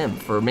 props to him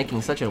for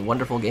making such a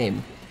wonderful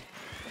game.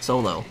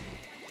 Solo.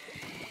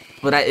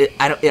 But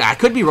I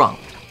could be wrong.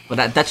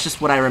 But that's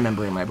just what I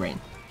remember in my brain.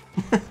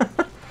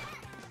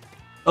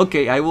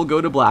 Okay, I will go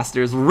to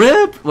blasters.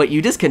 RIP! Wait,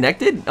 you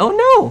disconnected? Oh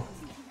no!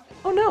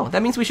 Oh no,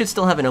 that means we should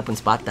still have an open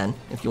spot then,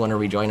 if you want to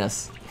rejoin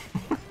us.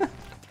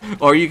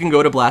 Or you can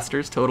go to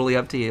blasters, totally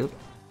up to you.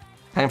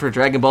 Time for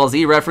Dragon Ball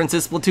Z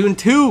references, Splatoon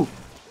 2!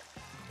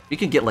 You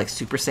could get like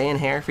Super Saiyan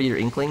hair for your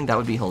Inkling, that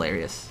would be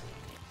hilarious.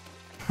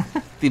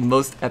 The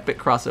most epic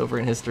crossover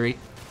in history.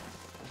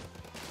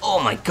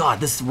 Oh my god,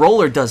 this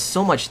roller does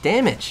so much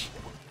damage!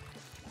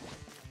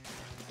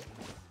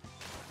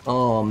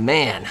 Oh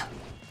man,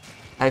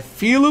 I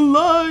feel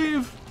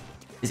alive!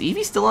 Is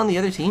Eevee still on the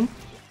other team?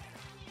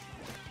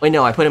 Wait,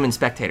 no, I put him in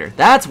spectator.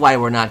 That's why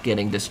we're not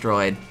getting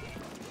destroyed.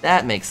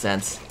 That makes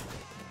sense.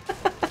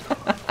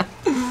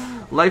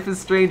 Life is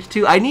Strange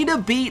 2. I need to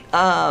beat,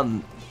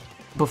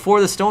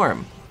 Before the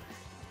Storm.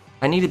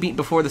 I need to beat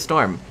Before the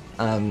Storm.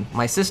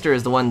 My sister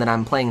is the one that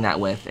I'm playing that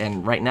with,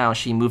 and right now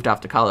she moved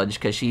off to college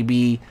because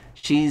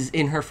she's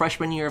in her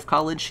freshman year of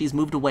college. She's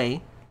moved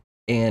away.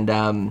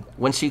 And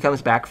once she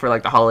comes back for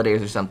like the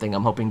holidays or something,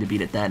 I'm hoping to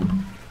beat it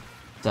then.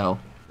 So,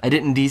 I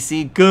didn't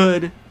DC.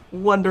 Good.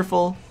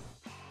 Wonderful.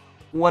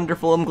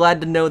 Wonderful. I'm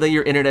glad to know that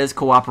your internet is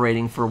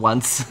cooperating for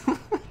once.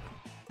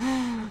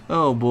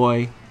 Oh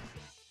boy.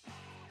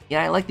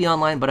 Yeah, I like the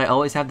online, but I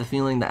always have the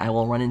feeling that I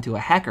will run into a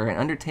hacker, and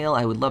Undertale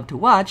I would love to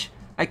watch.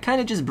 I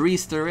kind of just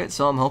breezed through it,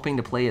 so I'm hoping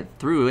to play it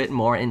through it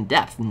more in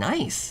depth.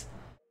 Nice!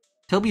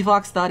 Toby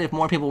Fox thought if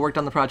more people worked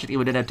on the project, it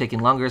would end up taking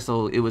longer,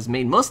 so it was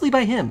made mostly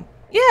by him.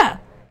 Yeah!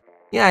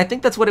 Yeah, I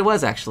think that's what it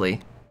was,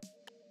 actually.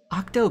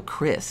 Octo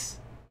Chris.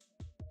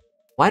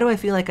 Why do I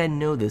feel like I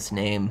know this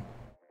name?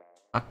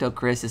 Octo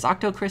Chris. Is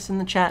Octo Chris in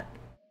the chat?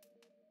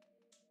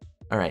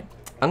 Alright.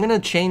 I'm gonna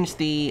change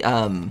the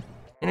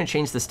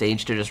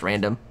stage to just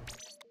random,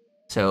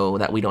 so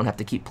that we don't have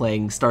to keep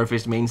playing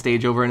Starfish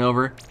Mainstage over and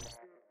over.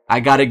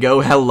 I gotta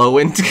go. Hello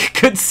and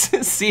good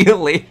see you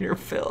later,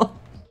 Phil.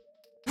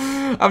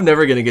 I'm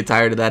never gonna get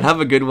tired of that.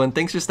 Have a good one.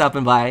 Thanks for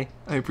stopping by.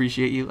 I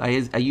appreciate you. I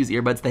use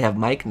earbuds. They have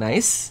mic.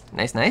 Nice.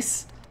 Nice,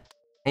 nice.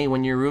 Hey,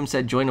 when your room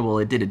said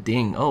joinable, it did a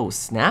ding. Oh,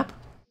 snap.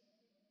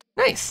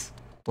 Nice.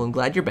 Well, I'm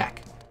glad you're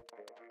back.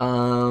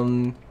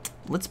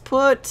 Let's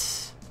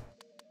put...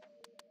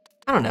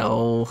 I don't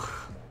know.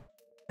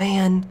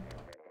 Man.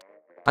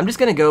 I'm just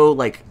gonna go,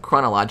 like,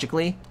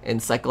 chronologically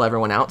and cycle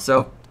everyone out.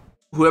 So,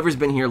 whoever's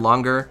been here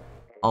longer,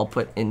 I'll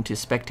put into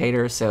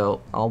spectator.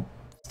 So, I'll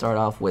start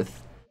off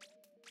with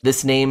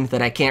this name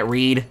that I can't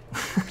read.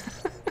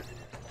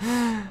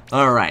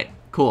 Alright,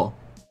 cool.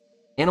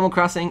 Animal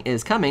Crossing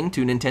is coming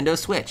to Nintendo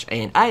Switch,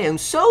 and I am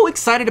so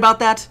excited about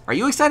that. Are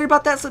you excited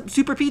about that,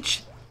 Super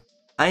Peach?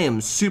 I am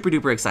super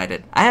duper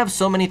excited. I have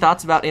so many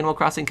thoughts about Animal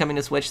Crossing coming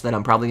to Switch that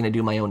I'm probably going to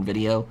do my own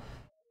video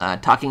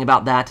talking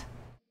about that.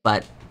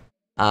 But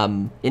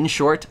in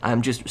short,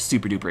 I'm just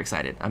super duper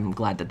excited. I'm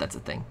glad that that's a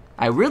thing.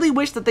 I really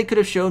wish that they could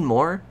have shown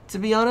more, to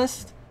be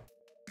honest.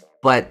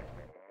 But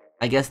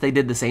I guess they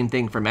did the same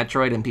thing for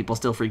Metroid and people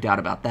still freaked out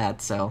about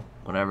that, so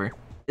whatever.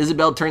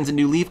 Isabelle turns a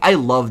new leaf. I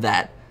love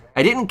that.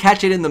 I didn't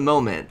catch it in the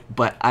moment,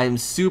 but I'm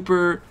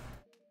super...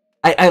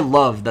 I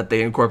love that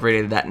they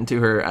incorporated that into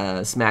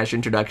her Smash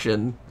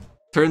introduction.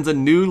 Turns a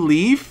new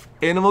leaf?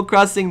 Animal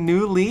Crossing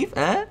new leaf?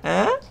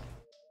 That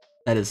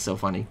is so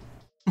funny.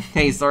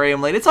 Hey, sorry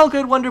I'm late. It's all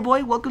good, Wonder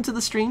Boy. Welcome to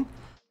the stream.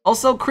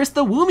 Also,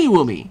 Krista Woomy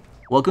Woomy.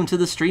 Welcome to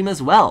the stream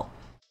as well.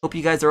 Hope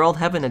you guys are all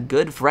having a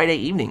good Friday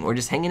evening. We're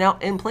just hanging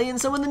out and playing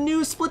some of the new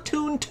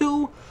Splatoon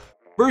 2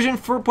 version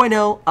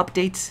 4.0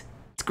 updates.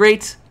 It's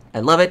great.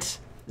 I love it.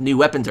 The new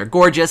weapons are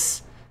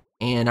gorgeous.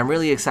 And I'm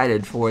really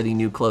excited for the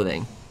new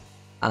clothing.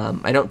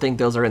 I don't think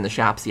those are in the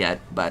shops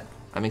yet, but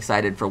I'm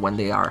excited for when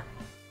they are.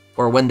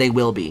 Or when they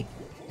will be,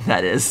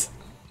 that is.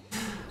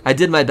 I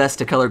did my best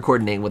to color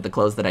coordinate with the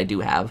clothes that I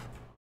do have.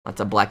 Lots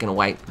of black and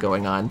white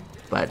going on.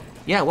 But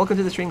yeah, welcome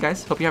to the stream,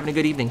 guys. Hope you're having a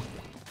good evening.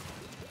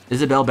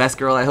 Isabelle, best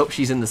girl. I hope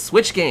she's in the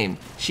Switch game.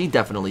 She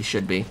definitely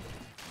should be.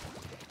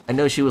 I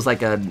know she was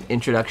like an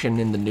introduction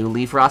in the New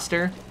Leaf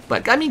roster,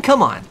 but I mean,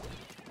 come on.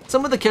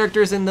 Some of the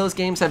characters in those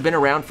games have been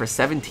around for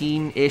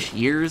 17-ish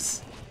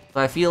years.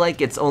 So I feel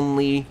like it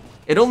only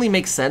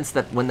makes sense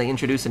that when they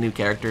introduce a new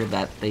character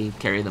that they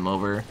carry them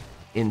over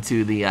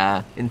into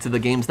the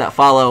games that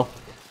follow.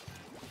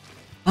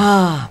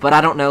 But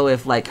I don't know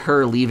if like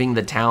her leaving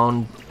the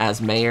town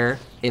as mayor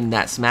in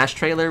that Smash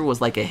trailer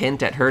was like a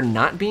hint at her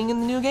not being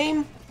in the new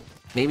game.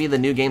 Maybe the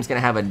new game's gonna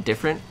have a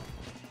different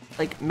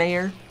like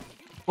mayor,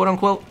 quote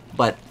unquote,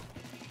 but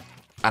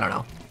I don't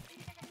know.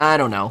 I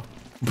don't know.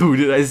 Boo,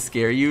 did I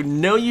scare you?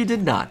 No, you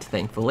did not,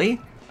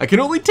 thankfully. I can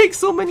only take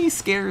so many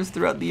scares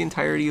throughout the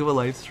entirety of a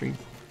live stream.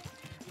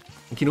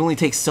 I can only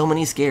take so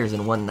many scares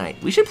in one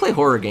night. We should play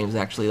horror games,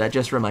 actually. That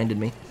just reminded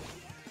me.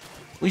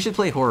 We should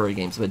play horror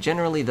games, but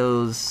generally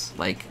those,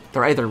 like,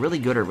 they're either really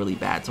good or really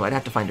bad, so I'd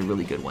have to find a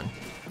really good one.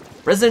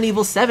 Resident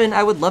Evil 7,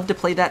 I would love to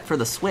play that for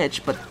the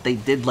Switch, but they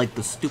did, like,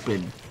 the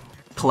stupid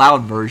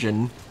cloud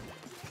version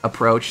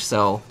approach,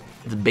 so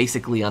it's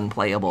basically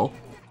unplayable.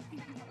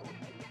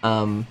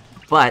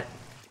 But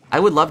I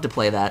would love to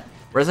play that.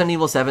 Resident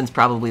Evil 7 is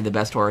probably the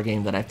best horror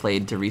game that I've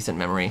played to recent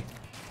memory.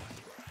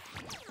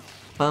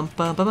 Bum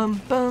bum bum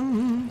bum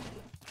bum.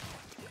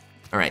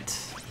 Alright.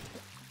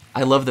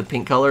 I love the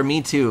pink color.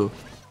 Me too.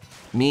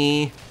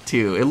 Me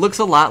too. It looks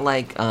a lot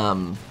like,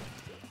 I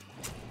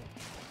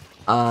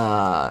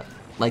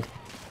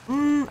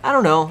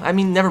don't know. I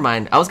mean, never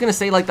mind. I was gonna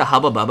say like the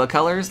Hubba Bubba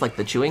colors, like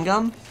the chewing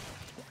gum.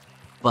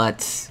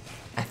 But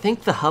I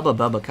think the Hubba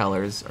Bubba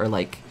colors are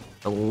like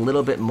a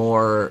little bit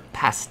more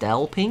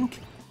pastel pink,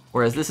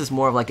 whereas this is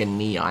more of like a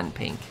neon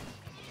pink.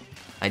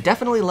 I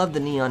definitely love the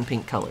neon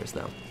pink colors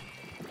though.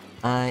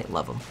 I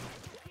love them.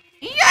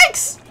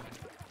 Yikes!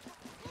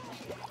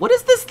 What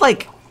is this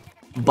like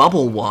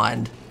bubble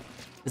wand?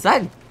 Is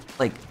that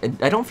like,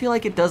 I don't feel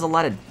like it does a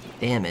lot of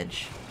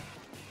damage.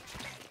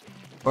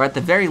 Or at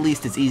the very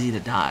least it's easy to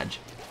dodge.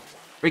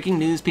 Breaking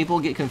news, people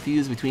get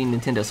confused between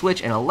Nintendo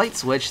Switch and a light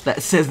switch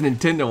that says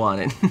Nintendo on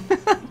it.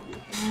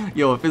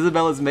 Yo, if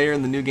Isabella's mayor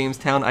in the new game's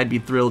town, I'd be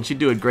thrilled. She'd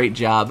do a great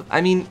job.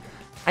 I mean,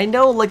 I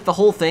know, like, the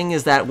whole thing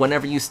is that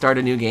whenever you start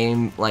a new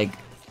game, like,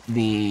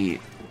 the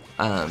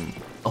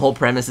whole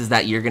premise is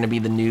that you're gonna be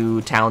the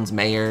new town's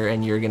mayor,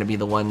 and you're gonna be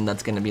the one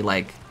that's gonna be,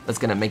 like, that's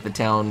gonna make the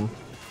town,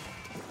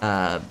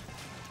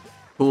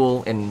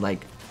 cool and,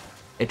 like,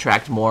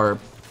 attract more,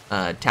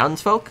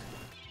 townsfolk.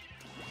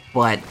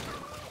 But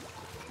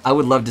I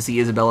would love to see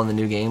Isabelle in the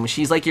new game.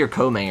 She's, like, your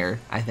co-mayor,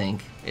 I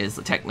think, is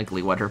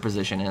technically what her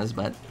position is,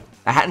 but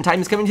A Hat in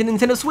Time is coming to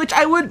Nintendo Switch.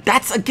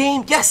 That's a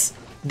game. Yes,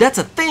 that's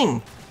a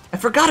thing. I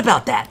forgot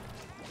about that.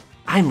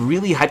 I'm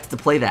really hyped to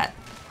play that.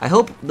 I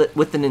hope that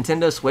with the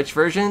Nintendo Switch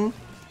version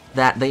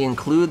that they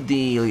include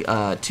the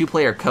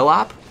 2-player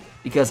co-op,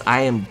 because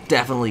I am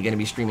definitely going to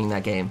be streaming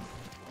that game.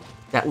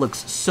 That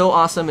looks so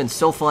awesome and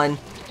so fun,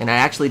 and I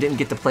actually didn't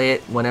get to play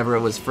it whenever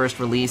it was first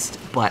released,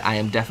 but I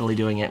am definitely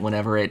doing it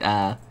whenever it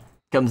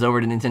comes over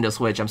to Nintendo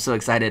Switch. I'm so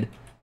excited.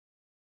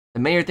 The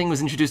mayor thing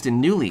was introduced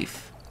in New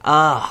Leaf.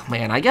 Oh,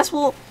 man, I guess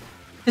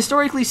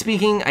historically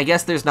speaking, I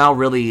guess there's now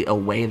really a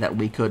way that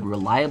we could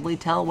reliably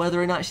tell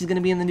whether or not she's going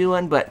to be in the new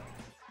one, but,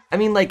 I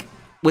mean, like,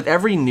 with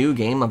every new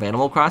game of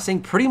Animal Crossing,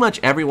 pretty much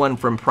everyone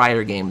from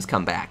prior games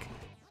come back.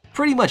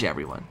 Pretty much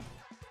everyone.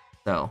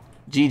 So,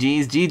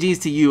 GG's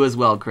to you as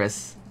well,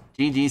 Chris.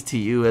 GG's to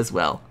you as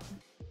well.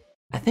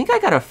 I think I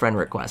got a friend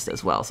request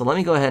as well, so let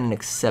me go ahead and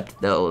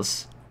accept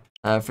those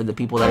for the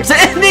people that are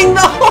sending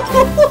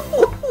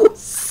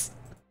those!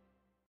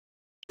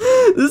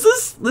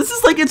 This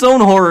is like its own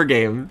horror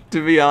game,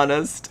 to be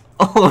honest.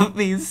 All of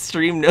these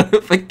stream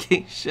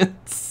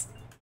notifications.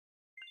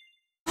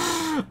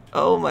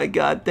 Oh my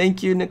god,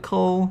 thank you,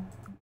 Nicole.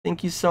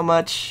 Thank you so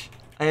much.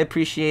 I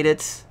appreciate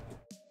it.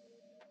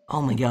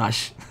 Oh my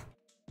gosh.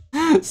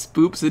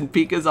 Spoops in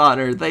Pika's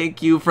honor.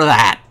 Thank you for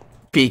that,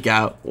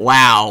 Pika.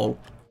 Wow.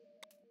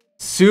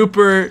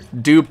 Super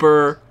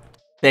duper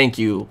thank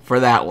you for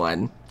that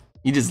one.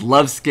 You just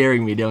love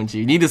scaring me, don't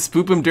you? You need to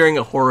spoop him during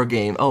a horror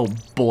game. Oh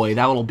boy,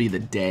 that will be the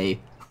day.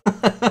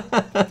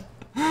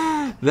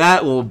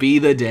 That will be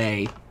the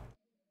day.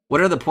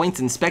 What are the points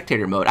in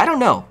spectator mode? I don't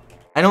know.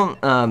 I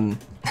don't, I'm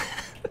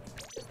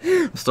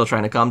still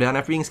trying to calm down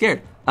after being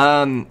scared.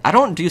 I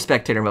don't do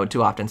spectator mode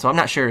too often, so I'm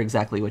not sure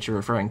exactly what you're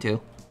referring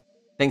to.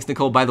 Thanks,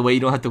 Nicole. By the way, you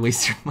don't have to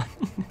waste your money,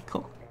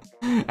 Nicole.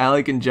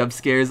 Alec and jump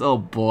scares. Oh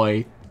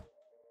boy.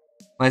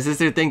 My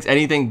sister thinks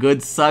anything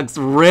good sucks.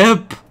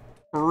 RIP!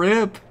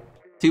 RIP!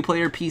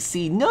 2-player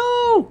PC.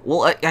 No!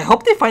 Well, I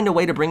hope they find a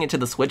way to bring it to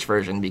the Switch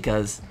version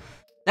because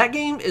that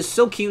game is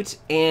so cute,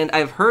 and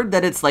I've heard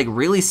that it's like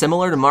really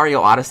similar to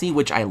Mario Odyssey,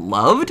 which I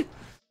loved,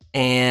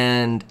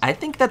 and I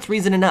think that's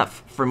reason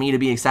enough for me to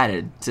be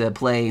excited to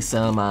play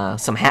some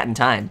Hat in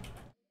Time.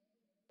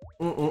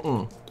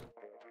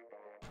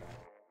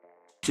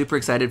 Super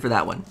excited for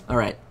that one. All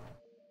right.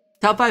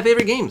 Top 5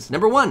 favorite games.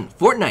 Number 1,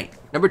 Fortnite.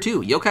 Number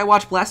 2, Yokai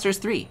Watch Blasters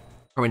 3.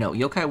 Or wait, no,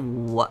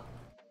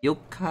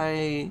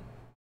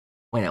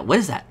 what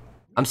is that?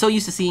 I'm so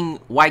used to seeing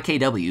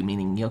YKW,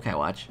 meaning Yokai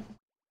Watch.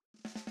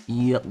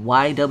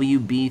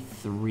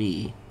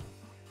 YWB3.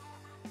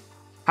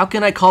 How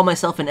can I call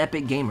myself an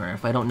epic gamer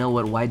if I don't know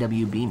what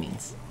YWB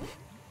means?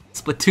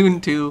 Splatoon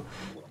 2,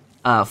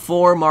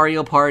 4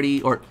 Mario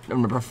Party, or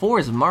number 4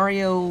 is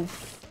Mario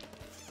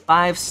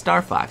 5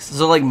 Star Fox.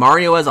 So like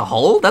Mario as a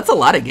whole? That's a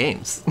lot of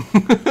games.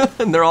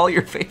 And they're all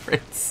your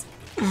favorites.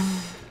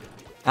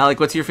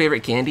 Alec, what's your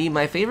favorite candy?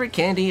 My favorite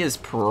candy is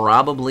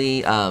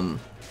probably, oh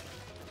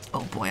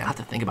boy, I have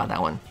to think about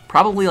that one.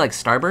 Probably like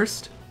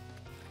Starburst,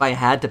 if I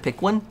had to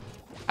pick one.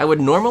 I would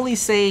normally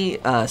say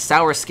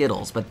sour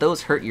Skittles, but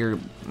those hurt your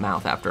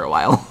mouth after a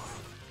while.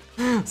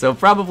 So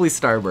probably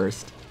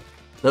Starburst.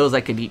 Those I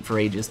could eat for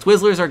ages.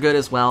 Twizzlers are good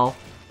as well.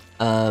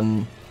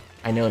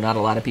 I know not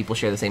a lot of people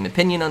share the same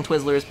opinion on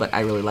Twizzlers, but I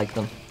really like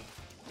them.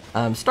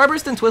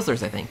 Starburst and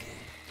Twizzlers, I think,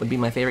 would be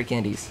my favorite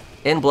candies.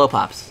 And Blow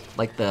Pops,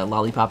 like the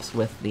lollipops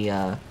with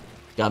the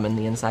gum in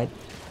the inside.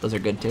 Those are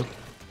good too.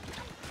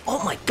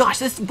 Oh my gosh,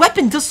 this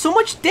weapon does so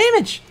much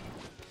damage!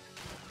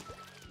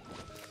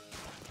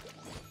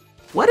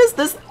 What does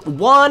this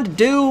wand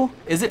do?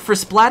 Is it for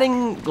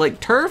splatting like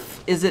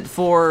turf? Is it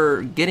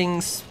for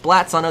getting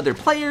splats on other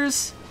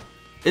players?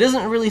 It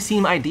doesn't really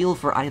seem ideal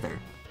for either.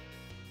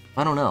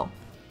 I don't know.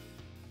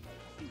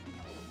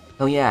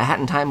 Oh yeah, Hat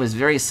in Time was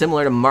very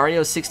similar to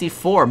Mario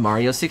 64.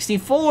 Mario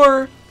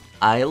 64!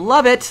 I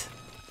love it!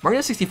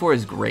 Mario 64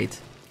 is great.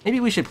 Maybe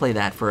we should play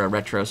that for a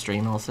retro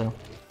stream also.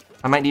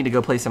 I might need to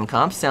go play some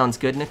comps. Sounds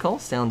good, Nicole.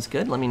 Sounds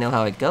good. Let me know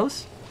how it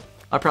goes.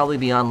 I'll probably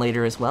be on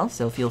later as well,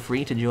 so feel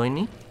free to join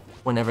me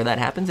whenever that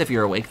happens, if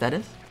you're awake, that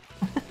is.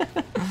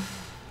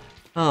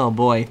 Oh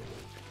boy.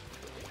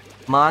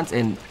 Mods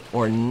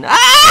are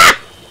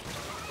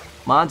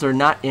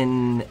not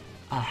in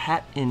a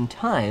Hat in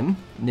Time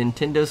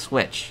Nintendo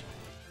Switch.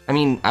 I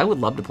mean, I would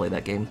love to play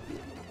that game.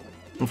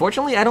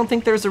 Unfortunately, I don't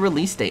think there's a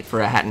release date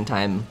for a Hat in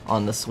Time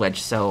on the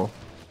Switch, so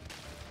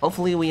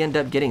hopefully we end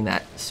up getting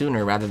that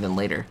sooner rather than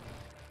later.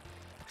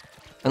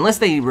 Unless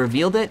they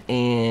revealed it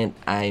and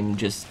I'm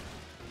just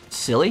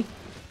silly,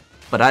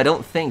 but I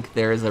don't think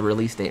there is a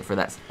release date for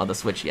that on the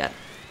Switch yet.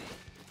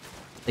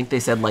 I think they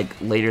said like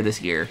later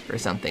this year or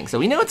something. So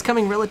we know it's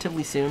coming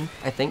relatively soon,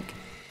 I think,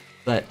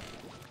 but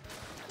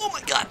oh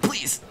my god,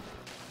 please!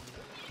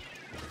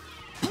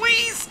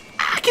 Please!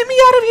 Get me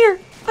out of here!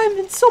 I'm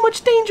in so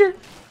much danger!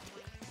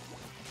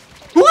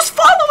 Who's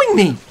following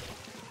me?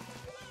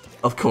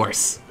 Of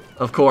course.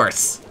 Of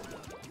course.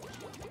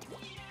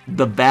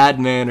 The bad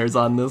manners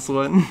on this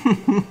one.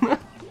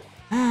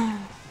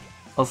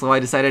 Also,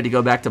 I decided to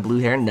go back to blue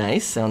hair.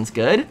 Nice. Sounds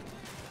good. I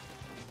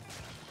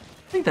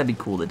think that'd be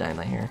cool to dye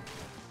my hair.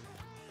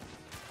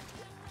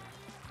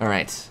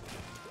 Alright.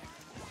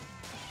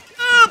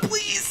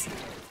 Please!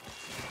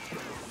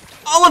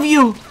 All of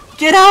you!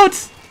 Get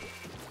out!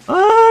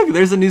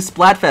 There's a new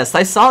Splatfest.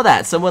 I saw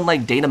that. Someone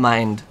like data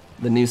mined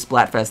the new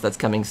Splatfest that's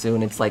coming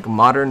soon. It's like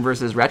modern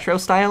versus retro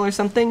style or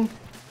something.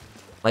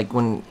 Like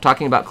when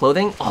talking about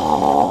clothing.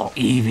 Oh,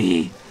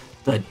 Eevee.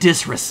 The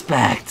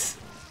disrespect.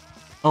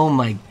 Oh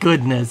my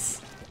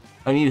goodness.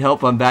 I need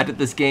help. I'm bad at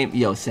this game.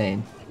 Yo,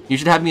 same. You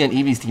should have me on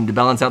Eevee's team to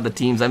balance out the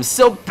teams. I'm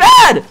so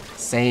bad!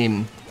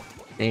 Same.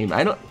 Same.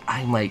 I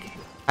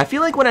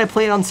feel like when I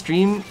play it on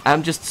stream,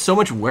 I'm just so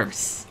much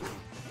worse.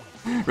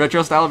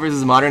 Retro style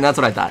versus modern, that's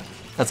what I thought.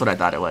 That's what I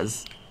thought it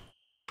was.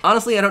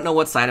 Honestly, I don't know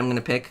what side I'm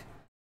gonna pick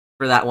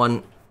for that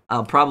one.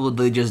 I'll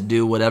probably just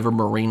do whatever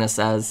Marina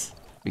says,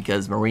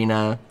 because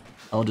Marina,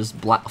 I'll just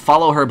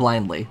follow her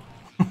blindly.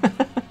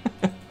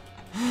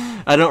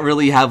 I don't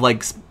really have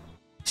like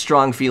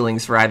strong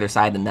feelings for either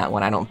side in that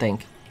one, I don't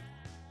think.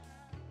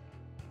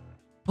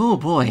 Oh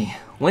boy,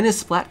 when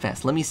is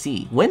Splatfest? Let me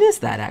see. When is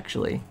that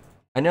actually?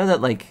 I know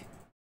that like,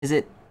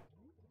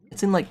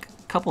 it's in like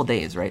a couple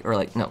days, right? Or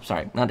like, no,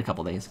 sorry, not a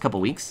couple days, a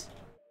couple weeks.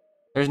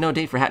 There's no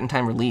date for Hat in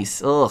Time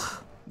release. Ugh,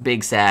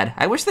 big sad.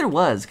 I wish there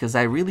was, because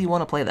I really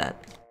want to play that.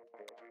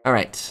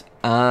 Alright,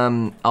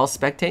 I'll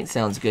spectate,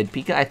 sounds good.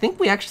 Pika, I think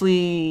we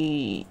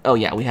actually, oh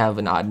yeah, we have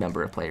an odd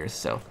number of players,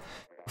 so.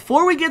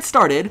 Before we get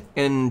started,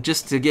 and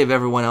just to give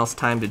everyone else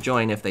time to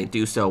join if they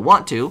do so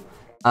want to,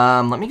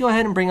 let me go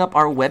ahead and bring up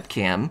our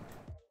webcam,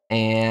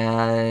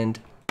 and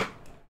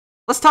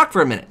let's talk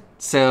for a minute.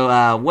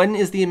 So, when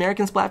is the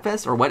American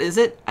Splatfest, or what is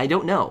it? I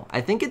don't know.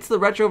 I think it's the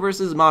retro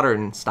versus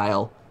modern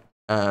style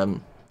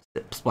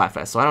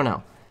Splatfest, so I don't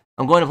know.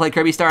 I'm going to play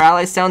Kirby Star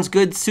Allies. Sounds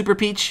good, Super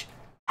Peach.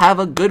 Have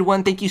a good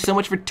one. Thank you so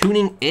much for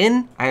tuning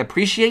in. I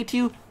appreciate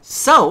you.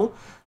 So,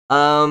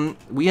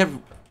 we have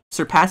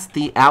surpassed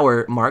the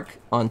hour mark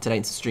on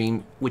tonight's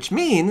stream, which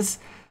means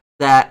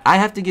that I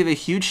have to give a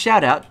huge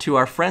shout out to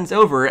our friends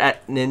over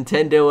at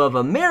Nintendo of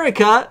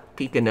America,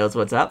 Pika knows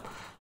what's up,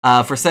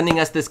 for sending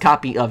us this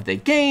copy of the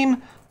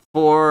game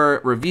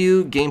for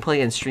review,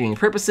 gameplay, and streaming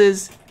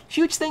purposes.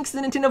 Huge thanks to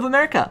Nintendo of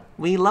America.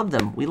 We love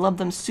them. We love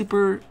them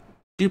super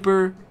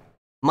duper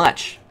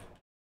much.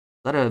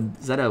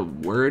 Is that a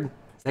word?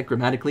 Is that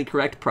grammatically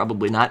correct?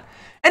 Probably not.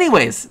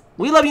 Anyways,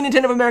 we love you,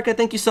 Nintendo of America.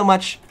 Thank you so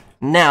much.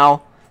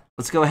 Now,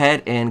 let's go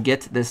ahead and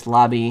get this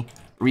lobby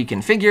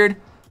reconfigured.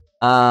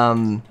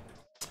 Alright,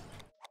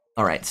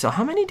 so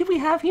how many do we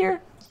have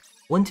here?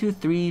 1, 2,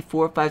 3,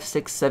 4, 5,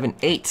 6, 7,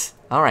 8.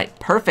 Alright,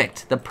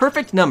 perfect. The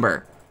perfect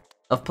number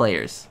of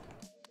players.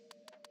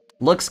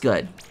 Looks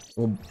good.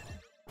 Well,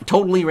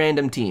 totally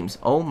random teams.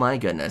 Oh my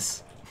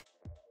goodness.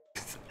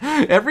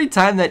 Every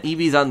time that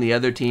Eevee's on the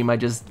other team, I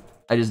just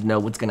know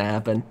what's gonna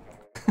happen.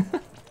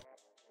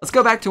 Let's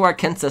go back to our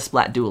Kensa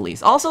Splat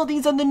dualies. Also,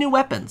 these are the new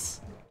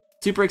weapons.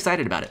 Super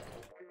excited about it.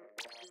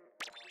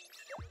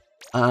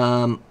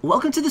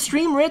 Welcome to the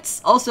stream,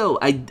 Ritz. Also,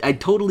 I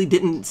totally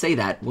didn't say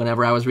that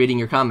whenever I was reading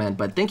your comment,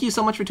 but thank you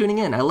so much for tuning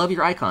in. I love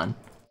your icon.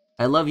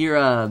 I love your,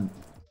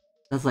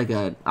 that's like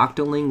a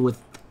octoling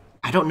with,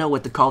 I don't know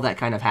what to call that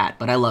kind of hat,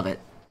 but I love it.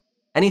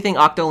 Anything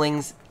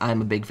octolings,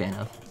 I'm a big fan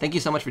of. Thank you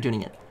so much for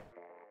tuning in.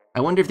 I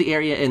wonder if the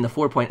area in the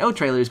 4.0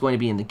 trailer is going to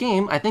be in the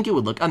game. I think it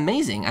would look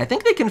amazing. I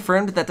think they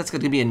confirmed that that's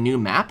going to be a new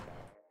map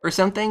or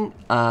something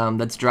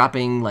that's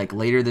dropping like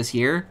later this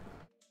year.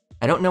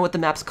 I don't know what the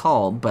map's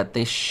called, but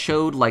they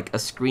showed like a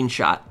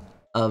screenshot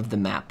of the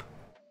map,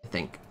 I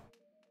think.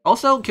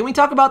 Also, can we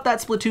talk about that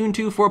Splatoon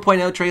 2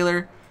 4.0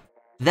 trailer?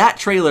 That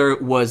trailer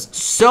was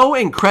so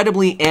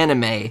incredibly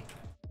anime,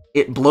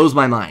 it blows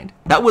my mind.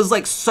 That was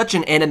like such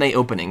an anime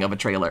opening of a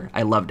trailer.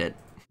 I loved it.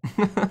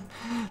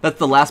 That's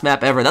the last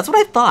map ever. That's what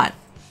I thought.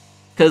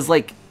 Cause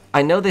like,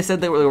 I know they said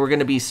they were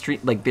gonna be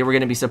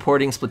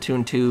supporting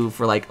Splatoon 2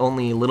 for like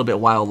only a little bit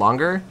while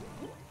longer.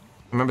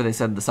 I remember they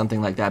said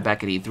something like that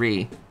back at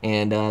E3,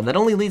 and that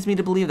only leads me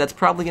to believe that's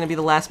probably gonna be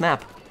the last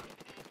map.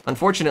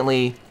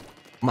 Unfortunately,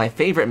 my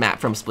favorite map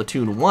from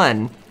Splatoon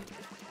 1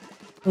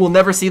 will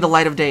never see the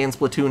light of day in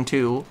Splatoon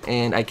 2,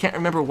 and I can't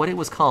remember what it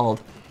was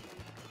called,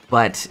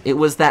 but it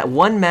was that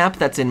one map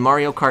that's in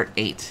Mario Kart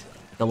 8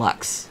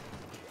 Deluxe.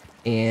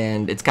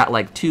 And it's got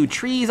like 2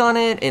 trees on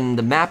it, and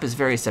the map is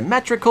very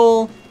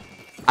symmetrical.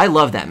 I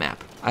love that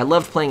map. I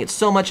loved playing it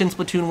so much in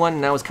Splatoon 1,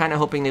 and I was kind of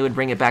hoping they would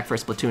bring it back for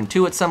Splatoon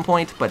 2 at some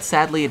point, but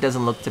sadly it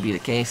doesn't look to be the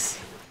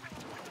case.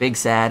 Big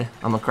sad.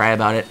 I'm gonna cry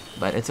about it,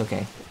 but it's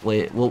okay.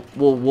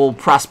 We'll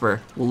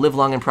prosper. We'll live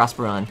long and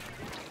prosper on.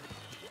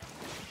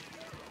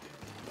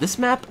 This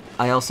map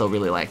I also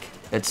really like.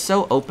 It's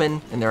so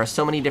open, and there are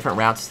so many different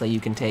routes that you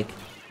can take.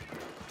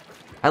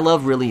 I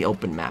love really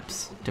open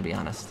maps, to be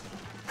honest.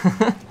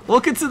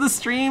 Welcome to the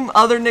stream,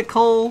 other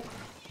Nicole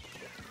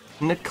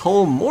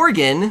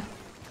Morgan.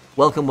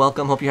 Welcome,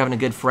 welcome. Hope you're having a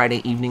good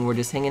Friday evening. We're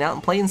just hanging out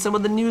and playing some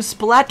of the new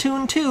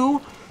Splatoon 2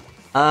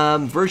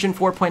 version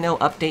 4.0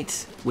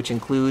 updates, which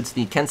includes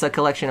the Kensa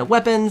Collection of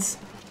weapons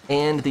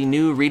and the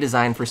new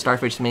redesign for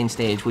Starfish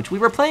Mainstage, which we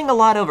were playing a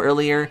lot of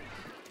earlier,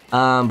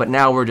 but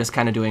now we're just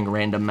kind of doing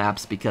random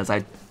maps because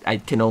I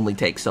can only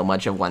take so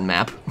much of one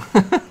map.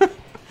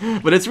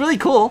 But it's really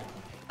cool.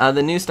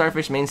 The new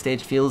Starfish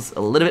Mainstage feels a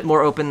little bit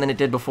more open than it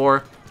did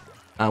before,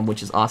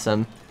 which is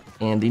awesome.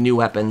 And the new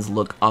weapons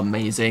look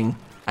amazing.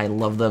 I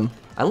love them.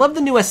 I love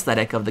the new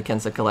aesthetic of the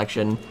Kensa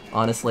Collection,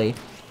 honestly.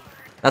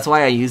 That's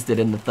why I used it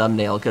in the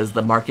thumbnail, because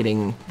the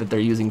marketing that they're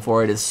using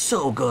for it is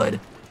so good.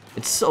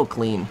 It's so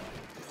clean.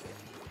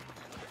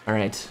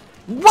 Alright.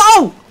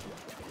 Whoa!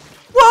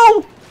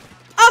 Whoa!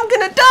 I'm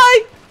gonna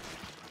die!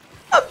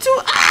 I'm too...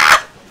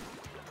 Ah!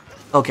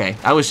 Okay,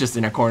 I was just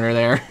in a corner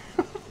there.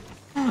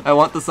 I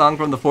want the song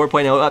from the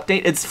 4.0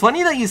 update. It's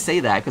funny that you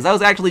say that, because I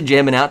was actually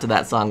jamming out to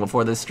that song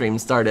before this stream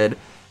started.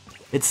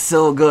 It's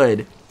so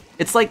good.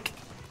 It's like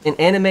an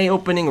anime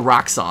opening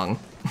rock song.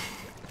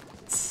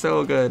 It's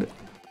so good.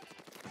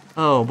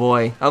 Oh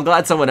boy. I'm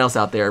glad someone else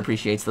out there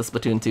appreciates the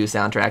Splatoon 2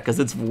 soundtrack, because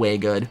it's way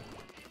good.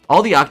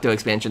 All the Octo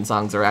expansion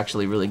songs are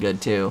actually really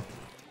good too.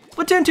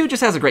 Splatoon 2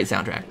 just has a great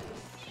soundtrack,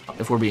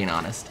 if we're being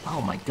honest.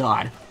 Oh my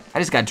god. I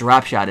just got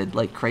drop-shotted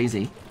like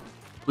crazy.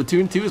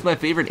 Splatoon 2 is my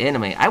favorite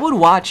anime. I would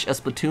watch a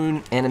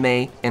Splatoon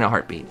anime in a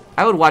heartbeat.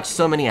 I would watch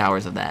so many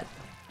hours of that.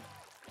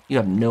 You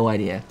have no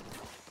idea.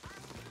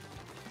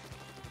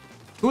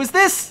 Who is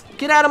this?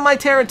 Get out of my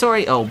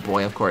territory! Oh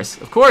boy, of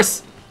course. Of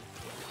course!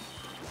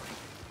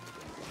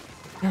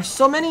 There are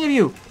so many of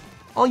you!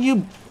 All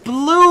you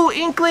blue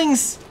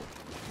inklings!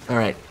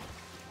 Alright.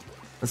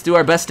 Let's do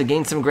our best to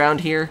gain some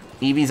ground here.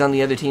 Eevee's on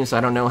the other team, so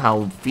I don't know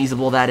how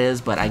feasible that is,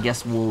 but I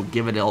guess we'll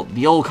give it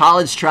the old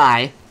college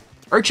try.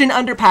 Urchin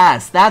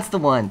Underpass, that's the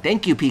one.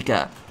 Thank you,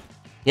 Pika.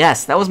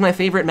 Yes, that was my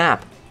favorite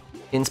map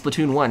in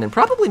Splatoon 1, and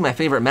probably my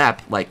favorite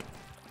map, like,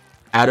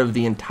 out of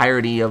the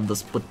entirety of the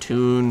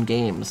Splatoon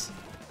games.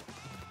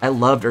 I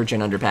loved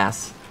Urchin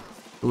Underpass.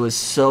 It was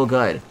so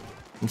good.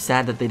 I'm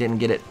sad that they didn't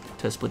get it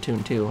to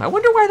Splatoon 2. I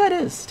wonder why that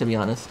is, to be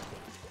honest.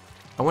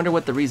 I wonder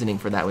what the reasoning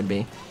for that would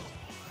be.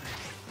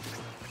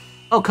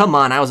 Oh, come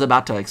on, I was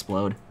about to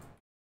explode.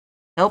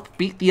 Help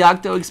beat the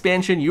Octo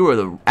expansion? You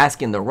were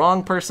asking the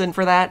wrong person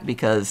for that,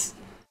 because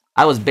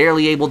I was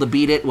barely able to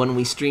beat it when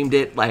we streamed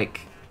it,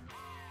 like,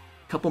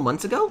 a couple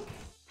months ago,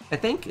 I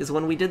think, is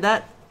when we did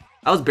that.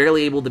 I was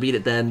barely able to beat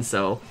it then,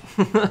 so...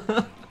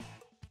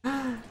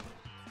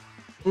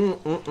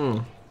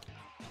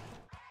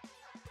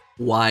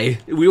 Why?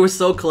 We were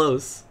so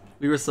close.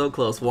 We were so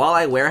close.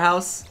 Walleye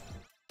Warehouse?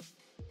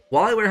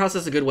 Walleye Warehouse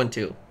is a good one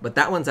too, but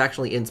that one's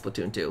actually in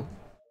Splatoon 2.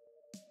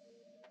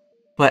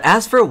 But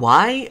as for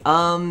why,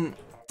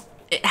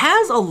 it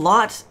has a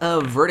lot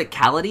of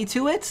verticality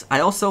to it. I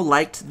also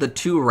liked the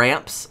 2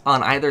 ramps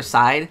on either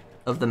side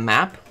of the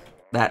map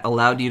that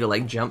allowed you to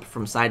like jump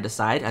from side to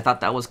side. I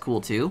thought that was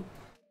cool too.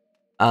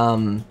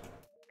 I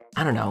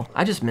don't know.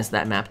 I just missed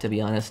that map, to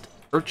be honest.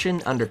 Urchin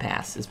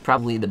Underpass is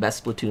probably the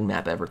best Splatoon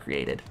map ever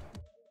created.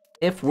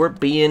 If we're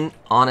being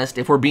honest,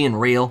 if we're being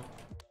real.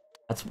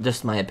 That's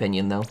just my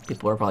opinion, though.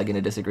 People are probably going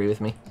to disagree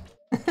with me.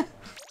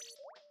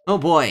 Oh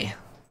boy.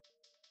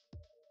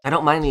 I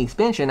don't mind the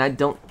expansion. I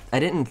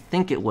didn't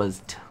think it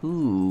was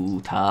too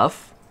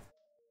tough.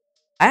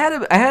 I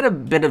had a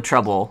bit of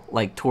trouble,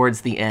 like, towards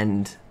the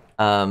end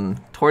of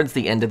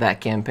that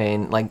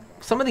campaign. Like,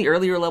 some of the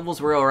earlier levels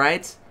were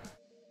alright,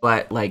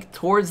 but, like,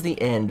 towards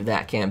the end of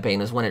that campaign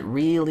is when it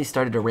really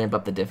started to ramp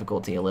up the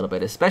difficulty a little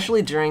bit,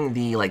 especially during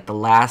the, like, the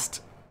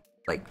last,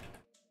 like,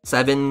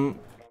 7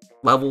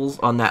 levels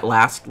on that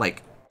last,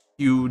 like,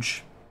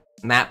 huge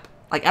map.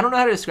 Like, I don't know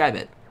how to describe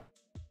it.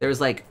 There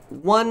was, like,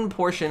 one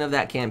portion of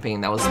that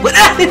campaign that was split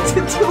out into 2,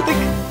 like...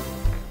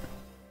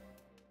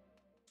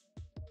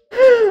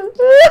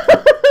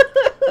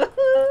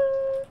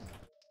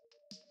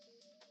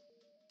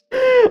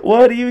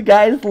 Why do you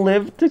guys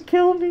live to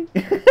kill me?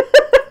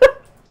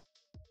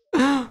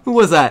 Who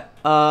was that?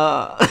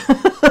 Oh,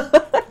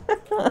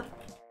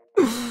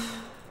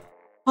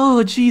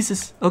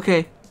 Jesus.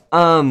 Okay.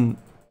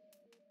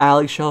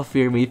 Alec shall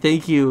fear me.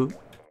 Thank you.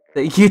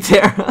 Thank you,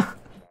 Tara.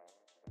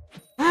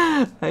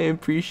 I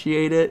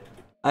appreciate it.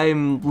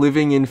 I'm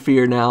living in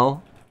fear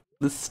now.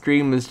 This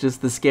stream is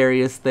just the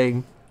scariest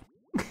thing.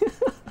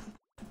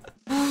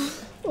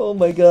 Oh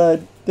my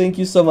god. Thank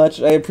you so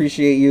much. I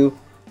appreciate you.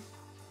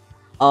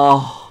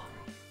 Oh.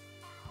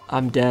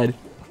 I'm dead.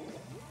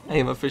 I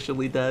am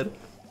officially dead.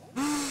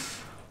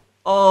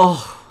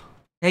 Oh.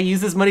 Hey,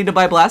 use this money to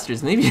buy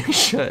blasters. Maybe I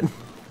should.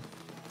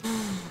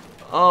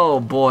 Oh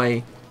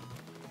boy.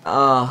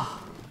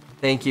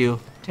 Thank you,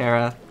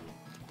 Tara.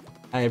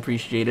 I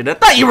appreciate it. I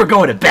thought you were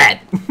going to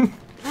bed!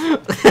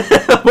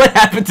 What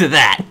happened to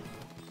that?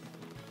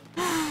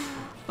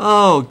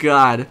 Oh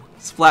god.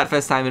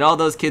 Splatfest time, and all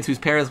those kids whose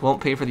parents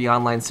won't pay for the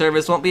online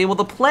service won't be able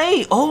to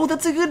play! Oh,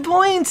 that's a good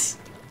point!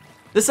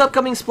 This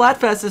upcoming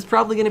Splatfest is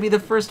probably going to be the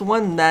first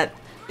one that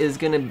is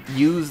going to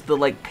use the,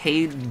 like,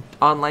 paid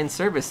online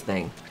service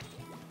thing.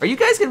 Are you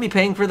guys going to be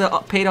paying for the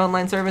paid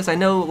online service? I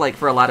know, like,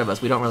 for a lot of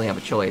us, we don't really have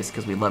a choice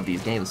because we love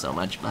these games so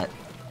much, but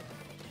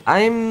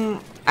I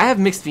have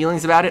mixed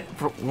feelings about it.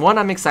 For one,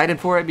 I'm excited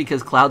for it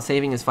because cloud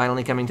saving is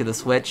finally coming to the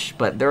Switch,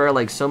 but there are,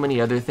 like, so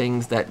many other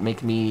things that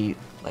make me,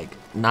 like,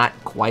 not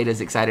quite as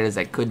excited as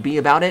I could be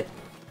about it.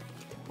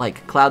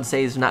 Like, cloud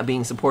saves not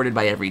being supported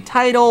by every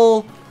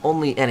title,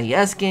 only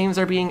NES games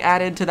are being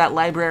added to that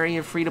library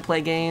of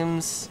free-to-play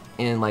games,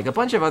 and, like, a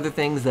bunch of other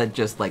things that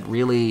just, like,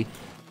 really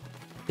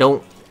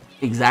don't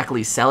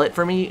exactly sell it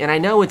for me. And I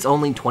know it's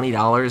only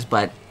 $20,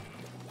 but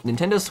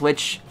Nintendo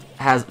Switch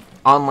has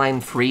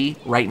online free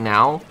right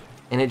now,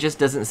 and it just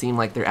doesn't seem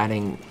like they're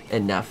adding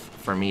enough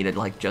for me to,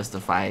 like,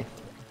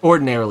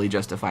 ordinarily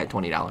justify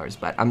 $20,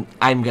 but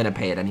I'm gonna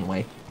pay it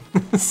anyway.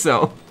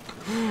 So,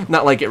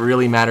 not like it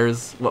really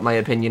matters what my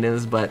opinion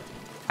is, but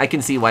I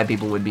can see why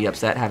people would be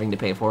upset having to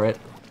pay for it.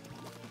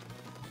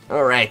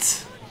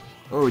 Alright.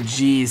 Oh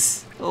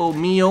jeez. Oh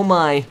me, oh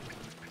my.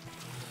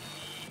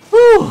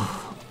 Whew.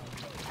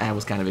 I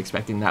was kind of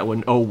expecting that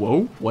one. Oh,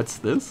 whoa, what's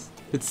this?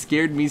 It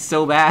scared me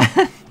so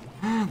bad.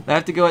 I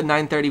have to go at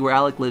 9:30 where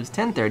Alec lives,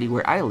 10:30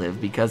 where I live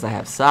because I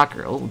have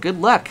soccer. Oh,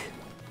 good luck.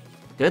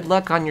 Good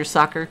luck on your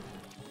soccer.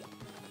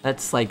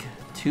 That's like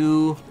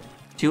too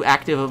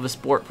active of a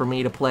sport for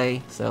me to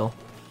play, so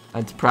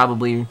that's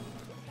probably...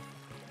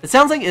 It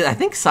sounds like, I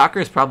think soccer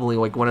is probably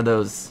like one of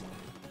those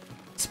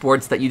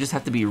sports that you just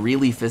have to be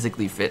really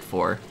physically fit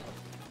for.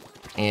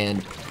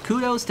 And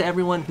kudos to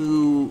everyone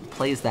who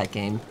plays that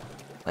game,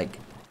 like,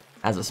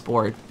 as a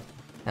sport,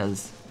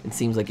 as it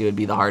seems like it would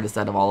be the hardest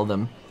out of all of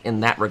them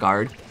in that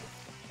regard.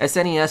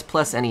 SNES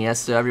plus NES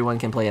so everyone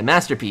can play a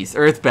masterpiece,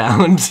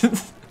 Earthbound.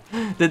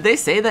 Did they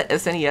say that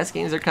SNES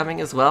games are coming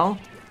as well?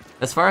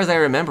 As far as I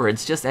remember,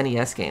 it's just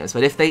NES games.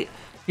 But if they...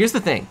 Here's the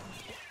thing.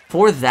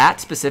 For that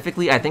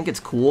specifically, I think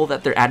it's cool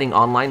that they're adding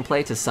online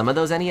play to some of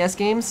those NES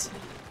games.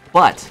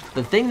 But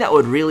the thing that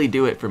would really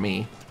do it for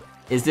me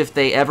is if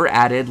they ever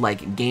added,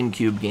 like,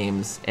 GameCube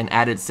games and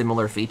added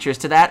similar features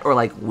to that, or,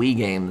 like, Wii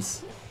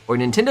games, or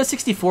Nintendo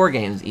 64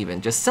 games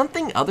even. Just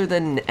something other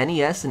than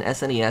NES and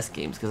SNES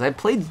games, because I've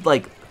played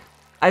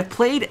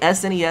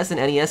SNES and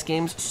NES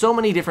games so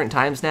many different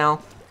times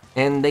now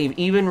And they've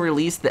even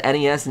released the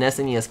NES and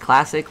SNES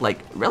Classic, like,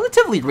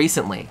 relatively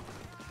recently.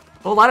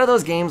 So a lot of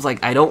those games,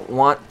 like, I don't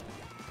want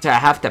to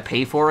have to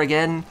pay for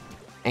again.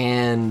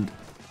 And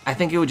I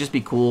think it would just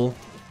be cool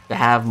to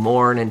have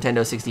more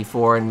Nintendo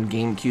 64 and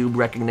GameCube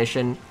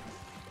recognition.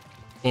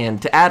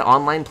 And to add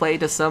online play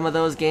to some of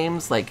those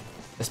games, like,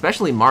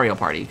 especially Mario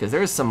Party, because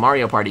there's some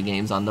Mario Party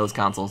games on those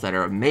consoles that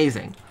are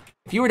amazing.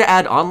 If you were to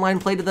add online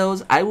play to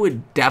those, I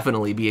would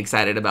definitely be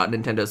excited about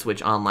Nintendo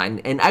Switch Online,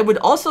 and I would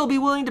also be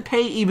willing to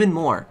pay even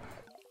more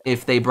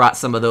if they brought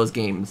some of those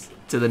games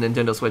to the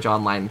Nintendo Switch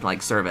Online,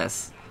 like,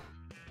 service.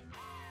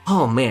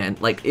 Oh man,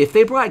 like, if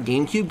they brought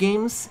GameCube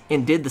games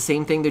and did the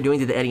same thing they're doing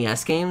to the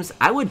NES games,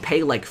 I would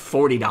pay like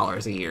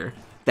 $40 a year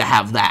to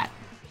have that.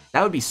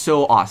 That would be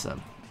so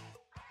awesome.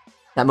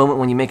 That moment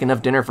when you make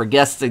enough dinner for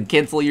guests and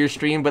cancel your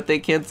stream, but they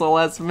cancel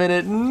last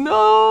minute.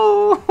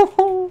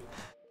 No!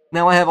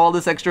 Now I have all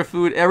this extra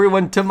food.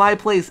 Everyone to my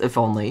place, if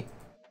only.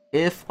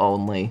 If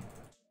only.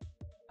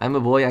 I'm a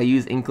boy, I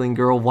use Inkling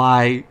Girl,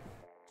 why?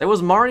 There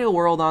was Mario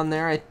World on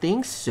there, I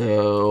think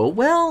so.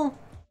 Well,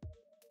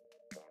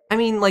 I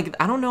mean, like,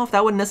 I don't know if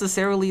that would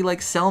necessarily,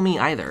 like, sell me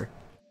either.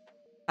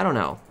 I don't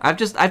know.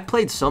 I've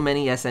played so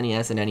many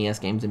SNES and NES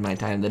games in my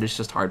time that it's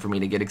just hard for me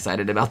to get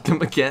excited about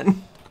them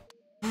again.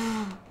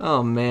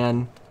 Oh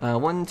man.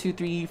 1, 2,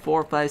 3,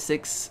 4, 5,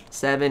 6,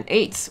 7,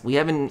 8. We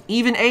have an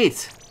even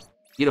 8.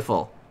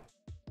 Beautiful.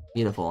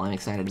 Beautiful. I'm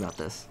excited about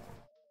this.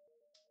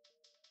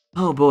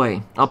 Oh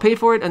boy. I'll pay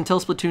for it until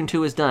Splatoon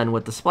 2 is done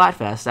with the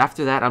Splatfest.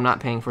 After that, I'm not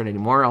paying for it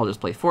anymore. I'll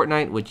just play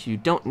Fortnite, which you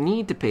don't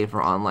need to pay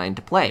for online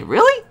to play.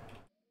 Really?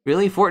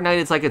 Really? Fortnite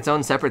is like its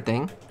own separate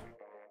thing?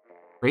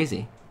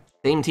 Crazy.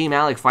 Same team,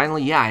 Alec.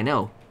 Finally? Yeah, I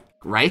know.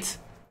 Right?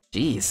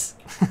 Jeez.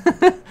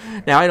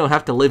 Now I don't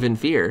have to live in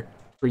fear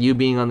for you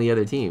being on the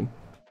other team.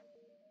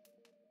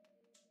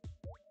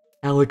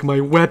 Alec,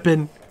 my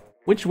weapon.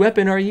 Which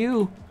weapon are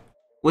you?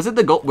 Was it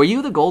the gold? Were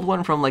you the gold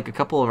one from like a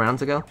couple of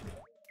rounds ago?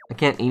 I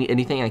can't eat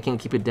anything. I can't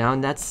keep it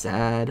down. That's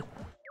sad.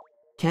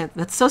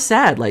 That's so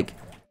sad. Like,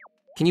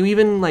 can you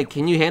even, like,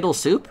 can you handle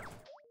soup?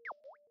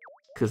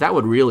 Because that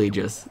would really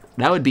just,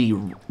 that would be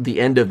the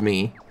end of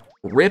me.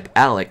 Rip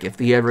Alec if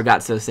he ever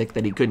got so sick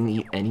that he couldn't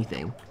eat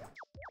anything.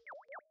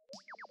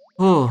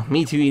 Oh,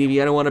 me too,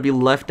 EDV. I don't want to be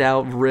left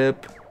out.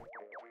 Rip.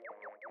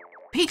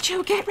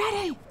 Pichu, get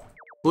ready!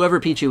 Whoever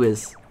Pichu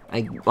is.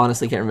 I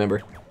honestly can't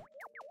remember.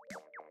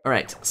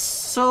 Alright,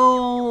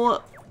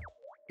 so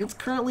it's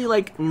currently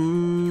like,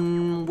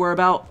 we're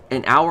about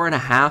an hour and a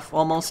half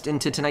almost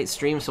into tonight's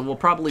stream, so we'll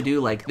probably do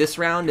like this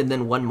round and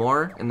then one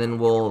more, and then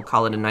we'll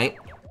call it a night.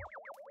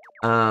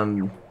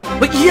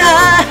 But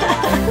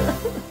yeah!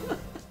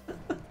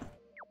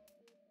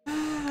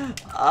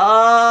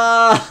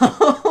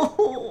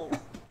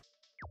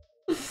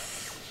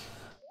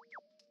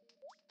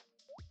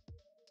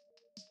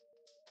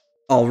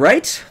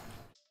 Alright.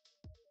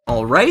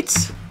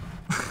 Alright.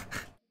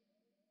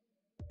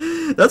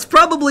 That's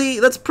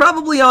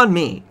probably on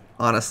me,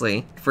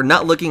 honestly, for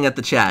not looking at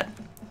the chat.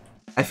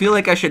 I feel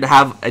like I should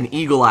have an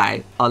eagle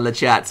eye on the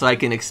chat so I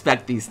can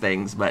expect these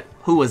things, but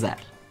who was that?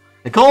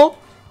 Nicole?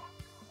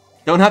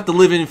 Don't have to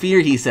live in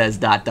fear, he says, ...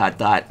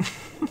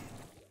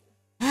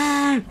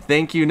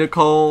 Thank you,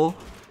 Nicole.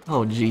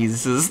 Oh,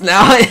 Jesus.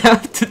 Now I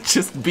have to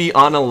just be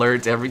on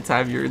alert every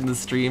time you're in the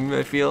stream,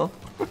 I feel.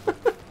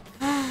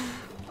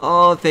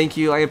 Oh, thank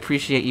you. I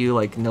appreciate you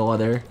like no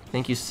other.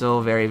 Thank you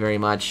so very, very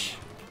much.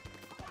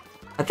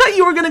 I thought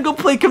you were gonna go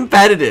play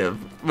competitive,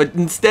 but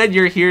instead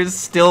you're here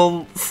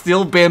still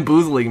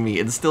bamboozling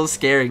me and still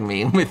scaring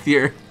me with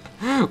your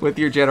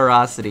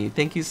generosity.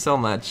 Thank you so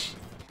much.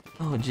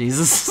 Oh,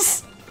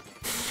 Jesus.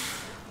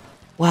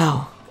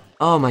 Wow.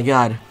 Oh my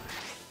god.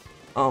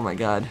 Oh my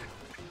god.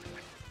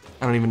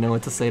 I don't even know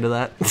what to say to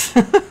that.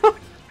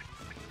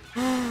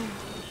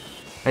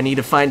 I need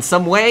to find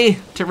some way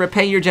to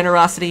repay your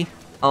generosity.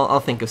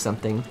 I'll think of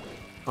something.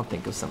 I'll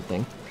think of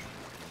something.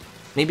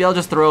 Maybe I'll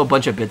just throw a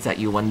bunch of bits at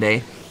you one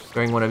day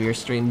during one of your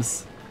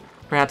streams.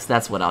 Perhaps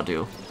that's what I'll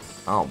do.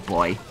 Oh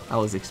boy, I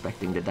was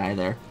expecting to die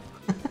there.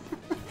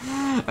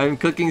 I'm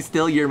cooking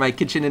still, you're my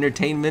kitchen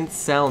entertainment.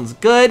 Sounds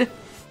good.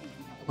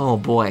 Oh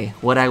boy,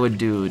 what I would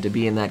do to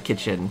be in that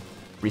kitchen,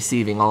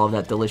 receiving all of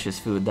that delicious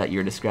food that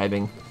you're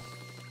describing.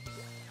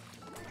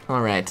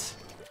 Alright.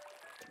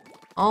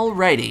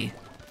 Alrighty.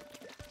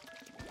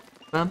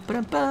 Bum,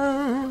 ba,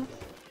 ba.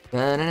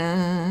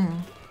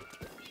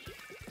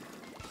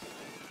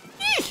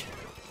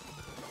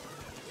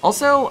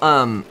 Also,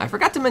 I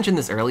forgot to mention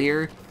this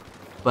earlier,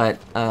 but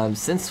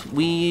since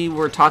we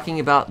were talking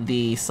about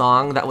the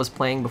song that was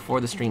playing before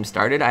the stream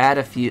started, I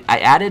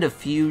added a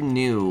few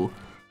new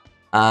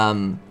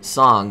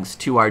songs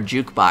to our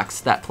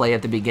jukebox that play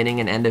at the beginning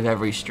and end of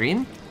every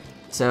stream.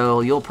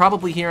 So you'll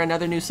probably hear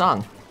another new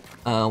song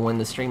when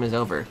the stream is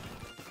over.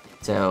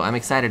 So I'm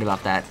excited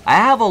about that. I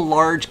have a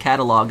large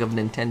catalog of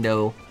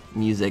Nintendo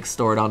music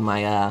stored on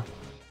my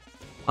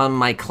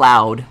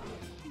cloud,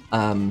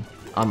 on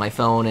my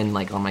phone and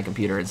like on my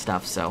computer and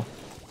stuff. So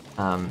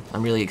I'm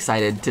really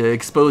excited to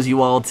expose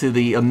you all to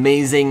the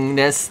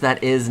amazingness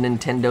that is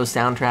Nintendo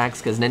soundtracks,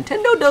 because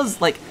Nintendo does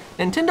like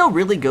Nintendo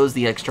really goes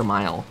the extra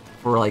mile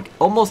for like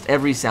almost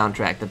every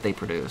soundtrack that they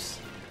produce.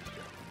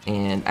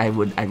 And I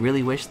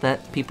really wish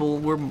that people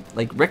were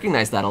like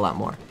recognize that a lot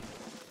more.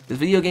 Because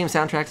video game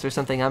soundtracks are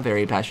something I'm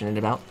very passionate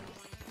about.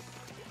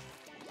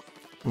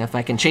 And if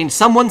I can change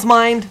someone's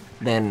mind,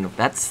 then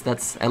that's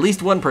at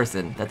least one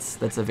person.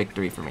 That's a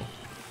victory for me.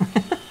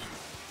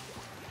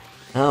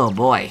 Oh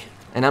boy.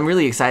 And I'm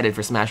really excited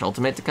for Smash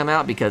Ultimate to come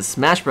out because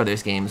Smash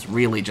Brothers games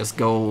really just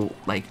go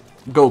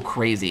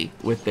crazy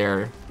with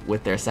their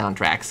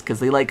soundtracks,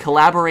 because they like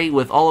collaborate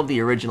with all of the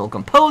original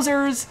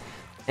composers,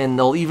 and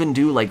they'll even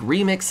do like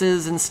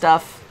remixes and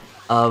stuff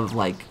of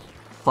like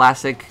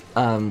classic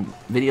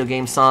video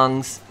game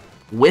songs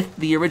with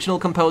the original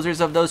composers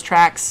of those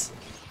tracks.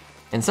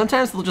 And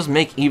sometimes they'll just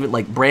make even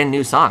like brand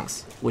new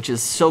songs, which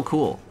is so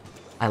cool.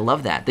 I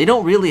love that. They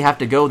don't really have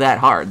to go that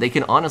hard. They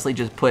can honestly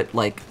just put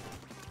like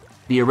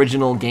the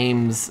original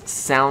game's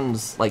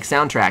sounds, like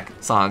soundtrack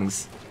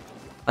songs.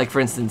 Like for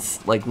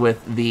instance, like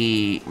with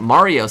the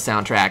Mario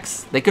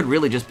soundtracks, they could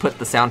really just put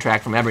the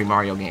soundtrack from every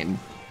Mario game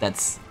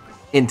that's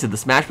into the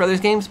Smash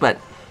Brothers games, but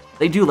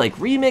they do like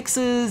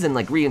remixes and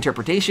like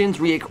reinterpretations,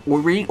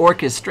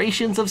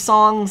 reorchestrations of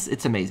songs.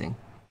 It's amazing.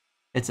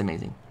 It's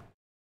amazing.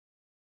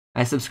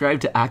 I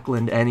subscribe to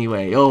Ackland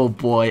anyway. Oh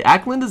boy,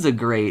 Ackland is a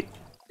great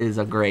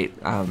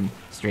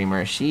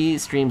streamer. She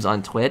streams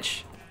on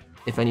Twitch.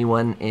 If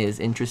anyone is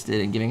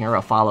interested in giving her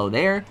a follow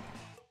there.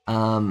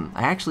 I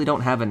actually don't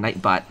have a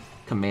Nightbot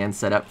command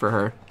set up for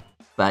her,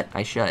 but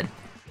I should.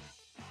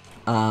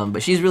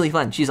 But she's really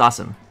fun. She's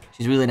awesome.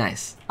 She's really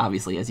nice,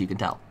 obviously, as you can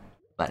tell.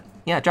 But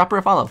yeah, drop her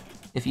a follow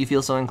if you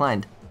feel so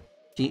inclined.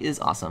 She is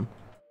awesome.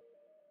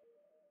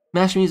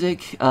 Smash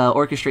music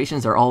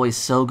orchestrations are always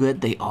so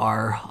good. They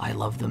are. I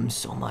love them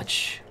so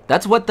much.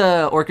 That's what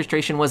the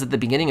orchestration was at the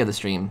beginning of the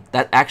stream.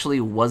 That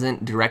actually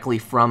wasn't directly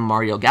from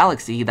Mario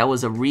Galaxy. That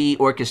was a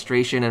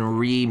reorchestration and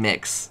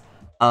remix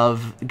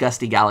of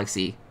Gusty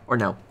Galaxy. Or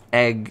no,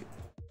 Egg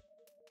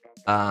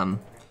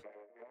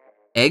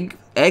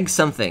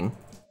something.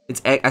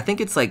 It's Egg, I think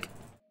it's like,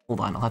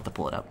 hold on, I'll have to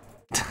pull it up.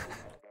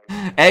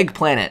 Egg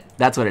Planet,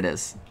 that's what it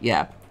is.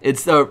 Yeah,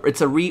 it's a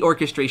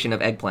reorchestration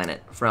of Egg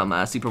Planet from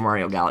Super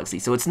Mario Galaxy.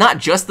 So it's not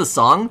just the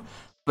song,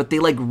 but they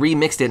like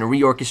remixed it and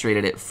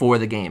reorchestrated it for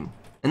the game.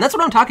 And that's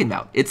what I'm talking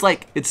about. It's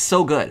like, it's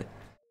so good.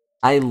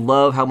 I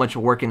love how much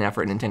work and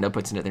effort Nintendo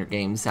puts into their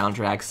games,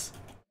 soundtracks.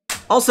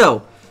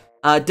 Also,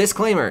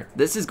 disclaimer,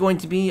 this is going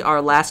to be our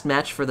last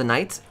match for the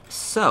night.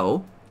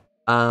 So,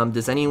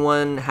 does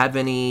anyone have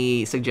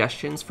any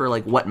suggestions for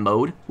like what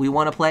mode we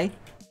want to play?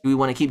 Do we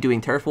want to keep doing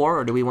Turf War,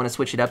 or do we want to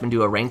switch it up and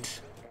do a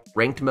ranked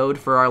mode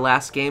for our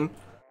last game?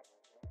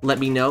 Let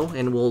me know,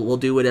 and we'll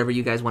do whatever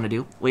you guys want to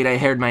do. Wait, I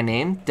heard my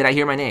name? Did I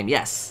hear my name?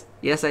 Yes.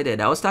 Yes, I did.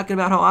 I was talking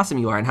about how awesome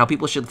you are and how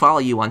people should follow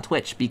you on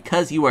Twitch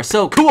because you are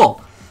so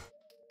cool!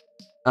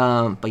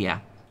 But yeah.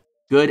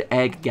 Good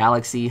Egg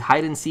Galaxy.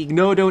 Hide and seek.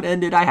 No, don't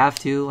end it. I have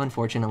to,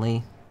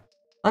 unfortunately.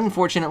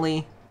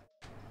 Unfortunately.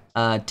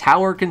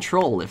 Tower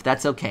control, if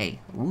that's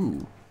okay.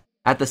 Ooh.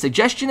 At the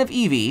suggestion of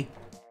Eevee,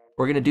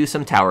 we're gonna do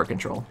some tower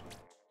control.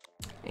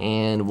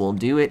 And we'll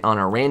do it on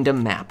a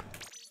random map.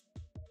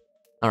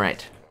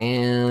 Alright.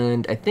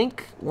 And I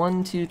think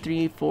 1, 2,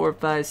 3, 4,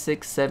 5,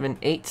 6, 7,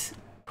 8.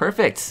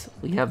 Perfect.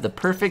 We have the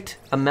perfect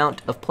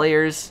amount of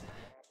players.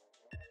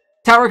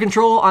 Tower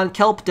control on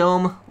Kelp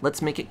Dome.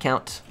 Let's make it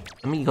count.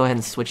 Let me go ahead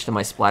and switch to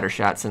my splatter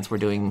shot since we're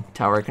doing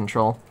tower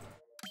control.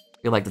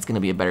 I feel like that's going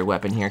to be a better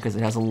weapon here because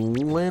it has a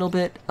little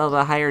bit of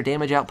a higher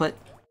damage output.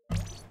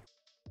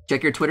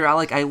 Check your Twitter,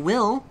 Alec. I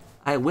will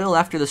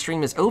after the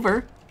stream is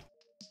over.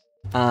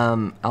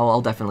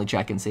 I'll definitely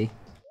check and see.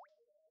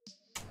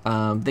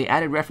 They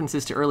added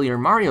references to earlier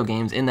Mario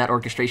games in that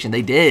orchestration.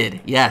 They did,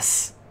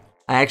 yes.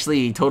 I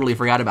actually totally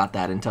forgot about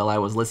that until I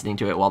was listening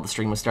to it while the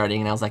stream was starting,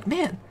 and I was like,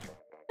 man,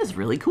 this is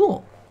really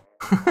cool.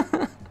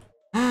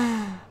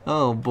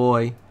 Oh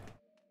boy.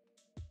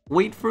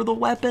 Wait for the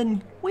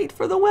weapon. Wait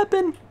for the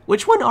weapon.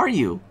 Which one are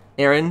you,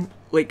 Aaron?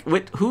 Wait,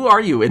 who are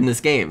you in this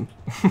game?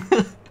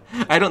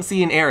 I don't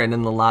see an Aaron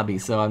in the lobby,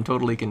 so I'm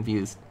totally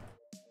confused.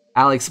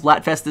 Alex,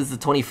 Splatfest is the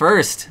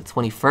 21st.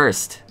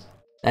 21st.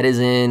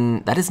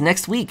 That is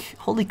next week.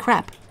 Holy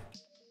crap.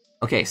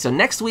 Okay, so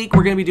next week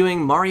we're gonna be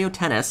doing Mario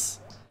Tennis,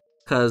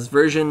 because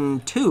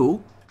version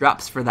 2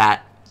 drops for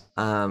that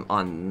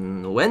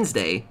on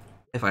Wednesday,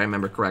 if I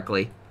remember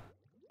correctly.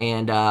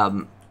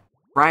 And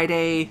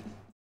Friday,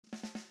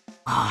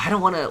 I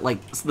don't want to, like,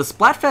 the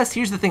Splatfest,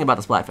 here's the thing about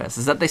the Splatfest,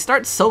 is that they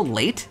start so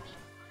late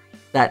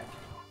that,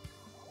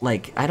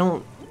 like, I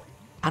don't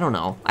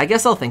know. I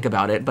guess I'll think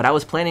about it, but I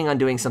was planning on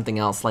doing something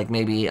else, like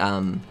maybe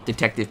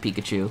Detective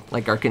Pikachu,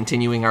 like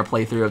continuing our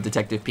playthrough of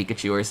Detective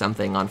Pikachu or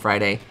something on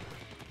Friday.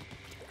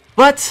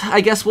 But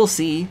I guess we'll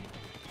see.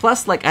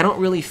 Plus, like, I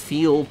don't really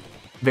feel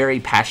very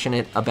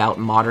passionate about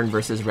modern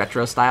versus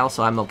retro style,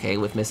 so I'm okay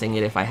with missing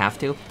it if I have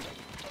to.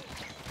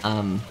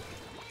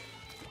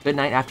 Good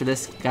night after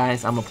this,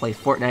 guys. I'm gonna play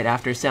Fortnite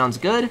after. Sounds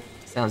good.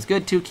 Sounds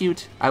good, too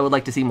cute. I would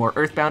like to see more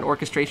Earthbound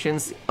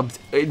orchestrations.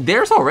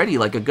 There's already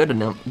like a good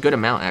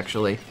amount,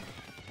 actually.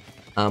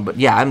 But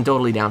yeah, I'm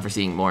totally down for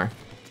seeing more.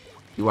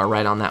 You are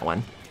right on that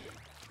one.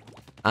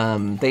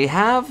 They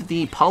have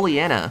the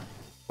Pollyanna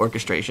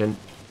orchestration,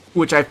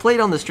 which I've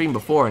played on the stream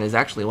before and is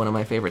actually one of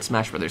my favorite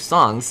Smash Brothers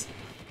songs.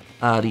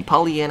 The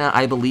Pollyanna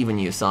I Believe in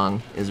You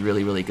song is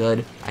really, really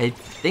good. I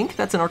think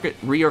that's an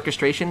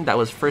reorchestration that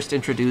was first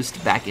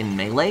introduced back in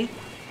Melee,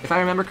 if I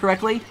remember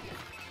correctly.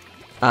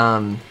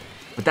 But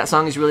that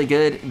song is really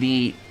good.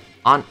 The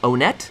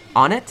On-It?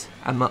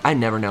 I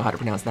never know how to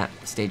pronounce that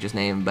stage's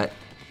name, but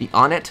the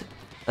On-It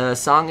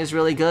song is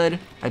really good.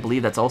 I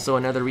believe that's also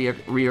another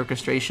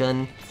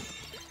reorchestration.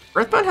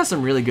 Earthbound has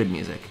some really good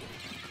music.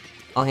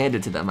 I'll hand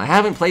it to them. I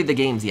haven't played the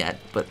games yet,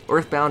 but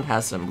Earthbound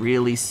has some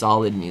really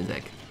solid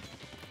music.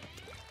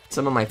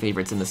 Some of my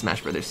favorites in the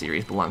Smash Brothers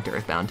series belong to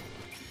Earthbound.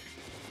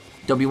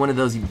 Don't be one of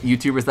those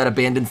YouTubers that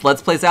abandons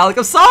Let's Plays, Alec.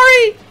 I'm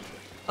sorry!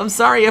 I'm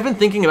sorry, I've been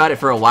thinking about it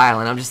for a while,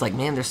 and I'm just like,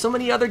 man, there's so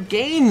many other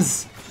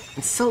games!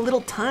 And so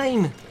little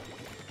time!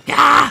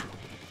 Gah!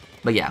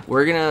 But yeah,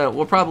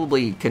 we'll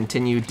probably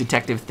continue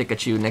Detective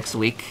Pikachu next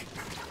week.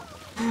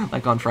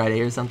 Like on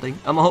Friday or something.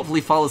 I'm gonna hopefully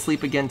fall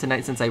asleep again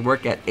tonight since I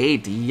work at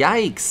 8.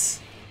 Yikes!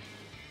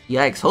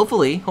 Yikes,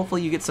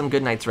 hopefully you get some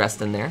good night's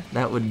rest in there.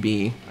 That would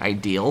be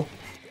ideal.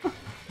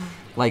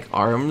 Like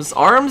ARMS.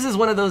 ARMS is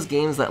one of those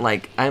games that,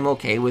 like, I'm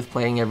okay with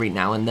playing every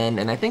now and then,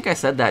 and I think I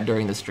said that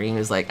during the stream,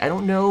 is like, I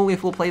don't know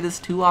if we'll play this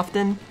too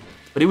often,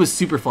 but it was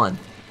super fun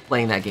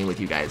playing that game with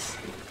you guys,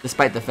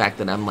 despite the fact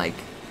that I'm, like,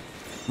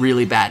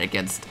 really bad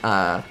against,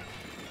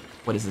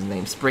 what is his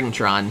name?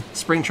 Springtron.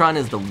 Springtron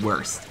is the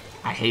worst.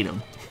 I hate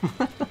him.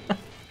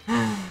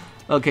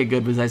 Okay,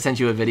 good, because I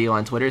sent you a video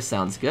on Twitter.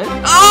 Sounds good.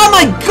 Oh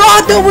my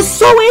god, that was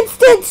so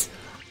instant!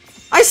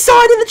 I saw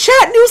it in the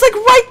chat, and it was, like,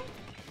 right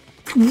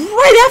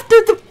after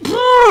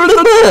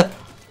the...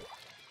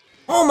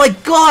 Oh my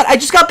god, I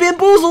just got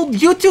bamboozled!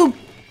 YouTube!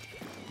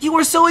 You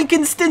are so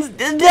inconsistent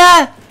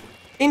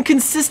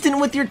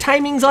with your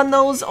timings on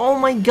those. Oh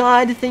my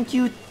god, thank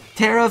you,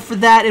 Tara, for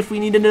that. If we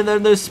need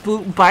another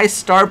spook, buy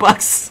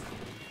Starbucks.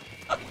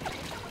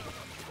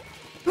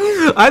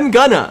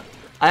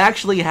 I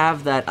actually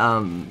have that,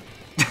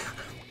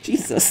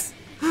 Jesus.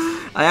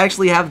 I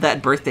actually have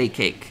that birthday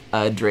cake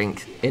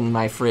drink in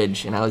my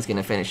fridge, and I was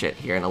gonna finish it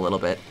here in a little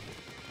bit.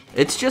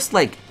 It's just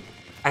like,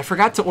 I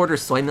forgot to order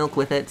soy milk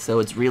with it, so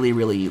it's really,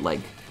 really, like,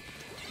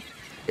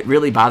 it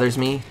really bothers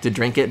me to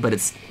drink it, but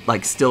it's,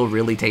 like, still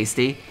really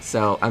tasty.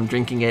 So I'm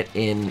drinking it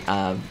in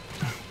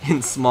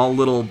small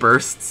little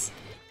bursts.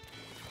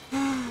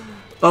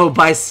 Oh,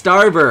 by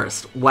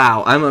Starburst.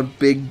 Wow, I'm a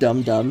big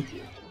dum-dum.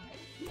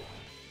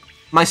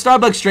 My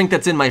Starbucks drink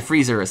that's in my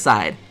freezer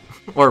aside,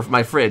 or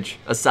my fridge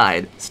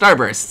aside,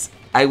 Starbursts.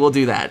 I will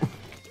do that.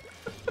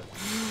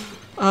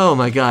 Oh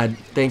my god,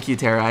 thank you,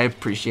 Tara, I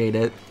appreciate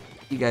it.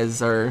 You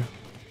guys are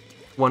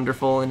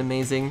wonderful and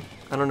amazing.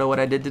 I don't know what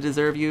I did to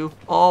deserve you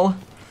all.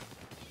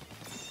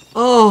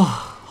 Oh,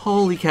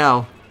 holy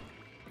cow.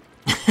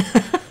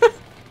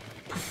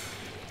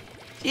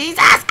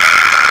 Jesus!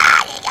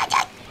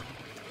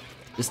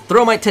 Just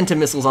throw my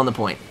Tentamissiles on the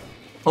point.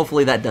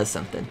 Hopefully that does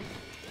something.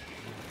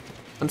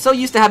 I'm so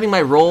used to having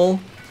my roll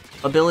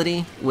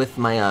ability with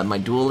my my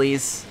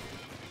dualies.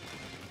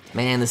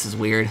 Man, this is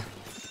weird.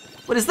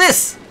 What is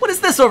this? What is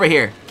this over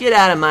here? Get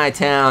out of my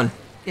town.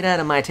 Get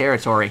out of my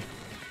territory.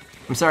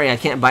 I'm sorry I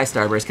can't buy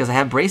Starburst because I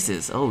have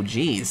braces. Oh,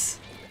 jeez.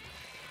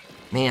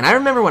 Man, I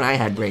remember when I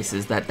had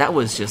braces, that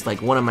was just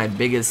like one of my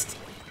biggest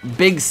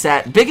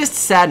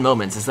sad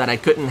moments, is that I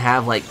couldn't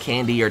have like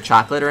candy or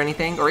chocolate or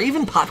anything, or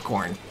even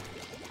popcorn.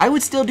 I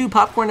would still do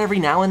popcorn every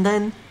now and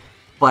then,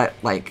 but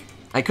like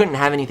I couldn't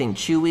have anything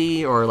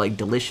chewy or like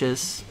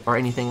delicious or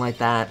anything like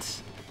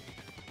that.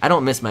 I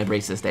don't miss my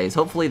braces days.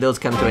 Hopefully those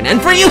come to an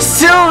end for you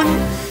soon!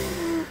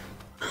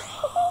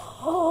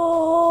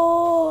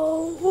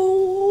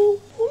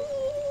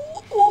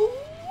 Oh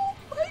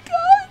my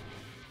god.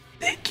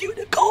 Thank you,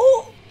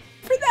 Nicole,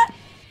 for that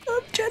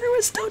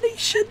generous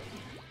donation.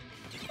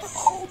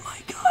 Oh my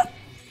god.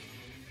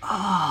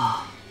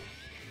 Ah.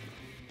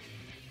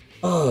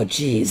 Oh,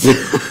 jeez.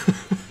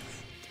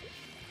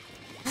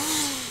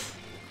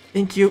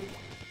 Thank you.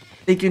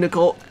 Thank you,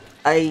 Nicole.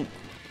 I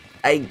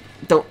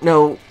don't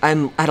know.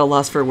 I'm at a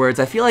loss for words.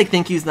 I feel like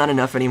thank you's not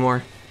enough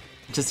anymore,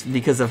 just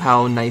because of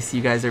how nice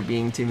you guys are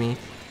being to me.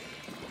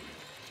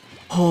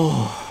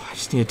 Oh, I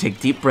just need to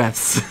take deep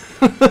breaths.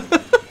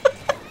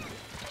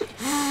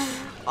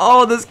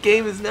 Oh, this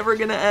game is never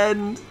gonna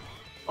end.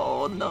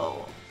 Oh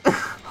no.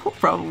 I'll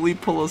probably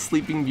pull a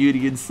Sleeping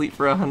Beauty and sleep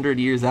for 100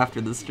 years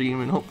after the stream,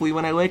 and hopefully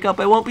when I wake up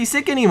I won't be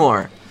sick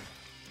anymore.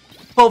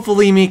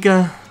 Hopefully,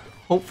 Mika.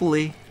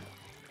 Hopefully.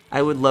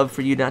 I would love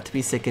for you not to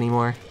be sick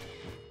anymore.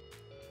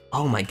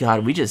 Oh my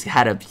god, we just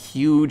had a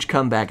huge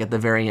comeback at the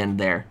very end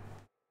there.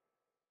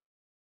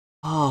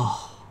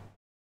 Oh.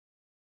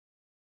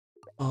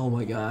 Oh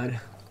my god.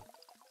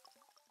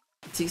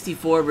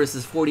 64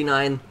 versus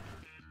 49.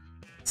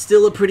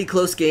 Still a pretty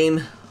close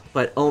game,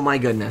 but oh my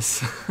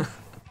goodness.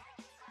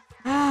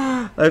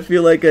 I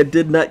feel like I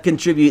did not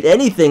contribute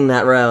anything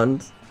that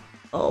round.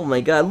 Oh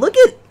my god, look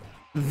at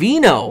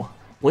Vino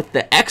with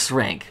the X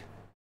rank.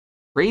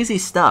 Crazy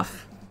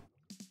stuff.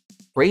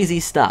 Crazy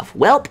stuff.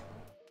 Welp,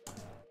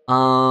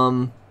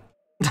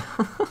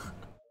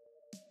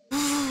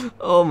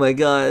 Oh my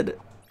god.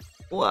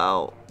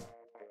 Wow.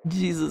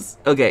 Jesus.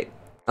 Okay.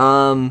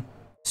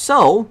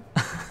 So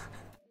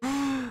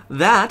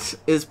that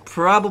is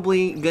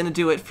probably gonna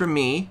do it for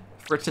me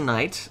for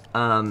tonight.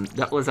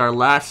 That was our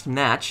last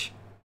match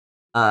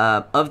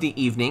of the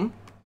evening.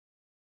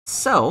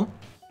 So,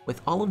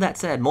 with all of that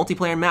said,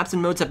 multiplayer maps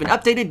and modes have been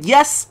updated,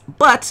 yes,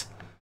 but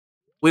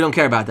we don't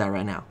care about that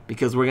right now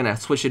because we're gonna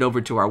switch it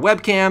over to our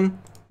webcam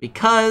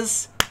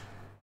because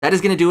that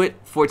is gonna do it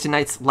for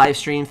tonight's live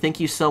stream. Thank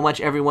you so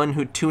much, everyone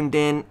who tuned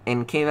in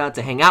and came out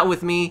to hang out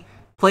with me,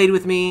 played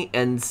with me,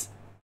 and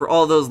for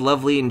all those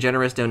lovely and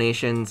generous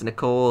donations.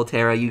 Nicole,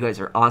 Tara, you guys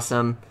are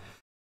awesome.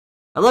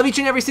 I love each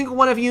and every single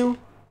one of you.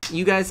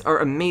 You guys are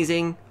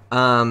amazing.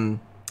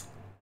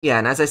 Yeah,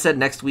 and as I said,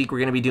 next week we're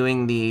going to be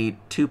doing the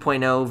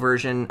 2.0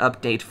 version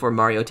update for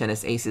Mario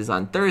Tennis Aces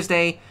on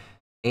Thursday.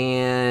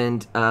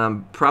 And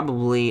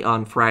probably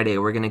on Friday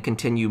we're going to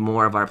continue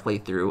more of our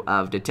playthrough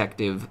of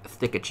Detective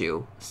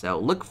Thikachu. So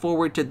look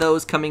forward to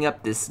those coming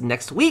up this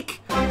next week.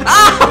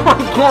 Oh my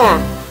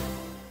god!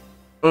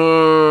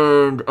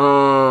 And,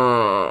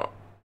 oh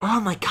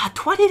my god,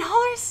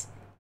 $20?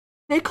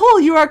 Nicole,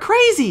 you are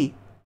crazy!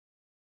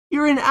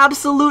 You're an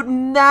absolute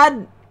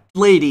mad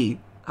lady.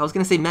 I was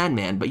gonna say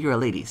madman, but you're a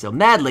lady, so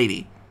mad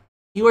lady.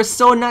 You are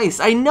so nice,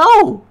 I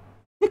know!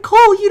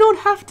 Nicole, you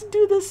don't have to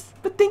do this,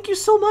 but thank you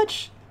so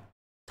much.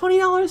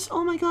 $20,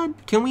 oh my god.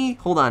 Can we,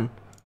 hold on.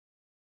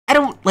 I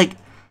don't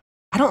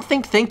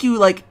think thank you,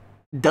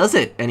 does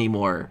it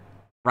anymore,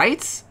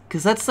 right?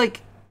 Because that's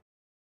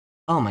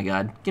oh my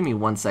god, give me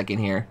 1 second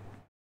here.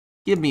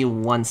 Give me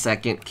 1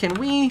 second. Can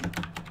we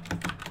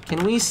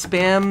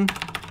spam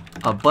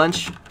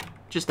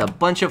just a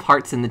bunch of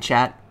hearts in the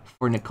chat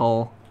for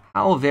Nicole?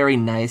 How very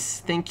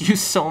nice. Thank you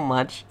so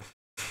much.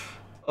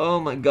 Oh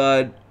my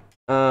god.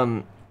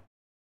 I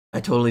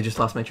totally just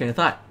lost my train of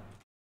thought.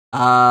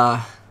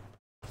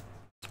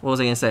 What was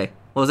I gonna say?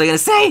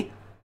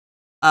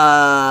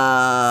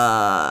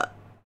 Oh,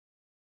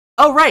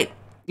 right.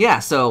 Yeah,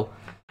 so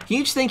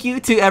huge thank you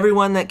to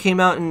everyone that came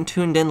out and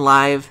tuned in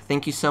live.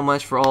 Thank you so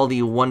much for all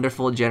the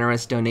wonderful,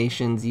 generous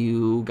donations.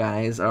 You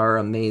guys are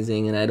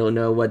amazing, and I don't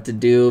know what to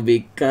do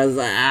because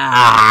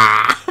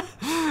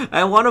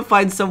I want to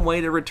find some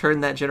way to return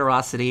that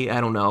generosity. I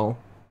don't know.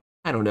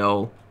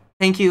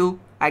 Thank you.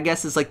 I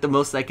guess it's the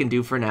most I can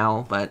do for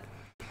now, but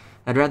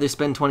I'd rather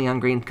spend 20 on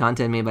great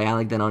content made by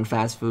Alec than on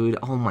fast food.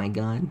 Oh my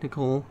god,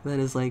 Nicole, that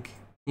is you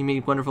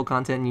made wonderful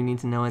content and you need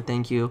to know it.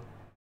 Thank you.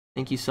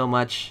 Thank you so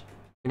much.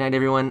 Good night,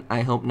 everyone.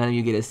 I hope none of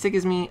you get as sick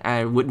as me.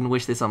 I wouldn't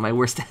wish this on my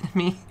worst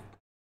enemy.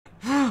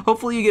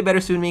 Hopefully you get better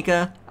soon,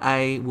 Mika.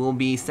 I will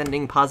be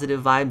sending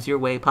positive vibes your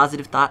way,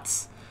 positive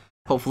thoughts.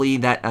 Hopefully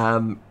that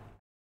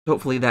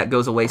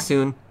goes away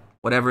soon,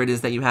 whatever it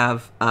is that you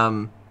have.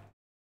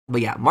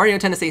 But yeah, Mario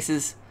Tennis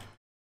Aces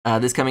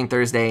this coming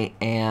Thursday,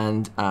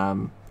 and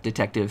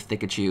Detective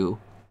Thikachu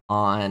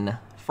on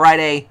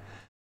Friday.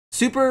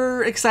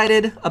 Super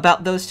excited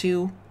about those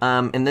two.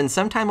 And then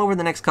sometime over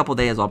the next couple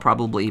days, I'll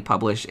probably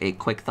publish a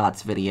quick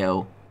thoughts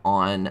video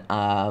on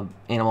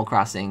Animal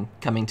Crossing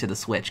coming to the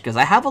Switch, because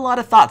I have a lot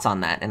of thoughts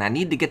on that, and I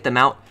need to get them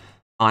out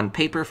on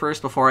paper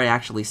first before I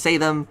actually say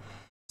them.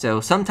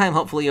 So sometime,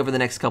 hopefully over the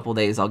next couple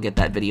days, I'll get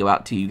that video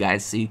out to you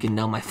guys so you can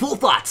know my full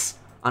thoughts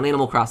on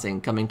Animal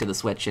Crossing coming to the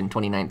Switch in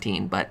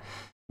 2019. But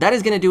that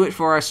is going to do it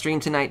for our stream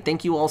tonight.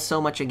 Thank you all so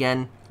much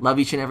again. Love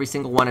each and every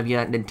single one of you.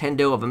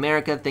 Nintendo of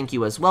America, thank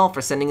you as well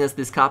for sending us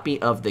this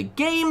copy of the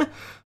game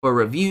for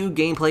review,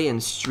 gameplay,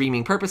 and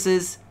streaming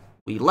purposes.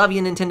 We love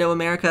you, Nintendo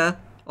America.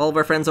 All of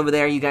our friends over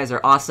there, you guys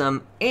are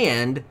awesome.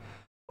 And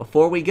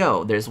before we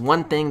go, there's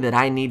one thing that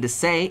I need to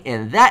say,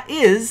 and that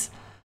is...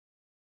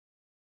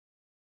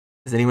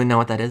 Does anyone know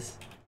what that is?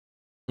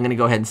 I'm going to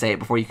go ahead and say it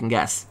before you can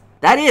guess.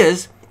 That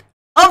is,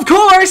 of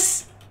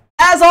course,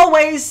 as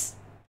always,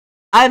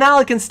 I'm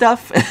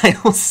alecandstuff, and I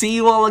will see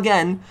you all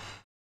again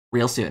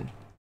real soon.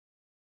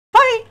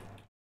 Bye!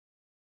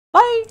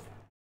 Bye!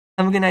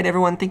 Have a good night,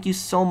 everyone. Thank you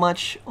so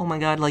much. Oh my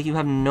god, you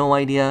have no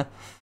idea.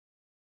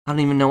 I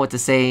don't even know what to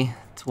say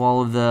to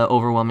all of the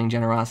overwhelming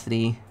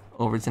generosity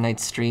over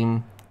tonight's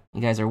stream. You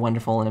guys are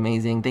wonderful and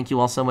amazing. Thank you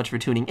all so much for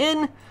tuning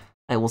in.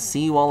 I will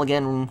see you all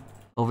again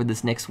over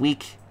this next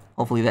week.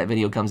 Hopefully that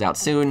video comes out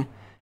soon.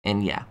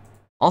 And yeah,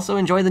 also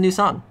enjoy the new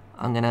song.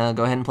 I'm gonna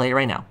go ahead and play it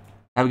right now.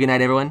 Have a good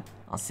night, everyone.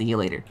 I'll see you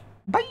later.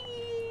 Bye!